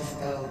 you are to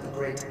fell the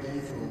great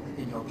evil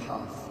in your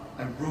path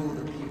and rule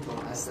the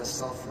people as their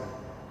sovereign.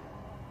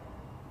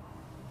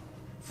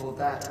 For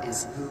that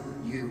is who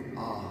you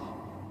are.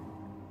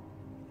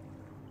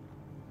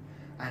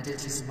 And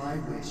it is my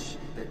wish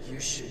that you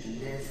should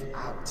live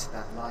out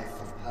that life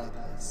of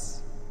purpose.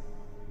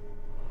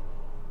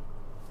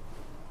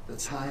 The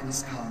time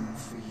has come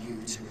for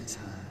you to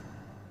return.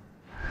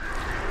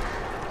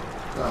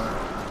 Go.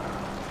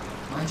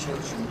 My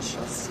children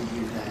shall see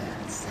you there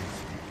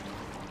safely.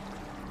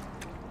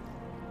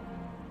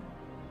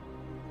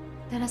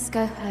 Let us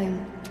go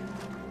home.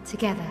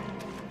 Together.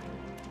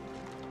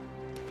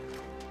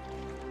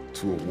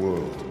 To a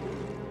world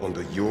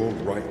under your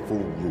rightful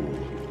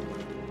rule.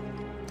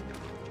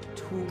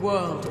 To a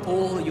world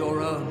all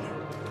your own.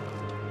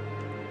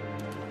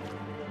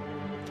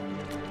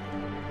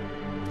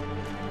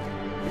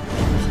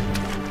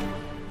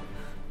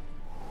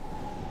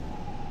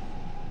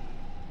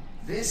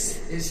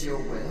 This is your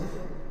will?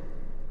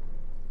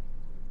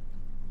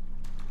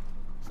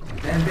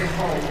 Then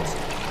behold,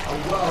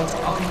 a world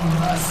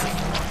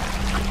unmerciful,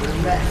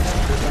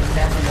 bereft the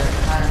benevolent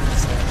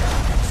hands of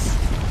gods.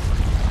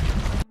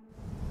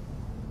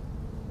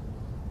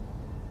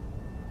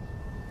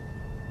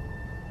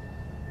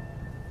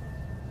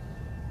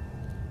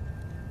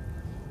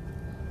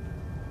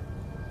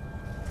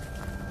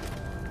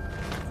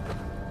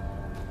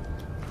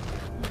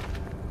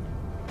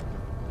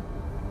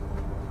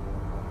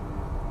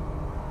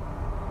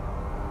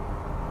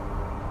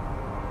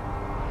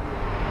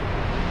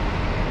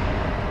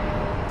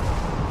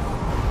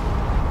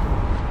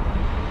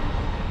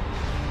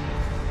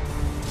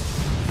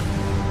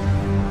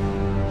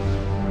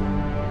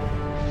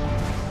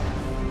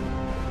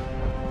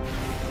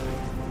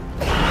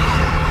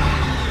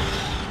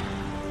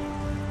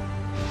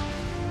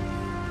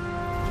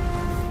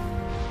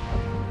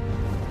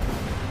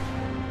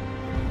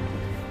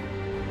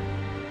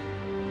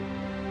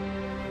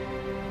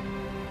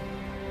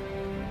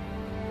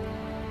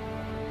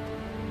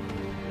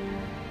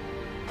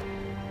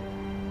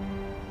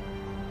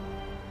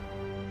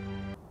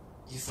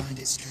 find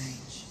it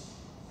strange.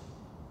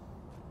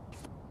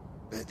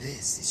 But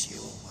this is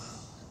your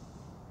world.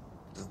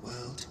 The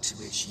world to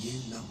which you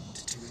longed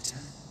to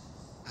return.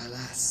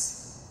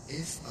 Alas,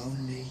 if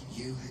only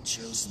you had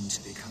chosen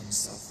to become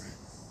sovereign.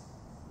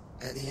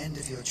 At the end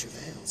of your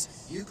travails,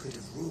 you could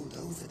have ruled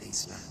over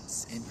these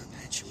lands in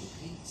perpetual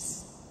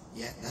peace.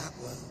 Yet that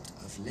world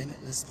of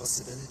limitless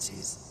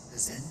possibilities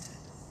has ended.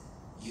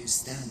 You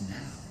stand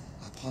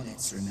now upon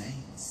its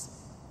remains,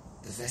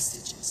 the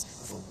vestiges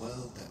of a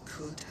world that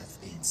could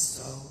have been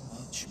so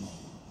much more.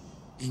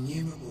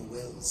 Innumerable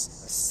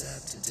wills have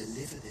served to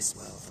deliver this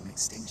world from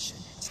extinction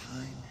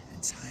time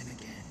and time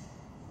again.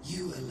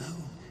 You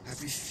alone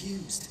have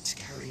refused to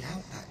carry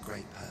out that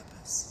great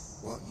purpose.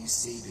 What you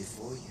see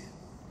before you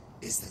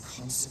is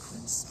the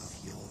consequence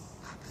of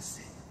your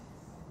apathy.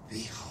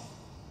 Behold.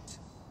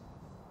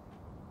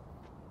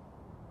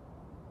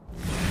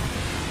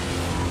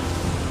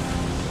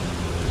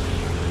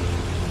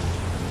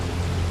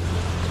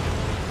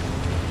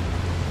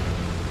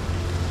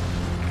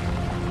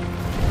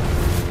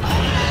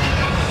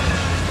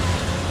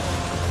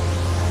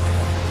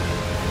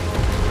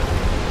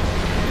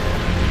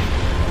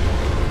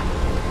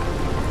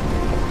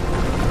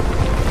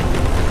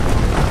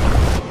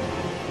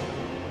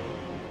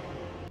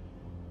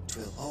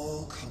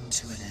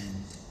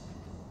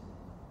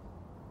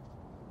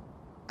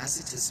 As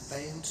it has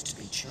failed to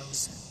be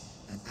chosen,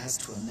 and as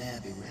 'twill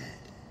ne'er be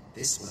read,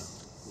 this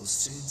world will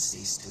soon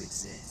cease to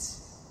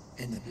exist.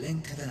 In the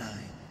blink of an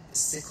eye, the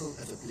sickle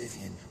of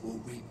oblivion will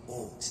reap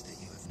aught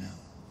that you have known.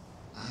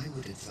 I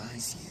would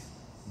advise you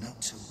not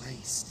to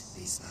waste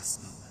these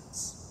last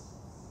moments.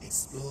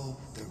 Explore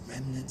the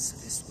remnants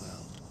of this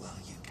world while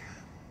you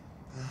can.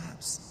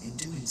 Perhaps, in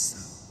doing so,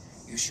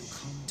 you shall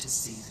come to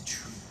see the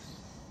truth,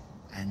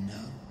 and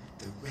know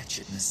the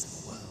wretchedness of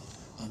a world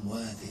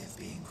unworthy of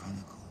being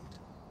chronicled.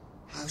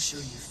 How shall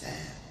you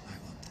fare, I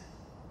wonder?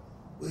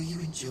 Will you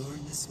endure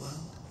in this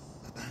world,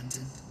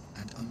 abandoned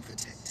and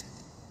unprotected?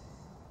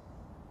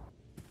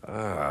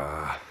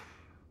 Ah,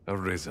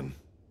 Arisen.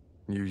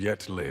 You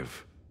yet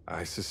live.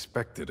 I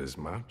suspected as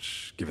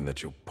much, given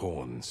that your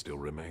pawn still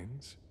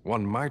remains.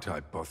 One might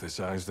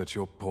hypothesize that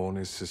your pawn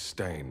is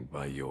sustained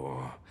by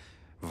your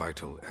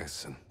vital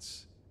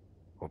essence.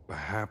 Or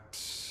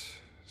perhaps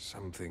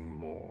something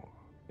more.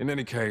 In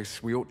any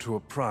case, we ought to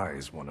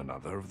apprise one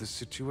another of the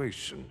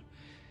situation.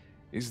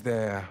 Is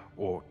there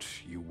aught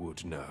you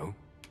would know?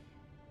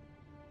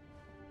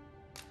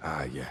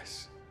 Ah,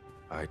 yes.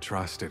 I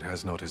trust it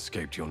has not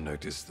escaped your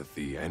notice that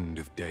the end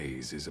of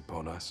days is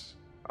upon us.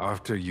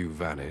 After you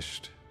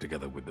vanished,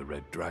 together with the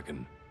Red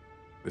Dragon,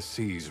 the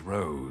seas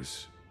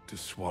rose to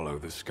swallow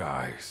the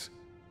skies.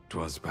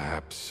 'Twas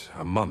perhaps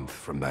a month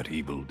from that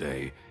evil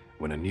day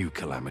when a new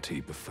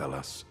calamity befell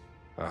us.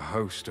 A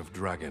host of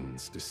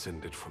dragons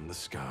descended from the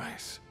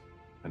skies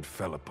and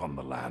fell upon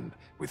the land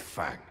with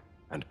fang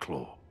and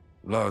claw.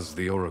 Luz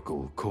the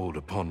Oracle called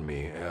upon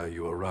me ere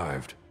you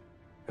arrived.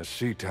 As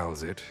she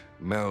tells it,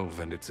 Melve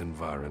and its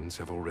environs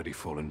have already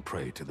fallen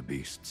prey to the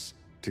beasts.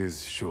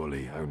 'Tis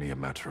surely only a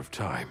matter of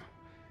time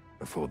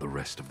before the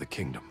rest of the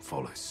kingdom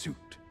follows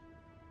suit.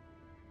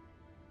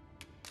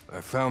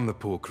 I found the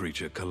poor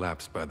creature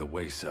collapsed by the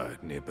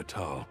wayside near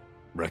Batal.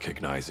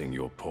 Recognizing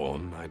your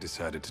pawn, I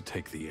decided to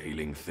take the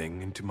ailing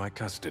thing into my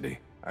custody.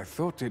 I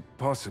thought it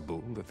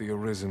possible that the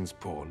Arisen's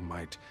pawn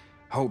might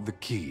hold the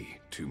key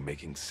to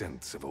making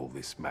sense of all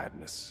this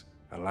madness.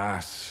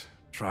 Alas,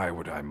 try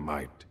what I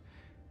might,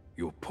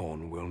 your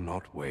pawn will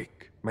not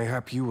wake.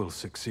 Mayhap you will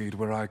succeed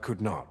where I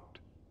could not.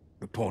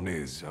 The pawn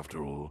is,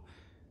 after all,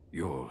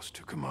 yours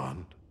to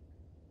command.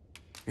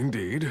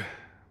 Indeed,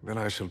 then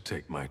I shall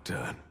take my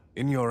turn.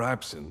 In your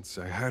absence,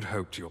 I had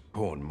hoped your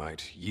pawn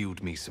might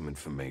yield me some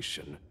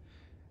information.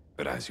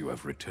 But as you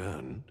have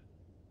returned,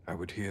 I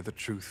would hear the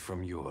truth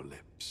from your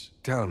lips.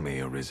 Tell me,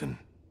 Arisen,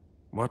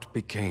 what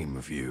became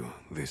of you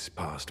this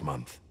past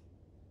month?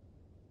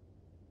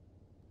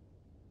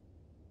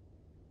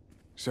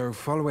 So,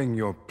 following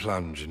your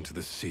plunge into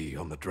the sea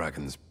on the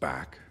dragon's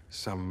back,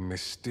 some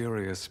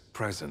mysterious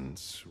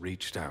presence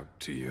reached out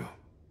to you.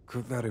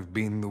 Could that have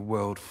been the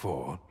World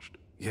Forged?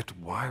 Yet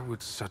why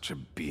would such a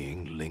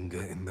being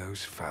linger in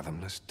those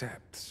fathomless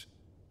depths?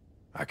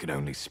 I can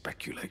only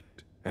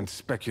speculate, and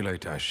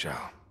speculate I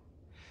shall.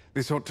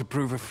 This ought to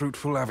prove a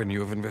fruitful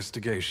avenue of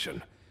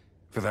investigation.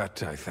 For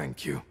that, I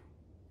thank you.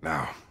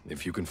 Now,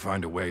 if you can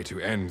find a way to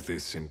end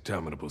this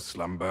interminable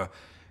slumber,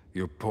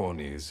 your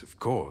pawn is, of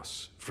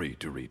course, free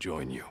to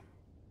rejoin you.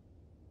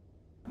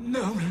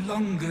 No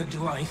longer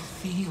do I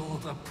feel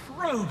the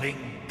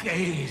probing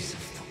gaze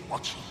of the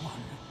Watching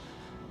One.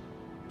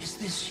 Is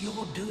this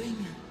your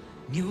doing,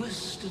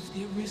 newest of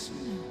the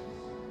Arisen?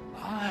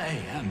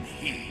 I am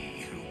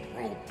he who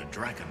brought the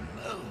dragon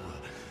low,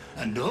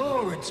 and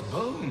o'er its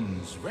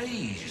bones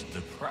raised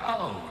the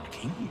proud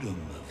kingdom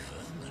of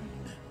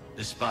Vermin.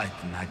 Despite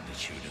the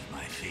magnitude of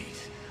my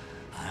feat,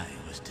 I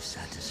was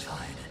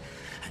dissatisfied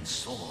and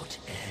sought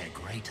e'er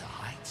greater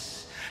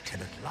heights,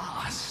 till at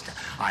last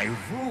I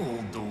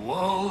ruled the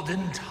world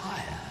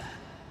entire.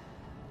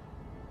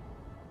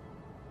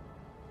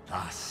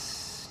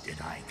 Thus did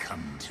I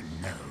come to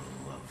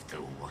know of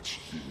the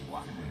Watching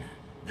One,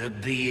 the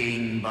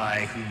being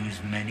by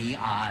whose many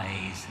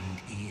eyes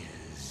and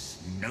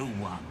ears no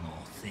one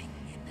or thing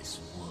in this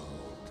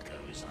world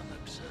goes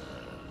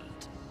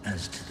unobserved.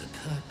 As to the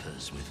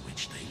purpose with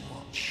which they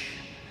watch,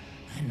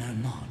 I know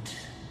not.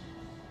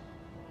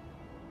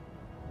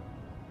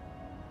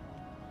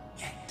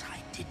 Yet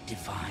I did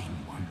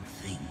divine one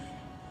thing.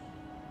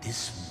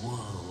 This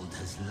world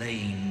has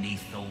lain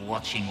neath the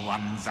Watching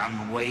One's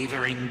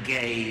unwavering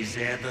gaze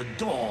ere the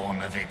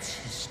dawn of its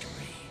history.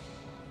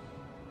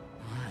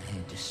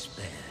 I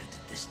despaired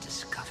at this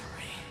discovery,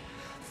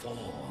 for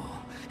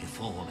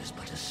if all is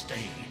but a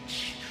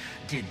stage,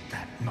 did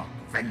that not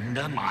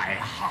render my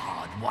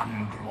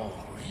hard-won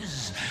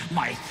glories,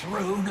 my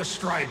throne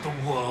astride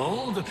the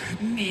world,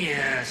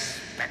 mere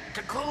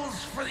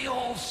spectacles for the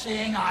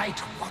all-seeing eye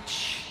to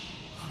watch?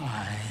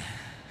 Aye,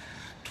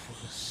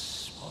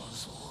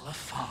 'twas all a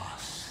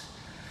farce,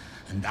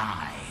 and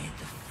I,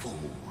 the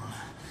fool,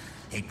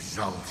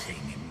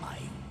 exulting in my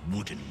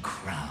wooden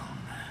crown.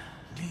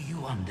 Do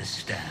you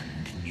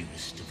understand,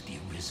 newest of the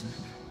Arisen?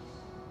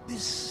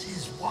 This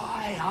is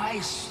why I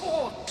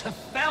sought to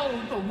fell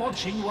the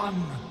Watching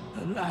One.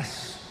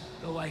 Alas,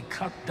 though I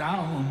cut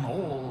down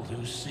all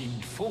who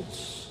seemed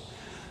false,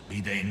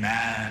 be they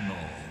man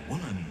or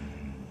woman,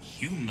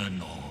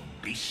 human or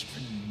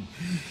beastman,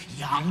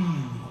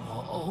 young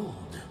or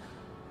old,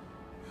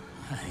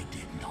 I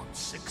did not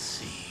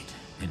succeed.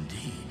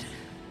 Indeed,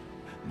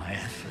 my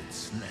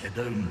efforts led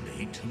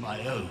only to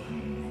my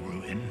own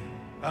ruin.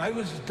 I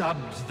was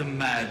dubbed the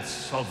Mad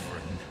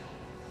Sovereign,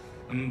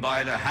 and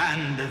by the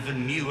hand of a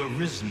new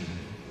Arisen,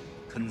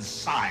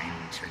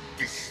 consigned to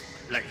this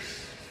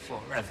place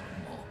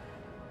forevermore.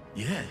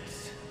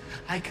 Yet,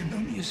 I can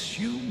only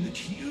assume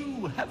that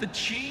you have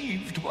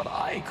achieved what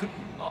I could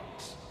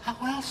not. How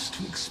else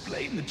to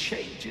explain the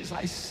changes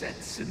I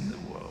sense in the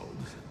world?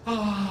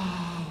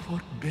 Ah,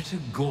 what bitter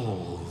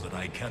gall that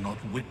I cannot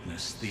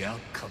witness the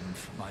outcome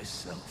for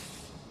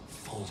myself.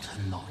 Falter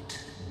not,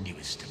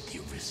 newest of the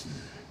Arisen,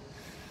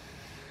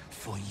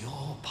 for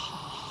your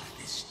path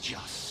is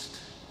just,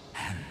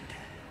 and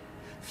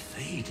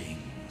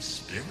fading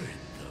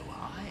spirit though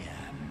I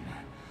am,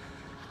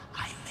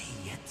 I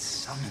may yet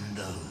summon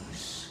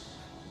those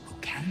who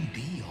can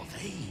be of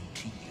aid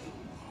to you.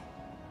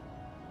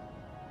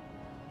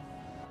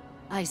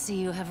 I see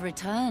you have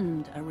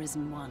returned,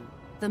 Arisen One.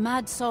 The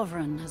Mad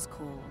Sovereign has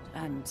called,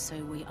 and so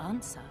we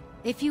answer.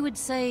 If you would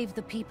save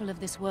the people of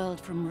this world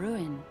from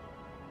ruin,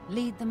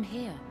 lead them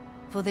here,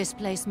 for this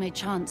place may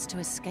chance to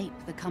escape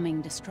the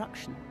coming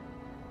destruction.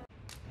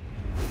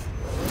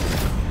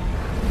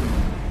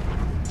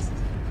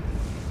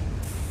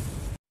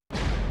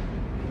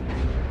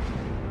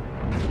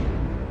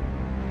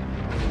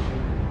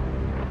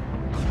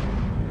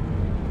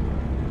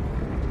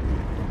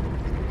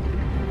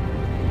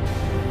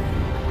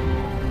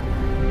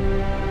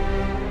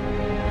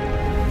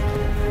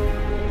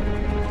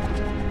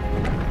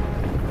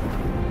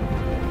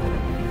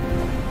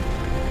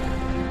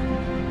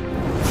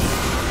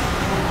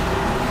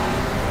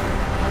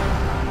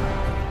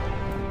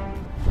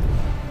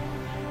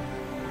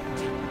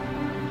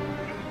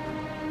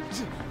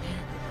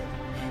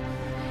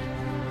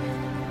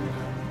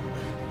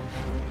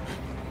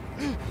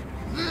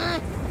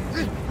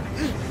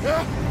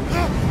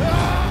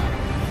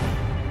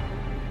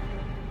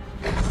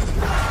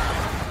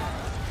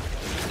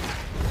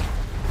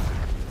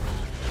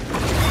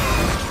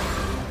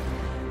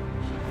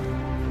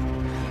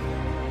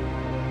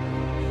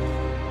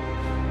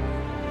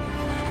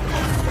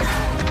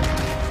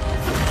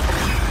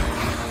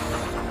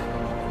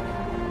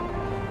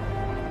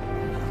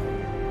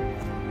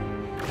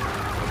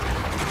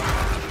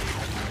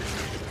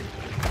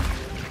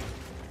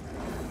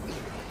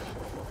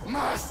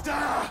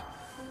 Master!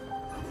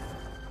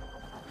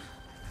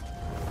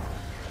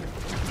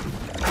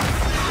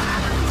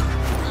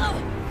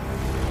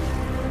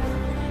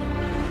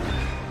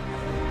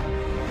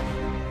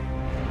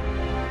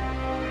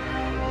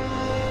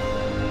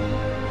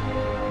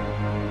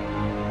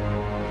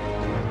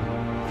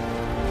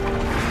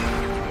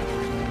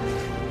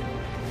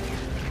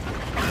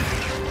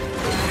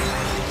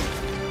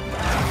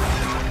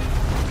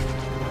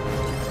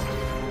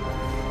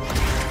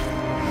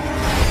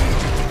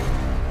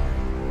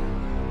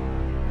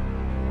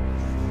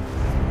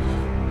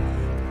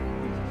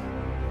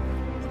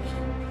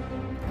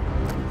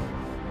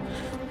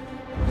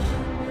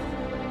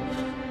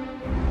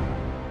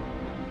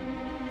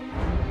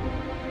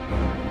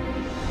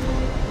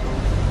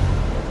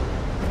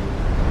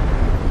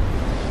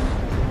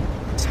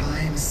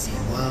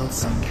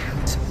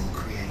 Uncountable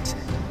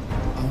created,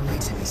 only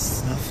to be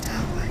snuffed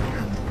out like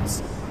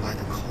candles by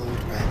the cold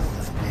breath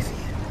of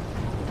oblivion.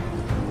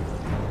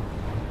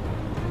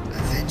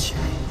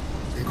 Eventually,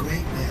 the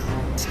Great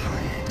Will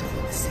tired of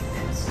witnessing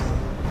this.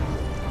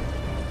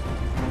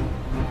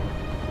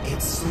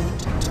 It sought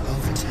to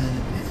overturn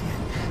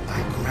oblivion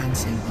by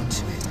granting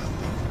unto it a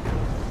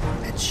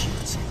role, a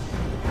duty,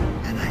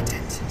 an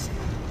identity.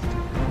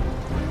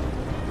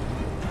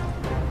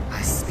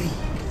 I speak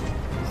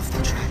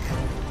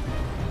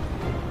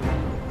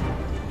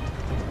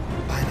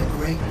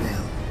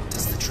will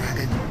does the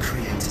dragon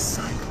create a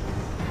cycle,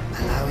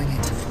 allowing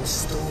it to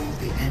forestall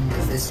the end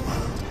of this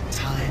world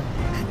time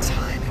and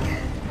time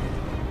again.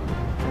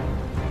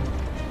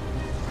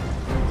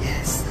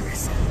 Yes, there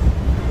is.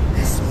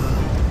 This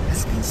world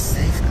has been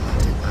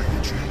safeguarded by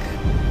the dragon.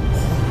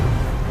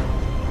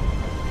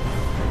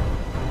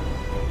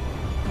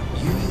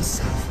 You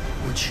yourself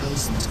were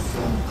chosen to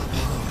form a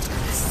part of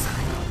this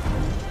cycle.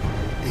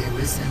 The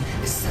Arisen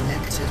is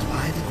selected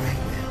by the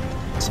Great Will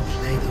to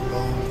play the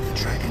role of the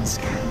dragon's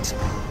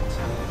counterpart.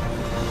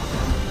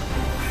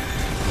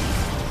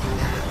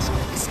 That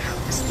is how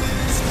this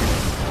world is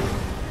made.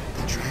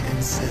 The dragon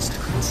serves to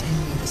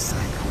continue the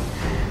cycle,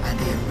 and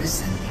the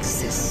Arisen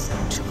exists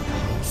to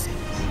oppose it.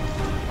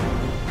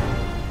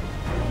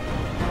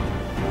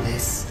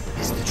 This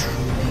is the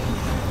true meaning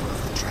of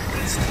the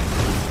dragon's name.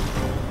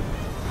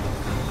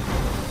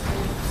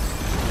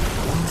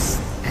 Once,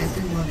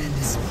 everyone in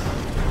this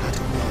world had a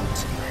role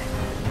to play.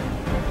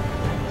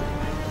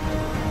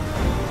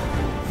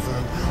 For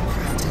a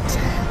well-crafted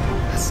tale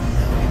has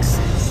no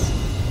excess.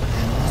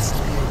 There must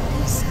be a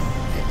reason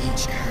for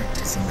each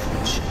character's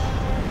inclusion.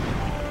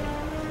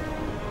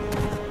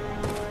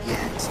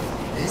 Yet,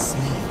 this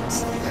means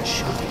that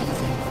should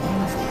even one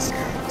of these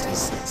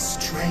characters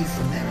stray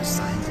from their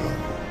assigned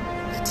role,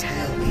 the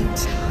tale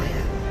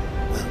entire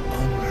will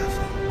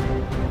unravel.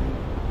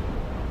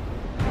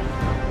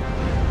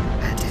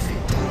 And if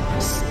it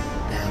does,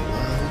 their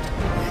world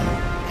will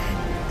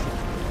end.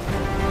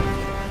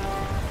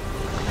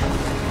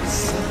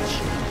 Such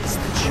is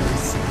the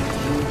choice you have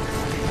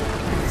made.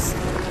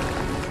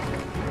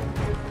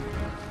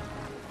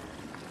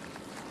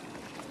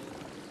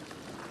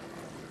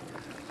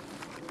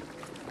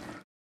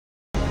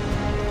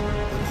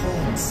 The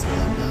pawns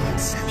are no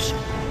exception.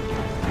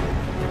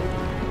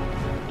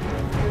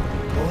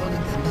 Born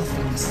in the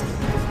nothingness of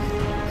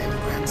oblivion, they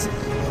were granted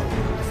the role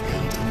of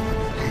aiding in the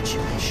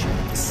perpetuation of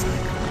the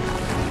cycle.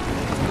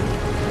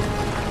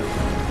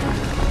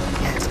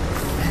 Yet,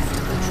 left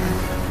of the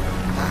dragon,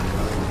 that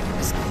role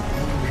has been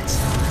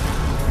unwritten.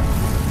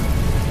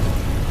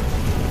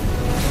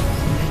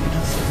 Only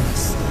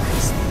nothingness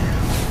awaits them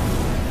now.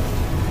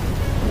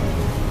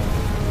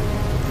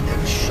 And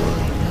there is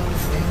surely no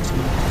fate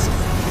more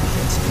pitiful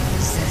than to be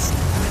possessed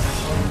by the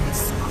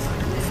wholeness of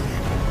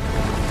oblivion,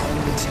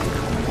 only to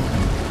become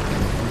one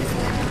with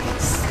oblivion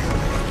itself.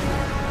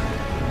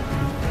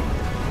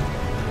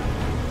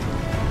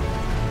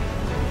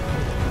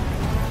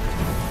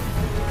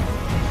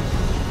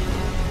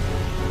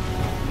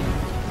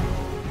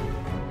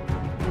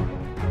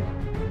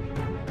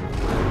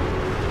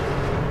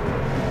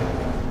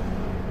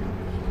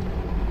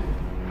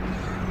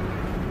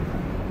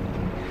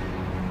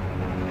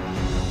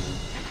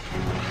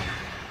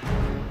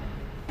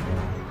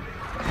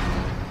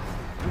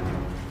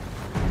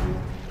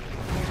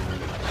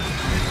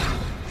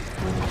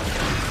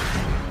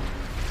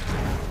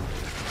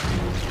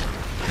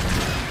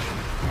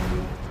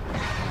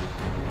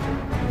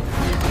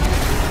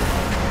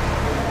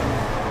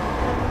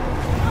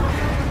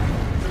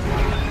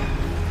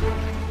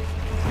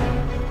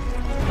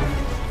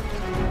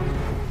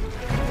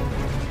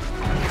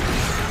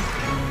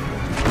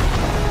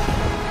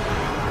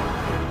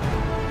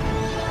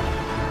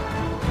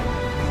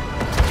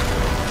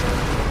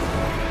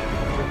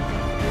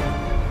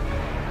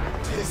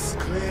 Tis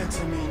clear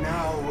to me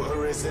now,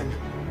 Arisen.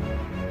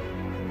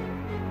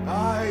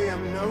 I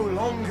am no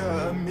longer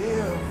a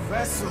mere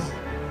vessel.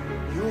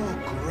 Your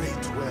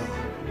great will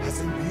has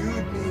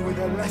imbued me with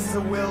a lesser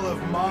will of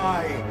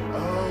my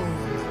own.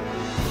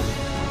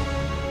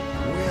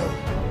 Will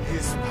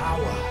is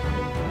power.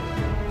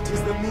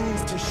 'Tis the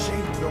means to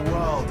shape the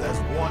world as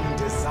one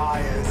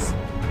desires.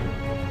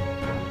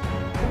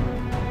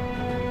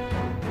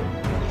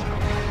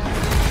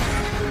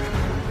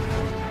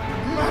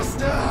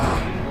 Master!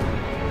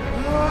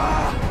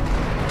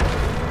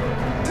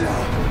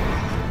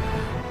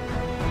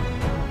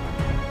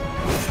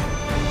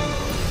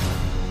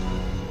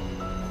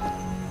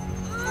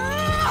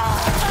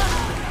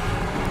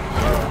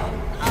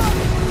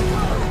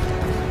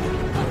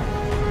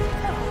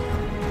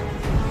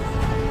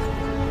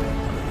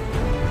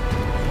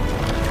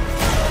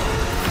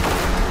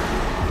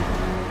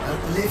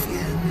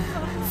 Oblivion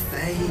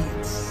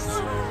fades.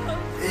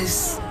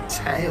 This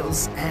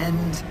tale's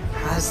end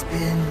has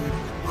been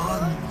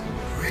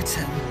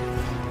unwritten.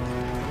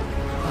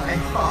 My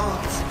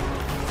heart,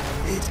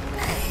 it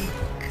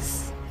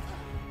aches.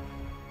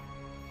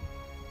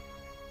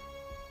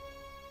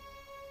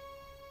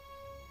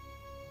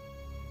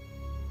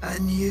 A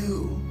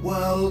new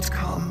world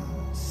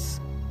comes.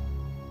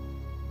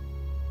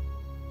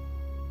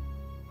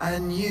 A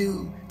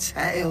new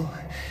tale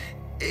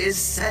is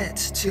set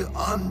to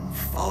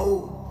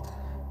unfold.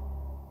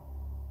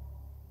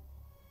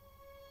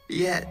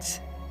 Yet,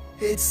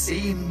 it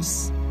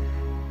seems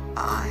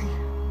I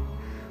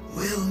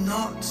will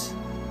not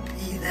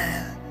be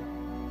there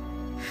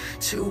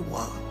to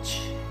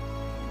watch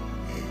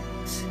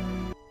it.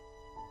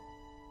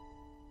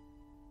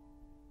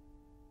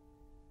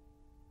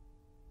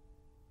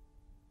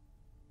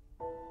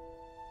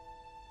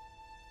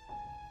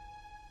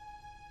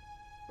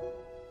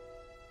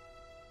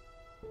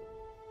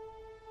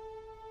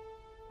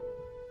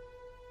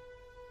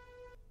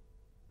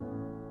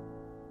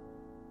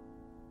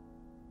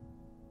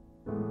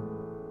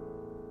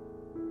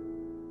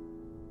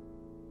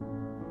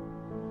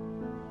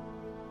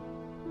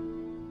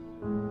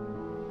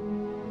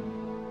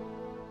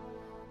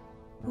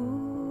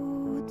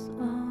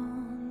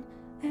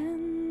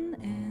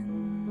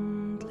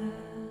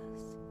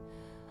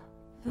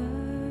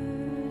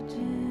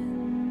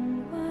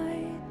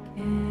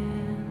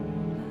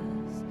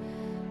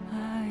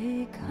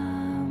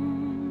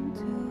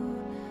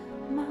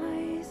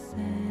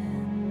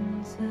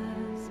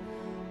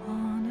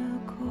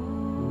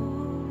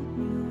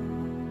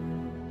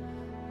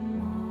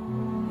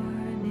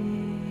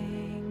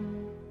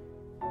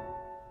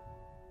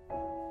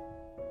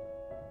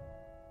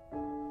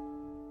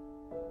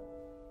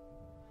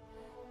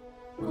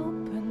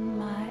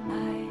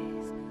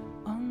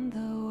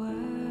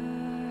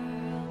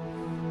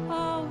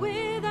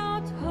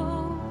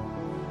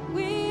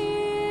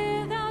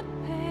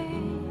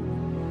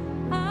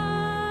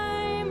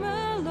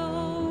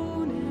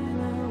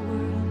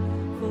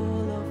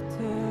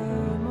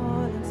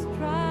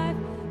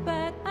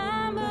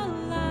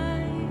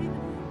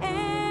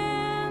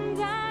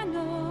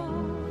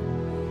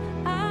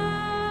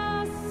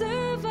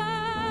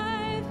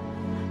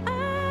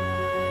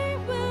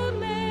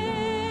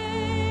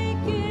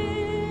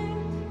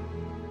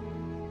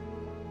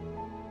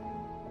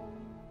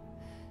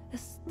 a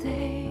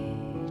state